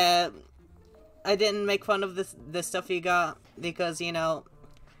 Yeah, I didn't make fun of the stuff you got because, you know,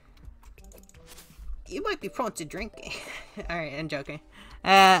 you might be prone to drinking. Alright, I'm joking.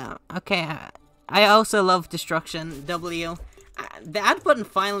 Okay. I also love destruction. W. The add button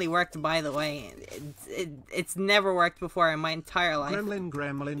finally worked, by the way. It's never worked before in my entire life. Gremlin,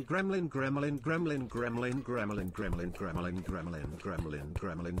 gremlin, gremlin, gremlin, gremlin, gremlin, gremlin, gremlin, gremlin, gremlin,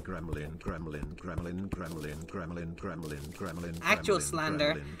 gremlin, gremlin, gremlin, gremlin, gremlin, gremlin, gremlin, gremlin, gremlin. Actual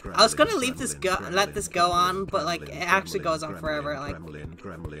slander. I was gonna leave this let this go on, but like it actually goes on forever. Like,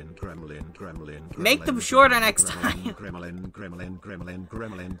 make them shorter next time.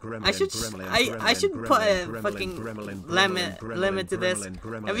 I should put a fucking limit to this.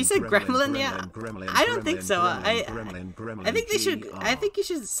 Have you said gremlin yet? I don't think so. I think they should. I think you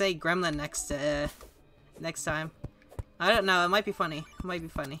should say gremlin next time. I don't know. It might be funny. It might be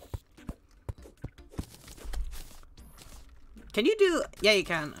funny. Can you do? Yeah, you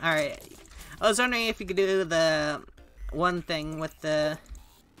can. All right. I was wondering if you could do the one thing with the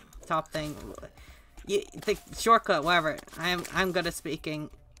top thing. The shortcut, whatever. I'm good at speaking.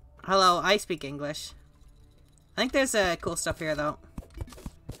 Hello, I speak English. I think there's cool stuff here though.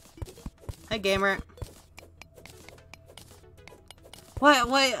 Hey, gamer.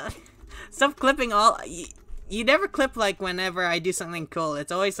 What? Stop clipping all... You never clip, like, whenever I do something cool.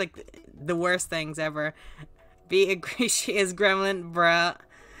 It's always, like, the worst things ever. Be egregious, gremlin, bruh.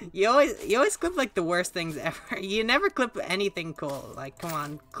 You always clip, like, the worst things ever. You never clip anything cool. Like, come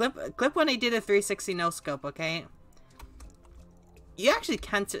on. Clip when I did a 360 no-scope, okay? You actually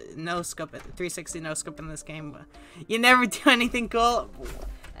can't no-scope it. 360 no-scope in this game. But you never do anything cool.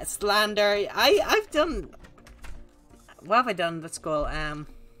 Slander. I've done... What have I done that's cool?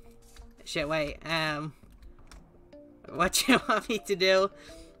 Shit, wait. What you want me to do?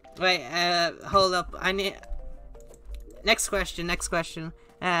 Wait, hold up. I need... Next question.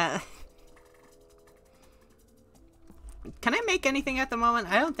 Can I make anything at the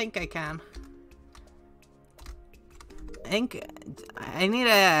moment? I don't think I can. I think... I need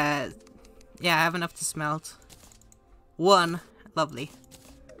a... Yeah, I have enough to smelt. 1. Lovely.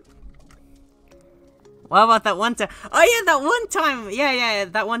 What about that one time? Oh yeah, that one time! Yeah,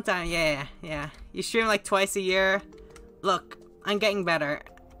 that one time. Yeah. You stream like twice a year. Look, I'm getting better.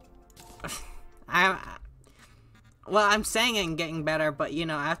 I'm saying I'm getting better, but you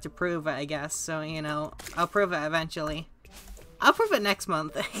know, I have to prove it, I guess. So, you know, I'll prove it eventually. I'll prove it next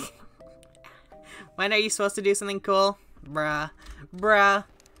month. When are you supposed to do something cool? Bruh.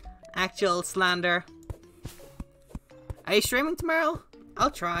 Actual slander. Are you streaming tomorrow?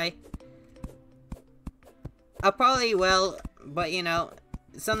 I'll try. I probably will, but you know,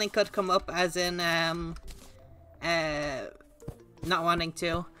 something could come up as in, not wanting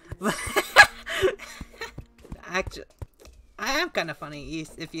to. Actually, I am kind of funny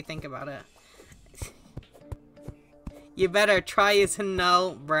if you think about it. You better try as in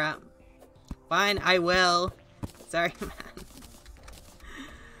no, bruh. Fine, I will. Sorry, man.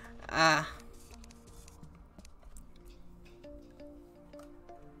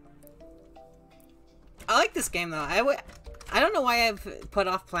 I like this game though. I don't know why I've put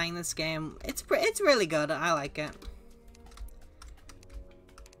off playing this game. It's really good. I like it.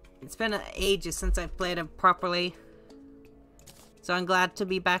 It's been ages since I've played it properly, so I'm glad to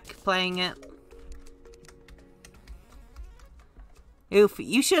be back playing it. Oof,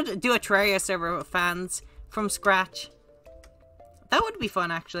 you should do a Terraria server with fans from scratch. That would be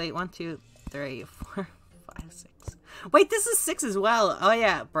fun, actually. 1, 2, 3, 4, 5, 6. Wait, this is 6 as well. Oh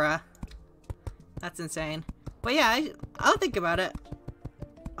yeah, bruh. That's insane. But yeah, I'll think about it.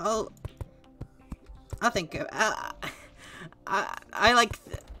 I'll think of I like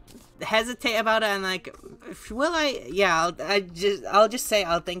hesitate about it and like, will I? Yeah, I'll just say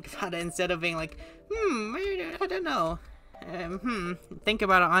I'll think about it instead of being like, I don't know. Think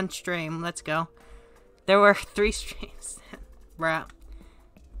about it on stream. Let's go. There were 3 streams. Bruh.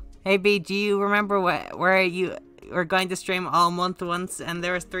 Hey B, do you remember where you were going to stream all month once and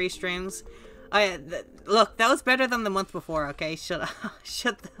there was 3 streams? Look, that was better than the month before, okay? Shut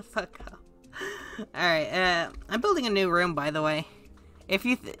the fuck up. Alright, I'm building a new room, by the way. If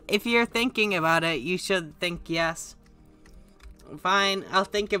you're thinking about it, you should think yes. Fine, I'll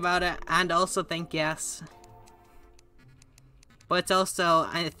think about it and also think yes. But it's also,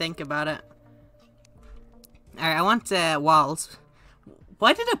 I think about it. Alright, I want walls.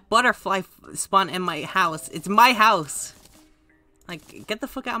 Why did a butterfly spawn in my house? It's my house! Like, get the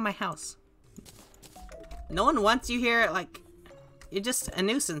fuck out of my house. No one wants you here, like, you're just a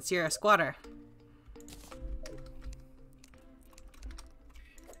nuisance, you're a squatter.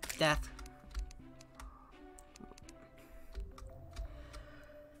 death.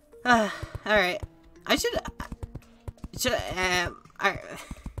 Alright.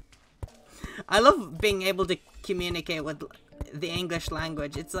 I love being able to communicate with the English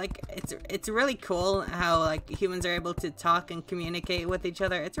language. It's like, it's really cool how, like, humans are able to talk and communicate with each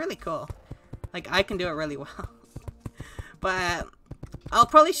other. It's really cool. Like, I can do it really well. But, I'll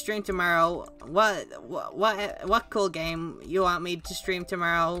probably stream tomorrow. What cool game you want me to stream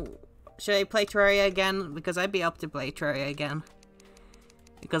tomorrow? Should I play Terraria again? Because I'd be up to play Terraria again.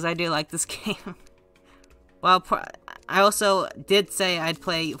 Because I do like this game. Well, I also did say I'd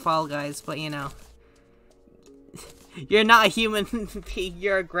play Fall Guys, but you know. You're not a human being,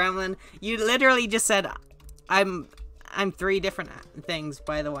 you're a gremlin. You literally just said I'm 3 different things,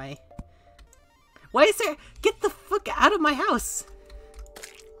 by the way. Why is there— get the fuck out of my house!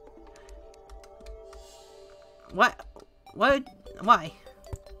 What? Why?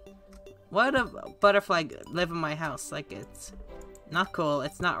 Why would a butterfly live in my house? Like, it's not cool,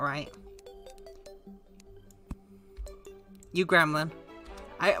 it's not right. You gremlin.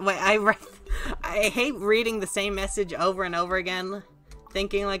 I hate reading the same message over and over again,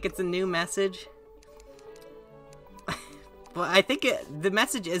 thinking like it's a new message. But I think the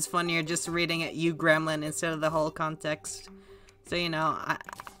message is funnier just reading it, you gremlin, instead of the whole context. So, you know,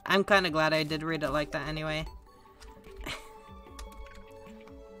 I'm kind of glad I did read it like that anyway.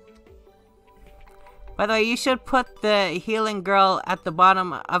 By the way, you should put the healing girl at the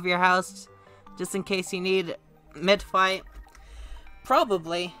bottom of your house, just in case you need mid-fight.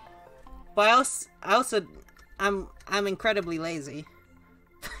 Probably. But I'm incredibly lazy.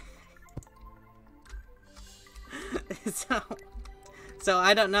 So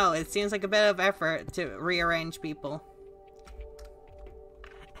I don't know. It seems like a bit of effort to rearrange people.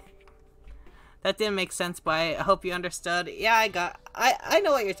 That didn't make sense, but I hope you understood. Yeah, I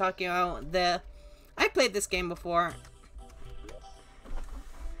know what you're talking about. I played this game before.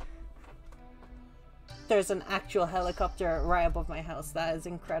 There's an actual helicopter right above my house. That is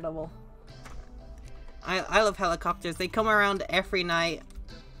incredible. I love helicopters. They come around every night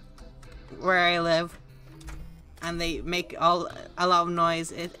where I live, and they make a lot of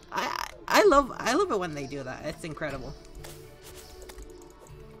noise. I love it when they do that. It's incredible.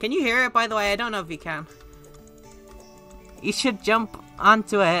 Can you hear it, by the way? I don't know if you can. You should jump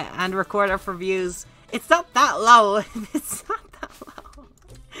onto it and record it for views. It's not that low. It's not that low.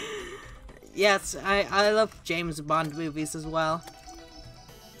 Yes, I love James Bond movies as well.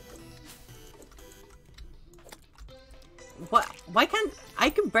 What? Why can't— I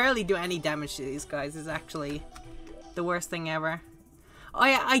can barely do any damage to these guys. Is actually the worst thing ever. Oh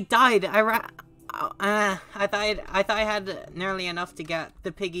yeah, I died. I thought I had nearly enough to get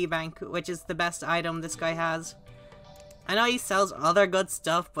the piggy bank, which is the best item this guy has. I know he sells other good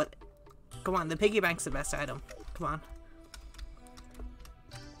stuff, but come on, the piggy bank's the best item. Come on.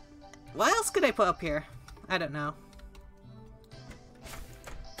 What else could I put up here? I don't know.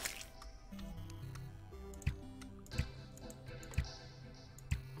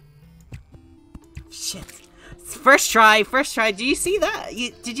 Shit. First try, first try. Did you see that?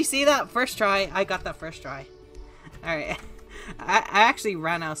 Did you see that? First try. I got that first try. Alright. I actually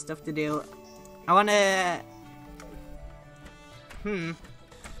ran out of stuff to do. I wanna...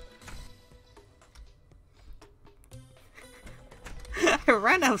 I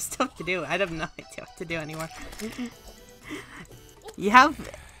ran out of stuff to do. I have no idea what to do anymore. Have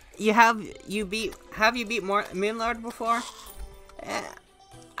you beat Moonlord before?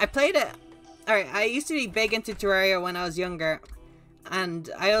 I played it. Alright, I used to be big into Terraria when I was younger, and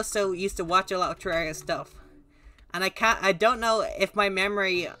I also used to watch a lot of Terraria stuff. And I don't know if my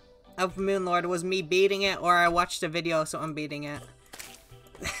memory of Moonlord was me beating it or I watched a video of someone beating it.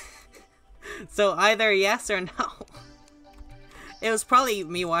 So either yes or no. It was probably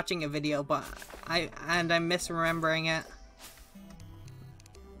me watching a video, but I'm misremembering it.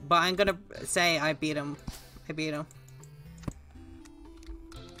 But I'm gonna say I beat him. I beat him.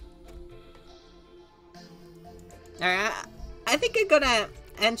 Alright, I think I'm gonna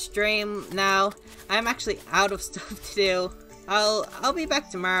end stream now. I'm actually out of stuff to do. I'll be back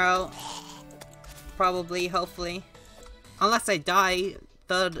tomorrow. Probably, hopefully. Unless I die.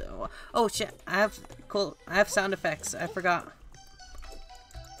 Oh shit, I have sound effects. I forgot.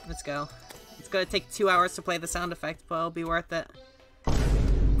 Let's go. It's gonna take 2 hours to play the sound effect, but it'll be worth it.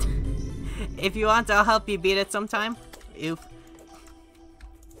 If you want, I'll help you beat it sometime. Oof.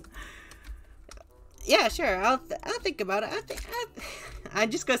 Yeah, sure. I'll think about it.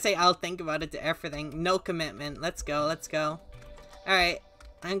 I'm just gonna say I'll think about it to everything. No commitment. Let's go. Let's go. All right.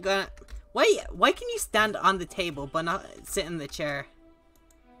 I'm gonna. Why can you stand on the table but not sit in the chair?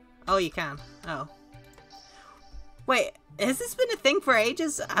 Oh, you can. Oh. Wait, has this been a thing for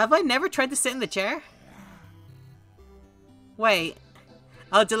ages? Have I never tried to sit in the chair? Wait.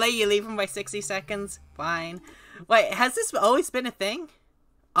 I'll delay you leaving by 60 seconds. Fine. Wait, has this always been a thing?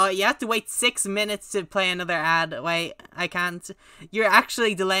 Oh, you have to wait 6 minutes to play another ad. Wait, I can't. You're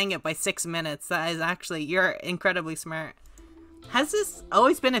actually delaying it by 6 minutes. That is actually... You're incredibly smart. Has this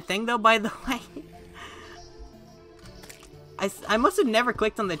always been a thing, though, by the way? I must have never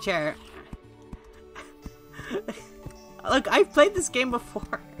clicked on the chair. Look, I've played this game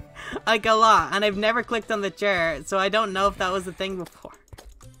before. Like, a lot. And I've never clicked on the chair. So I don't know if that was a thing before.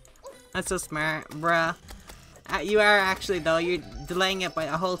 That's so smart, bruh. You are actually, though. You're delaying it by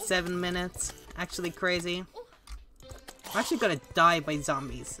a whole 7 minutes. Actually crazy. I'm actually gonna die by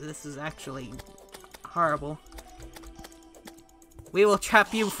zombies. This is actually horrible. We will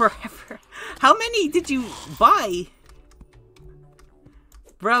trap you forever. How many did you buy?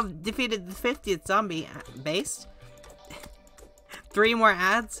 Bro, defeated the 50th zombie base. 3 more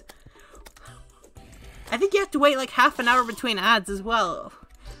ads. I think you have to wait like half an hour between ads as well.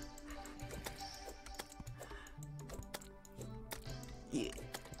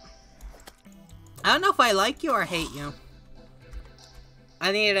 I don't know if I like you or hate you.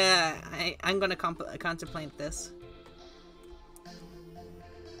 I need I'm gonna contemplate this.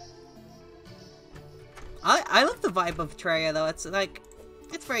 I love the vibe of Terraria though. It's like,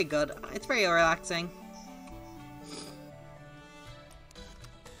 it's very good. It's very relaxing.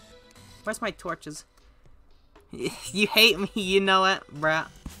 Where's my torches? You hate me, you know it, bruh.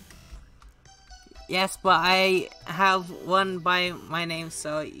 Yes, but I have one by my name,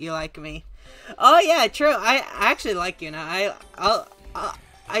 so you like me. Oh yeah, true. I actually like you now.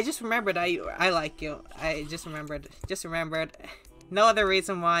 I just remembered I like you. I just remembered. Just remembered. No other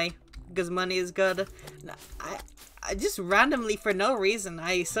reason why. Because money is good. I just randomly, for no reason,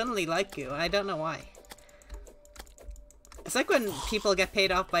 I suddenly like you. I don't know why. It's like when people get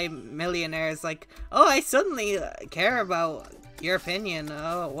paid off by millionaires, like, oh, I suddenly care about your opinion.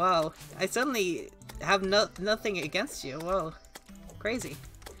 Oh, wow. I suddenly have nothing against you. Whoa. Crazy.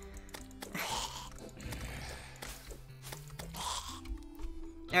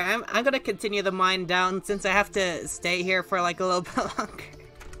 I'm gonna continue the mine down since I have to stay here for like a little bit longer.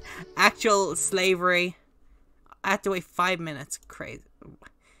 Actual slavery. I have to wait 5 minutes. Crazy.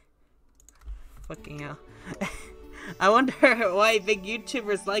 Fucking hell. I wonder why big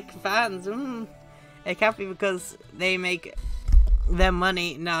YouTubers like fans. It can't be because they make them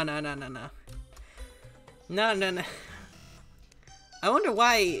money. No. No. I wonder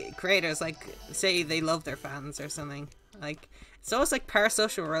why creators like say they love their fans or something. Like, it's always like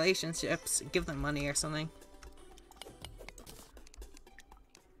parasocial relationships. Give them money or something.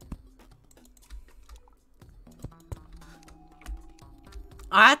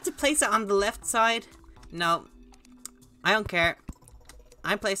 I had to place it on the left side. No. I don't care.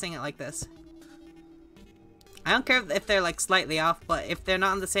 I'm placing it like this. I don't care if they're like slightly off, but if they're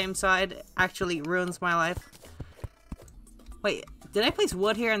not on the same side, it actually ruins my life. Wait, did I place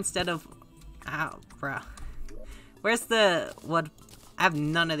wood here instead of... Ow, bruh. Where's the wood? I have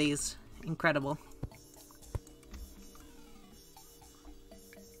none of these. Incredible.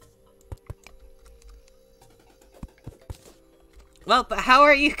 Well, but how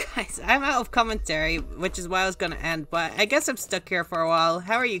are you guys? I'm out of commentary, which is why I was gonna end, but I guess I'm stuck here for a while.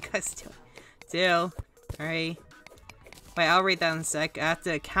 How are you guys doing? 2, 3. Wait, I'll read that in a sec. I have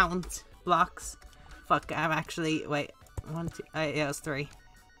to count blocks. Fuck, I'm actually... Wait. 1, 2... yeah, it was 3.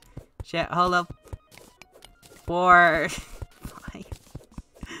 Shit, hold up. 4... 5...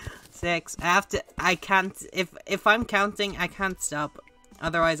 6. I have to... I can't... If I'm counting, I can't stop.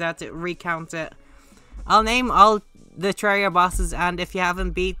 Otherwise, I have to recount it. I'll name all the Terraria bosses, and if you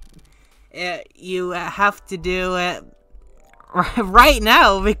haven't beat it, you have to do it right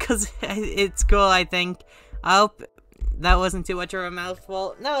now, because it's cool, I think. I hope that wasn't too much of a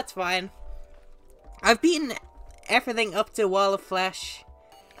mouthful. No, it's fine. I've beaten everything up to Wall of Flesh,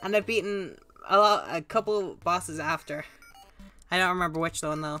 and I've beaten a couple bosses after. I don't remember which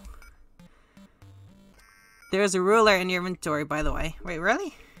one, though. There's a ruler in your inventory, by the way. Wait,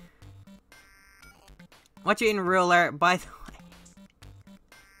 really? What you mean ruler, by the way?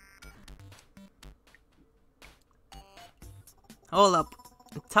 Hold up.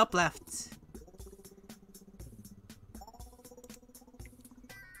 Top left.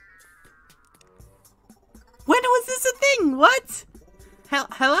 When was this a thing? What?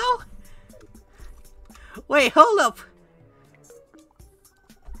 Hello? Wait, hold up.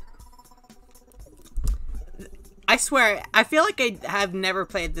 I swear, I feel like I have never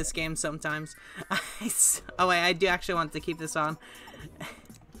played this game sometimes. Oh wait, I do actually want to keep this on.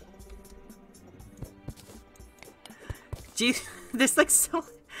 Geez, there's like so...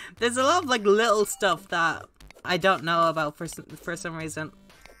 There's a lot of like little stuff that I don't know about for some reason.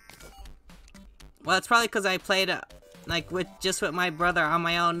 Well, it's probably because I played it like with my brother on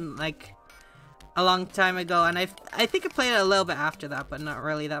my own like a long time ago, and I think I played it a little bit after that, but not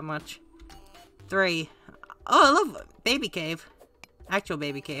really that much. 3. Oh, I love baby cave. Actual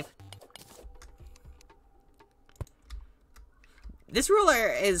baby cave. This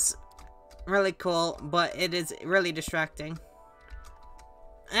ruler is really cool, but it is really distracting.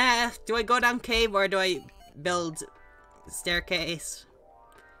 Do I go down cave or do I build staircase?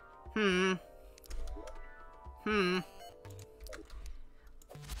 I'm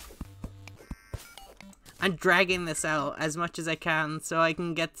dragging this out as much as I can so I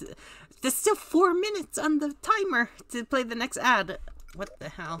can get to... There's still 4 minutes on the timer to play the next ad. What the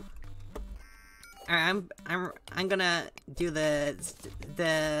hell? Alright, I'm gonna do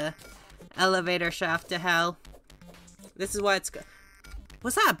the elevator shaft to hell. This is why it's...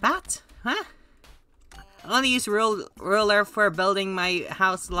 Was that a bat? Huh? I only use ruler for building my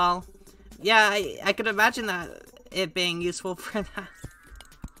house, lol. Yeah, I could imagine that it being useful for that.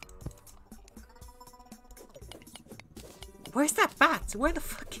 Where's that bat? Where the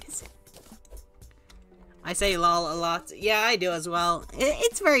fuck is it? I say lol a lot. Yeah, I do as well.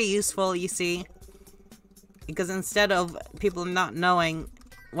 It's very useful, you see. Because instead of people not knowing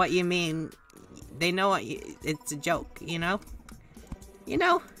what you mean, they know it's a joke, you know? You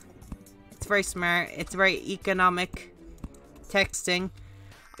know? It's very smart. It's very economic texting.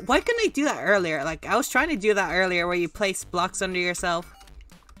 Why couldn't I do that earlier? Like, I was trying to do that earlier where you place blocks under yourself.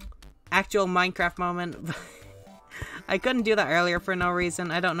 Actual Minecraft moment. I couldn't do that earlier for no reason.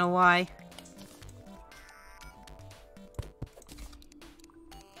 I don't know why.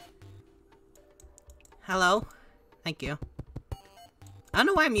 Hello? Thank you. I don't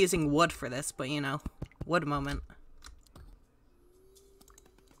know why I'm using wood for this, but you know. Wood moment.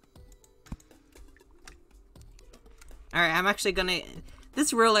 Alright, I'm actually gonna...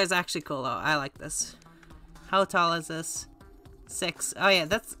 This ruler is actually cool though. I like this. How tall is this? 6. Oh yeah,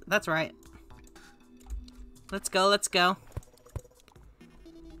 that's right. Let's go, let's go.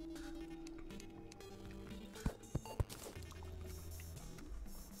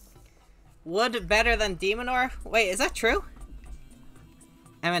 Wood better than demon ore? Wait, is that true?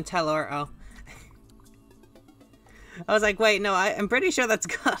 I meant tell ore, oh. I was like, wait, no, I'm pretty sure that's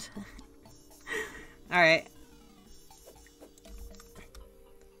good. Alright.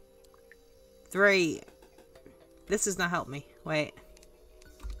 3. This does not help me. Wait.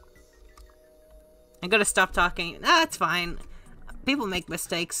 I'm gonna stop talking. Nah, it's fine. People make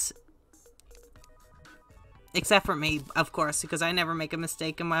mistakes. Except for me, of course, because I never make a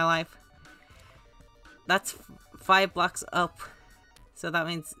mistake in my life. That's 5 blocks up. So that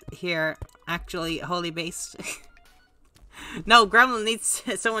means here, actually, holy base. No, Gremlin needs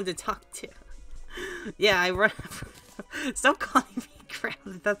someone to talk to. Yeah, I run. Stop calling me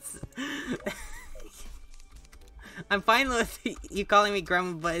Gremlin. That's... I'm fine with you calling me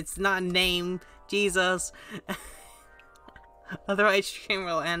Gremlin, but it's not a name. Jesus. Otherwise, stream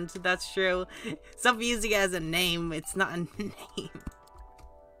will end. That's true. Stop using it as a name. It's not a name.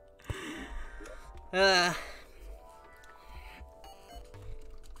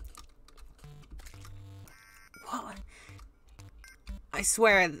 What? I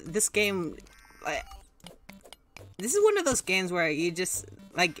swear, this game... this is one of those games where you just...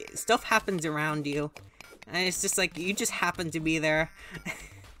 Like, stuff happens around you. And it's just like, you just happen to be there.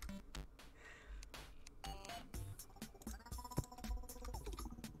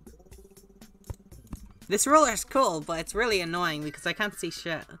 This roller's cool, but it's really annoying because I can't see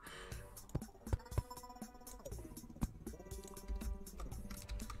shit.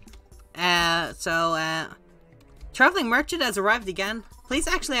 Traveling merchant has arrived again. Please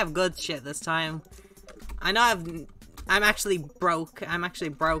actually have good shit this time. I know I'm actually broke. I'm actually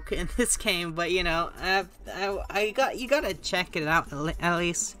broke in this game, but you know, you gotta check it out at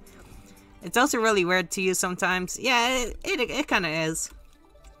least. It's also really weird to use sometimes. Yeah, it kind of is.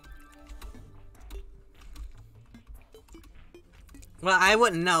 Well, I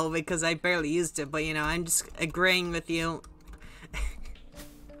wouldn't know because I barely used it, but you know, I'm just agreeing with you.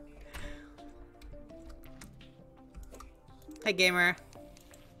 Hi, gamer.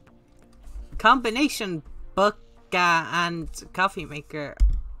 Combination book and coffee maker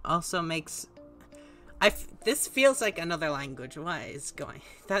also makes... this feels like another language. What is going...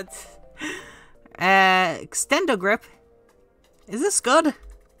 That's... Extendo grip. Is this good?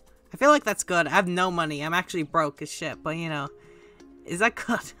 I feel like that's good. I have no money. I'm actually broke as shit, but you know... Is that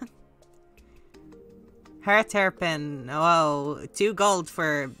good? Heart hairpin. Oh, 2 gold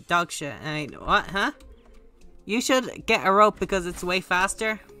for dog shit. I mean, what, huh? You should get a rope because it's way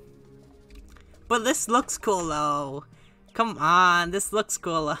faster. But this looks cool though. Come on, this looks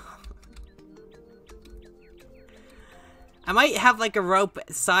cool though. I might have like a rope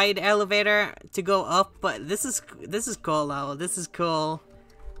side elevator to go up, but this is cool though. This is cool.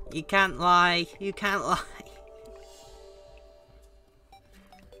 You can't lie. You can't lie.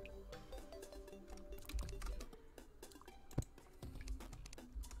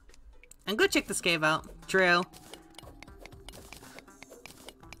 And go check this cave out. True.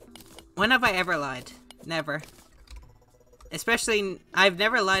 When have I ever lied? Never. Especially, I've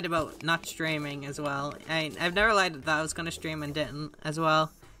never lied about not streaming as well. I've never lied that I was going to stream and didn't as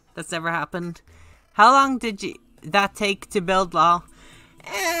well. That's never happened. How long did that take to build LOL?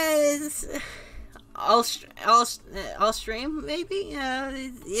 I'll stream, maybe?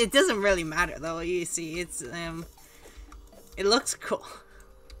 It doesn't really matter though, you see. It's, it looks cool.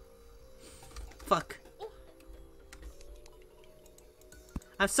 Fuck.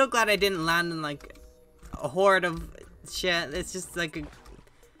 I'm so glad I didn't land in like a horde of shit. It's just like a...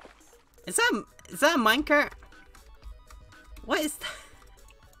 Is that a minecart? What is that?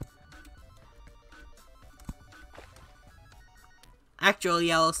 Actual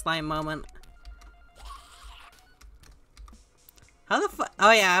yellow slime moment. How the fuck?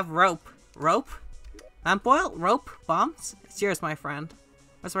 Oh yeah, I have rope. Rope? Lamp oil? Rope? Bombs? It's yours, my friend.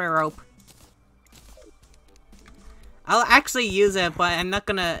 Where's my rope? I'll actually use it, but I'm not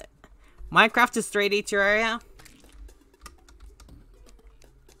gonna... Minecraft is 3D Terraria.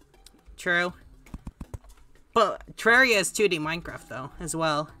 True. But Terraria is 2D Minecraft, though, as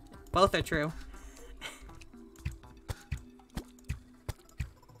well. Both are true.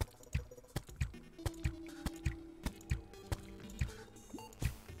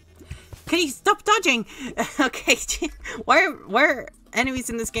 Can you stop dodging? Okay, why are enemies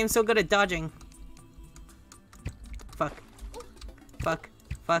in this game so good at dodging? Fuck. Fuck.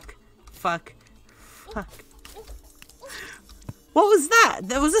 Fuck. Fuck. Fuck. What was that?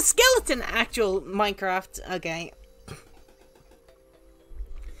 There was a skeleton actual Minecraft. Okay.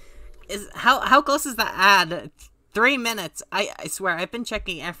 How close is that ad? 3 minutes. I swear, I've been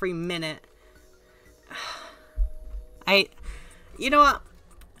checking every minute. You know what?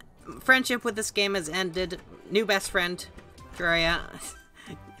 Friendship with this game has ended. New best friend. Terraria.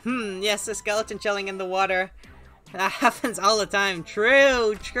 Yes, a skeleton chilling in the water. That happens all the time.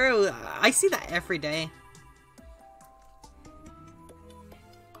 True, true. I see that every day.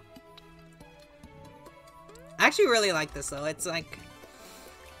 I actually really like this though. It's like...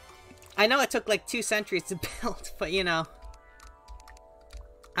 I know it took like 2 centuries to build, but you know.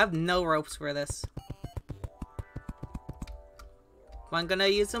 I have no ropes for this. But I'm gonna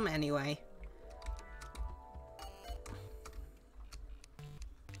use them anyway.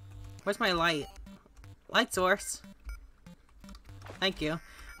 Where's my light? Light source. Thank you.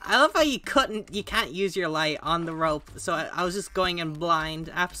 I love how you can't use your light on the rope, so I was just going in blind.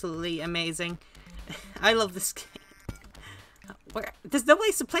 Absolutely amazing. I love this game. Where? There's no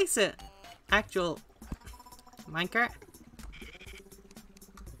place to place it. Actual minecart?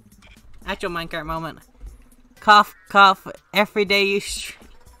 Actual minecart moment. Cough, cough, every day you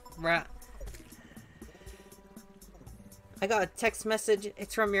Bruh. I got a text message.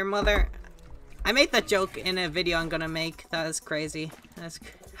 It's from your mother. I made that joke in a video I'm gonna make. That is crazy.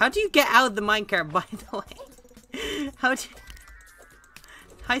 How do you get out of the minecart, by the way?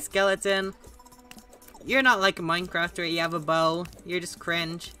 Hi, skeleton. You're not like a Minecrafter. You have a bow. You're just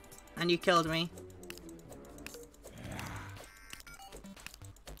cringe. And you killed me.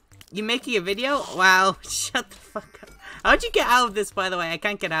 You making a video? Wow. Shut the fuck up. How'd you get out of this, by the way? I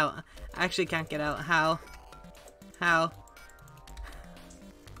can't get out. I actually can't get out. How? How?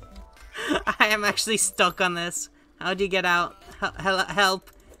 I am actually stuck on this. How'd you get out? Help.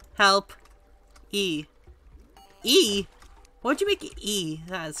 Help. E. E? What'd you make E?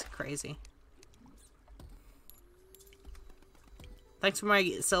 That is crazy. Thanks for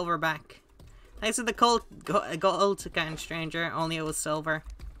my silver back. Thanks for the gold kind stranger. Only it was silver.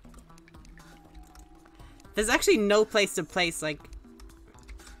 There's actually no place to place, like,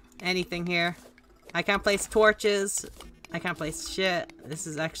 anything here. I can't place torches. I can't place shit. This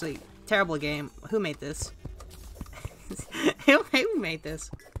is actually a terrible game. Who made this? Who made this?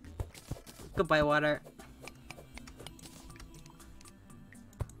 Goodbye, water.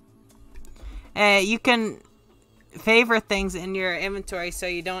 You can favorite things in your inventory so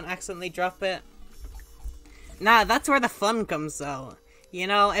you don't accidentally drop it. Nah, that's where the fun comes, though. You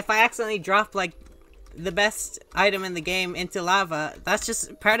know, if I accidentally drop, like, the best item in the game into lava, that's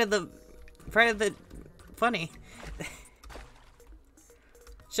just part of the funny.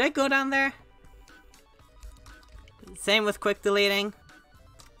 Should I go down there? Same with quick deleting.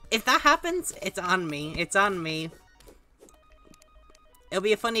 If that happens, it's on me. It's on me. It'll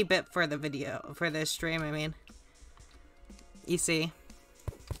be a funny bit for the video, for the stream, I mean. You see.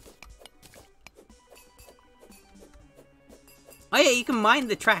 Oh yeah, you can mine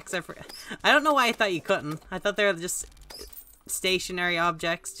the tracks. I don't know why I thought you couldn't. I thought they were just stationary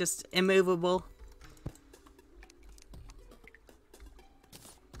objects, just immovable.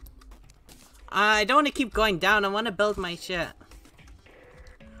 I don't want to keep going down. I want to build my shit.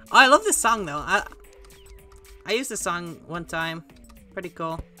 Oh, I love this song though. I used this song one time. Pretty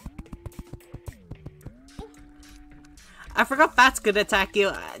cool. I forgot bats could attack you.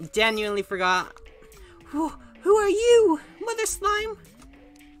 I genuinely forgot. Who are you, Mother Slime?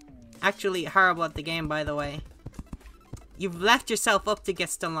 Actually, horrible at the game, by the way. You've left yourself up to get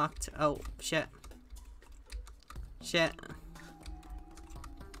stunlocked. Oh, shit. Shit.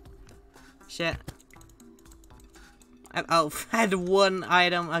 Shit. Oh, I had one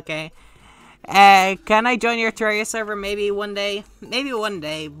item. Okay. Can I join your Terraria server? Maybe one day. Maybe one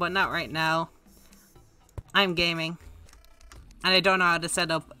day, but not right now. I'm gaming. And I don't know how to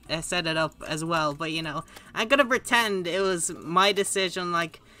set it up as well, but you know, I'm gonna pretend it was my decision.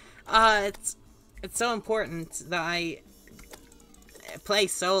 Like, it's so important that I play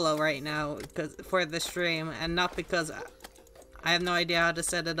solo right now for the stream, and not because I have no idea how to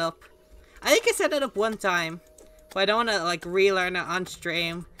set it up. I think I set it up one time, but I don't want to like relearn it on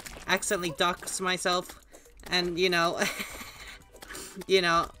stream, accidentally dox myself, and you know, you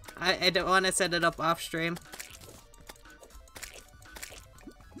know, I don't want to set it up off stream.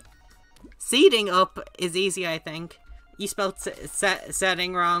 Seating up is easy, I think. You spelled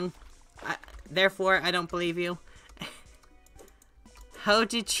setting wrong. Therefore, I don't believe you. How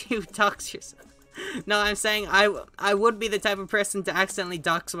did you dox yourself? No, I'm saying I would be the type of person to accidentally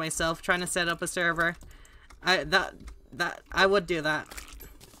dox myself trying to set up a server. I would do that.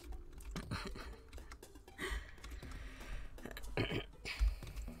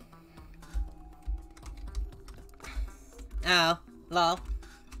 Oh, lol.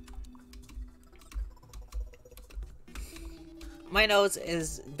 My nose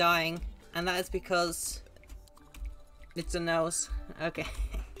is dying, and that is because it's a nose. Okay.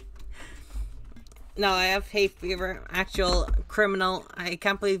 No, I have hay fever. Actual criminal. I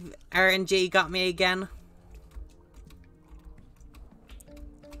can't believe RNG got me again.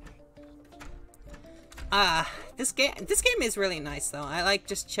 This game is really nice though. I like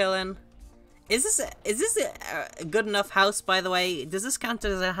just chilling. Is this a good enough house, by the way? Does this count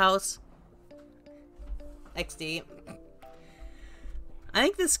as a house? XD. I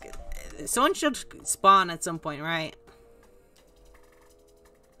think someone should spawn at some point, right?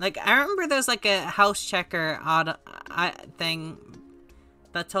 Like, I remember there's like a house checker thing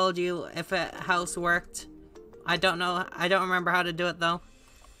that told you if a house worked. I don't know. I don't remember how to do it though.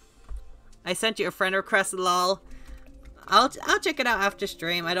 I sent you a friend request, lol. I'll check it out after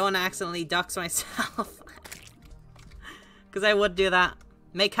stream. I don't want to accidentally dox myself. Because I would do that.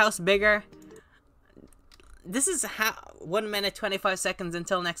 Make house bigger. This is 1 minute 25 seconds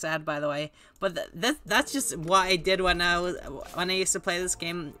until next ad, by the way. But that's just what I did when I used to play this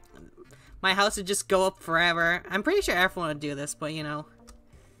game. My house would just go up forever. I'm pretty sure everyone would do this, but you know.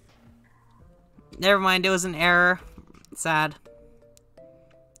 Never mind, it was an error. Sad.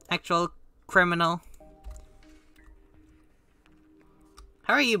 Actual criminal.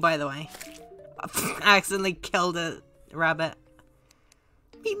 How are you, by the way? I accidentally killed a rabbit.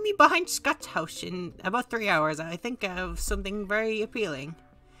 Meet me behind Scott's house in about 3 hours. I think I have something very appealing.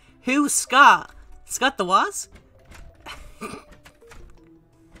 Who's Scott? Scott the Woz?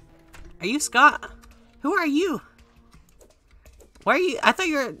 Are you Scott? Who are you? Why are you? I thought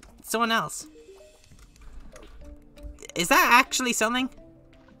you were someone else. Is that actually something?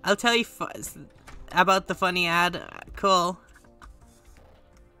 I'll tell you about the funny ad. Cool.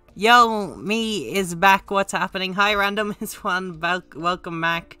 Yo, me is back. What's happening? Hi, Random is one. Welcome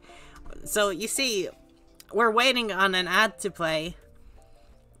back. So, you see, we're waiting on an ad to play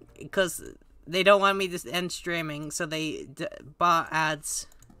because they don't want me to end streaming, so they bought ads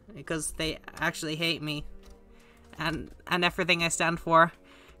because they actually hate me and everything I stand for.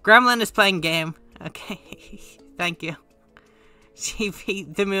 Gremlin is playing game. Okay, thank you. She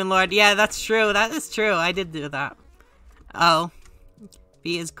beat the Moon Lord. Yeah, that's true. That is true. I did do that. Oh.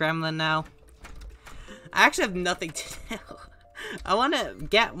 B is Gremlin now. I actually have nothing to do. I want to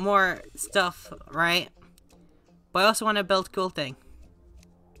get more stuff, right? But I also want to build cool thing.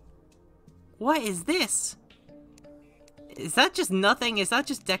 What is this? Is that just nothing? Is that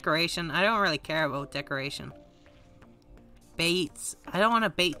just decoration? I don't really care about decoration. Baits. I don't want to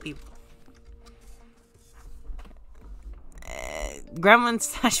bait people. Gremlin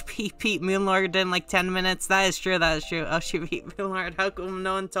slash beat Moonlord in like 10 minutes. That is true, that is true. Oh, she beat Moonlord. How come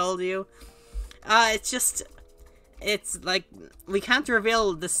no one told you? It's like, we can't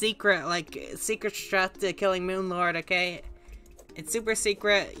reveal the secret, like, secret strat to killing Moonlord, okay? It's super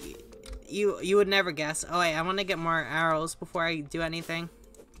secret. You would never guess. Oh wait, I want to get more arrows before I do anything.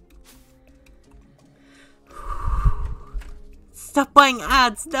 Stop buying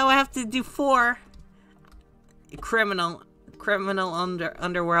ads. Now I have to do 4. Criminal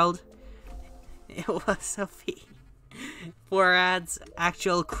underworld. It was Sophie. 4 ads.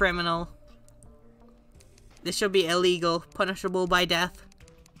 Actual criminal. This should be illegal, punishable by death.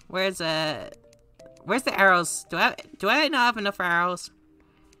 Where's the arrows? Do I not have enough arrows?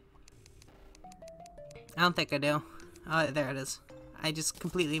 I don't think I do. Oh, there it is. I just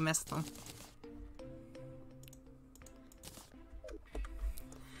completely missed them.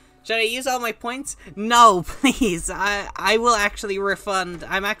 Should I use all my points? No, please. I will actually refund.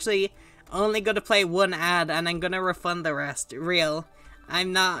 I'm actually only gonna play 1 ad and I'm gonna refund the rest. Real.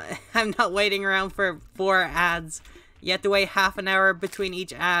 I'm not waiting around for 4 ads. You have to wait half an hour between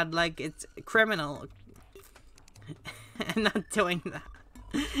each ad, like it's criminal. I'm not doing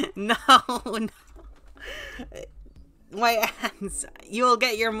that. No, no. My ads. You will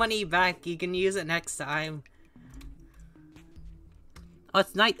get your money back. You can use it next time. Oh,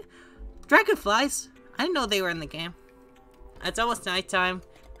 it's night. Dragonflies? I didn't know they were in the game. It's almost nighttime.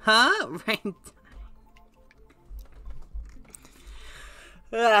 Huh? Rain.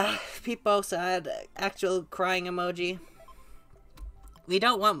 People sad. Actual crying emoji. We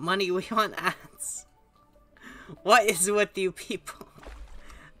don't want money, we want ads. What is with you people?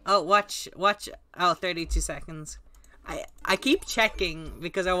 Oh, watch. Oh, 32 seconds. I keep checking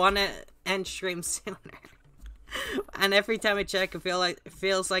because I want to end stream sooner. And every time I check, it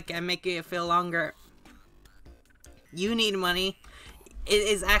feels like I'm making it feel longer. You need money. It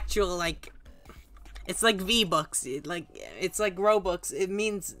is actual, like, it's like V-Bucks. It's like Robux. It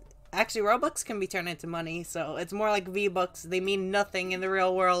means, actually, Robux can be turned into money, so it's more like V-Bucks. They mean nothing in the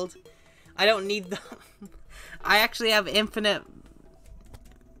real world. I don't need them. I actually have infinite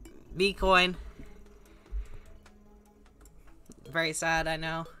V-Coin. Very sad, I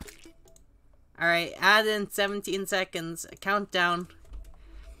know. Alright, add in 17 seconds. Countdown.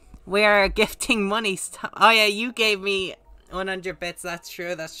 We are gifting money stuff. Oh yeah, you gave me 100 bits. That's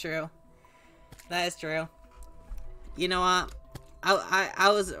true, that's true. That is true. You know what?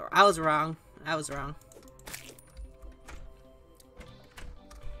 I was wrong. I was wrong.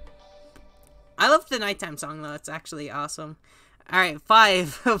 I love the nighttime song though. It's actually awesome. Alright, 5,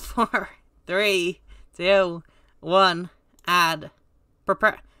 4, 3, 2, 1. Add.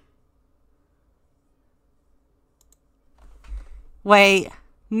 Prepare. Wait.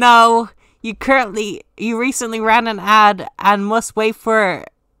 No. You recently ran an ad and must wait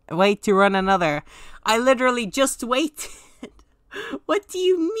to run another. I literally just waited. What do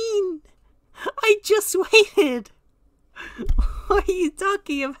you mean? I just waited. What are you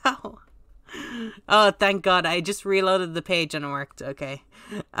talking about? Oh, thank God. I just reloaded the page and it worked. Okay.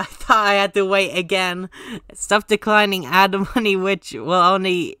 I thought I had to wait again. Stop declining ad money, which will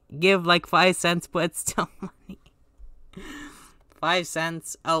only give like 5 cents, but it's still money. 5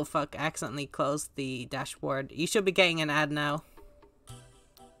 cents. Oh, fuck. I accidentally closed the dashboard. You should be getting an ad now.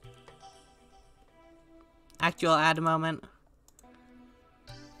 Actual ad moment.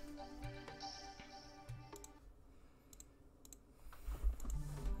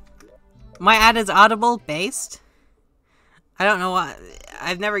 My ad is Audible based. I don't know what.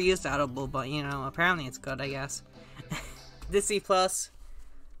 I've never used Audible, but you know, apparently it's good, I guess. Disney Plus.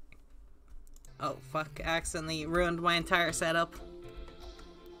 Oh fuck! I accidentally ruined my entire setup.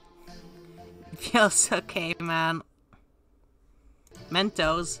 Feels okay, man.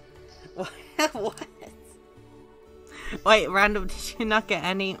 Mentos. What? What? Wait, random. Did you not get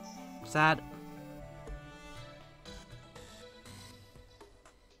any? Sad.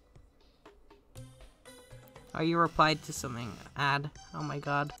 Oh, you replied to something. Ad. Oh my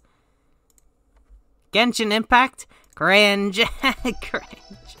God. Genshin Impact? Cringe.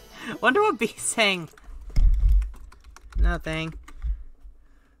 Cringe. Wonder what B's saying. Nothing.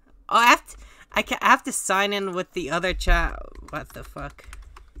 Oh, I have to sign in with the other chat. What the fuck?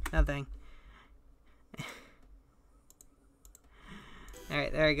 Nothing.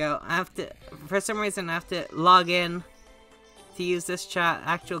 Alright, there we go. I have to, for some reason, I have to log in to use this chat.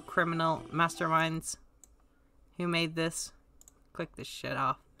 Actual criminal masterminds. Who made this? Click this shit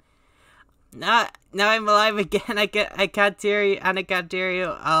off. Now I'm alive again. I can't hear you, and I can't hear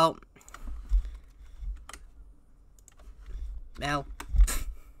you. Oh. Well.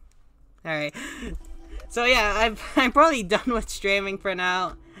 Alright. So yeah, I'm probably done with streaming for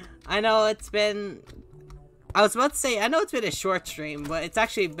now. I know it's been... I was about to say, I know it's been a short stream, but it's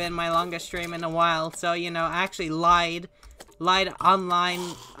actually been my longest stream in a while. So, you know, I actually lied online,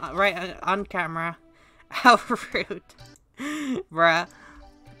 right on camera. How rude. Bruh.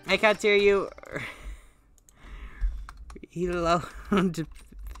 I can't hear you. Reload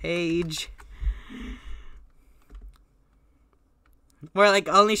page. We're like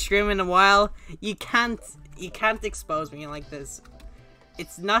only streaming a while. You can't expose me like this.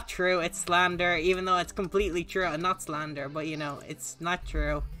 It's not true. It's slander, even though it's completely true and not slander. But you know, it's not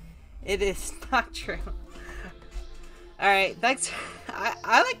true. It is not true. All right, thanks.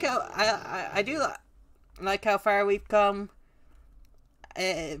 I like how I do like how far we've come.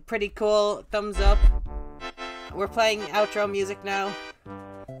 Pretty cool. Thumbs up. We're playing outro music now.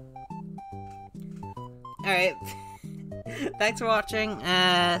 All right. Thanks for watching.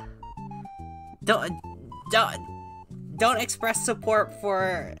 Don't express support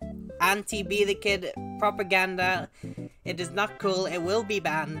for anti-Be the Kid propaganda. It is not cool. It will be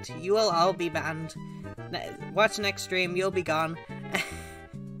banned. You will all be banned. Watch next stream. You'll be gone.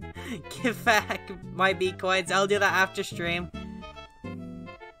 Give back my B coins. I'll do that after stream.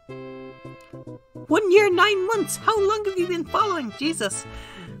 1 year, 9 months. How long have you been following? Jesus.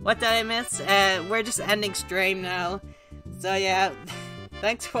 What did I miss? We're just ending stream now. So yeah,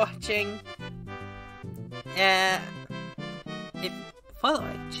 thanks for watching. Follow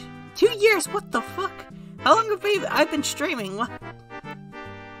it. 2 years. What the fuck? How long have I've been streaming? What?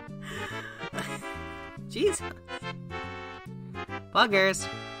 Jesus. Buggers.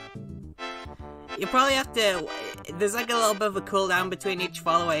 You probably have to... There's like a little bit of a cooldown between each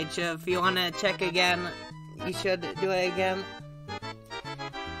follow age. If you want to check again, you should do it again.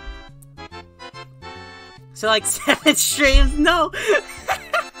 So like 7 streams? No!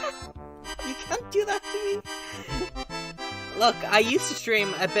 You can't do that to me. Look, I used to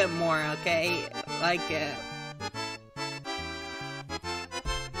stream a bit more, okay? Like,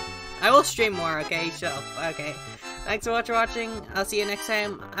 I will stream more, okay? Shut up. Okay. Thanks so much for watching. I'll see you next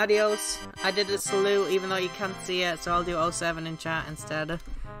time. Adios. I did a salute even though you can't see it, so I'll do 07 in chat instead.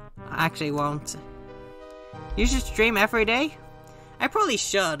 I actually won't. You should stream every day? I probably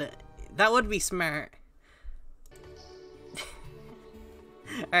should. That would be smart.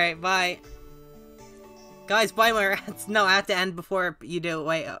 Alright, bye. Guys, bye my rats. No, I have to end before you do.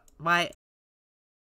 Wait, bye.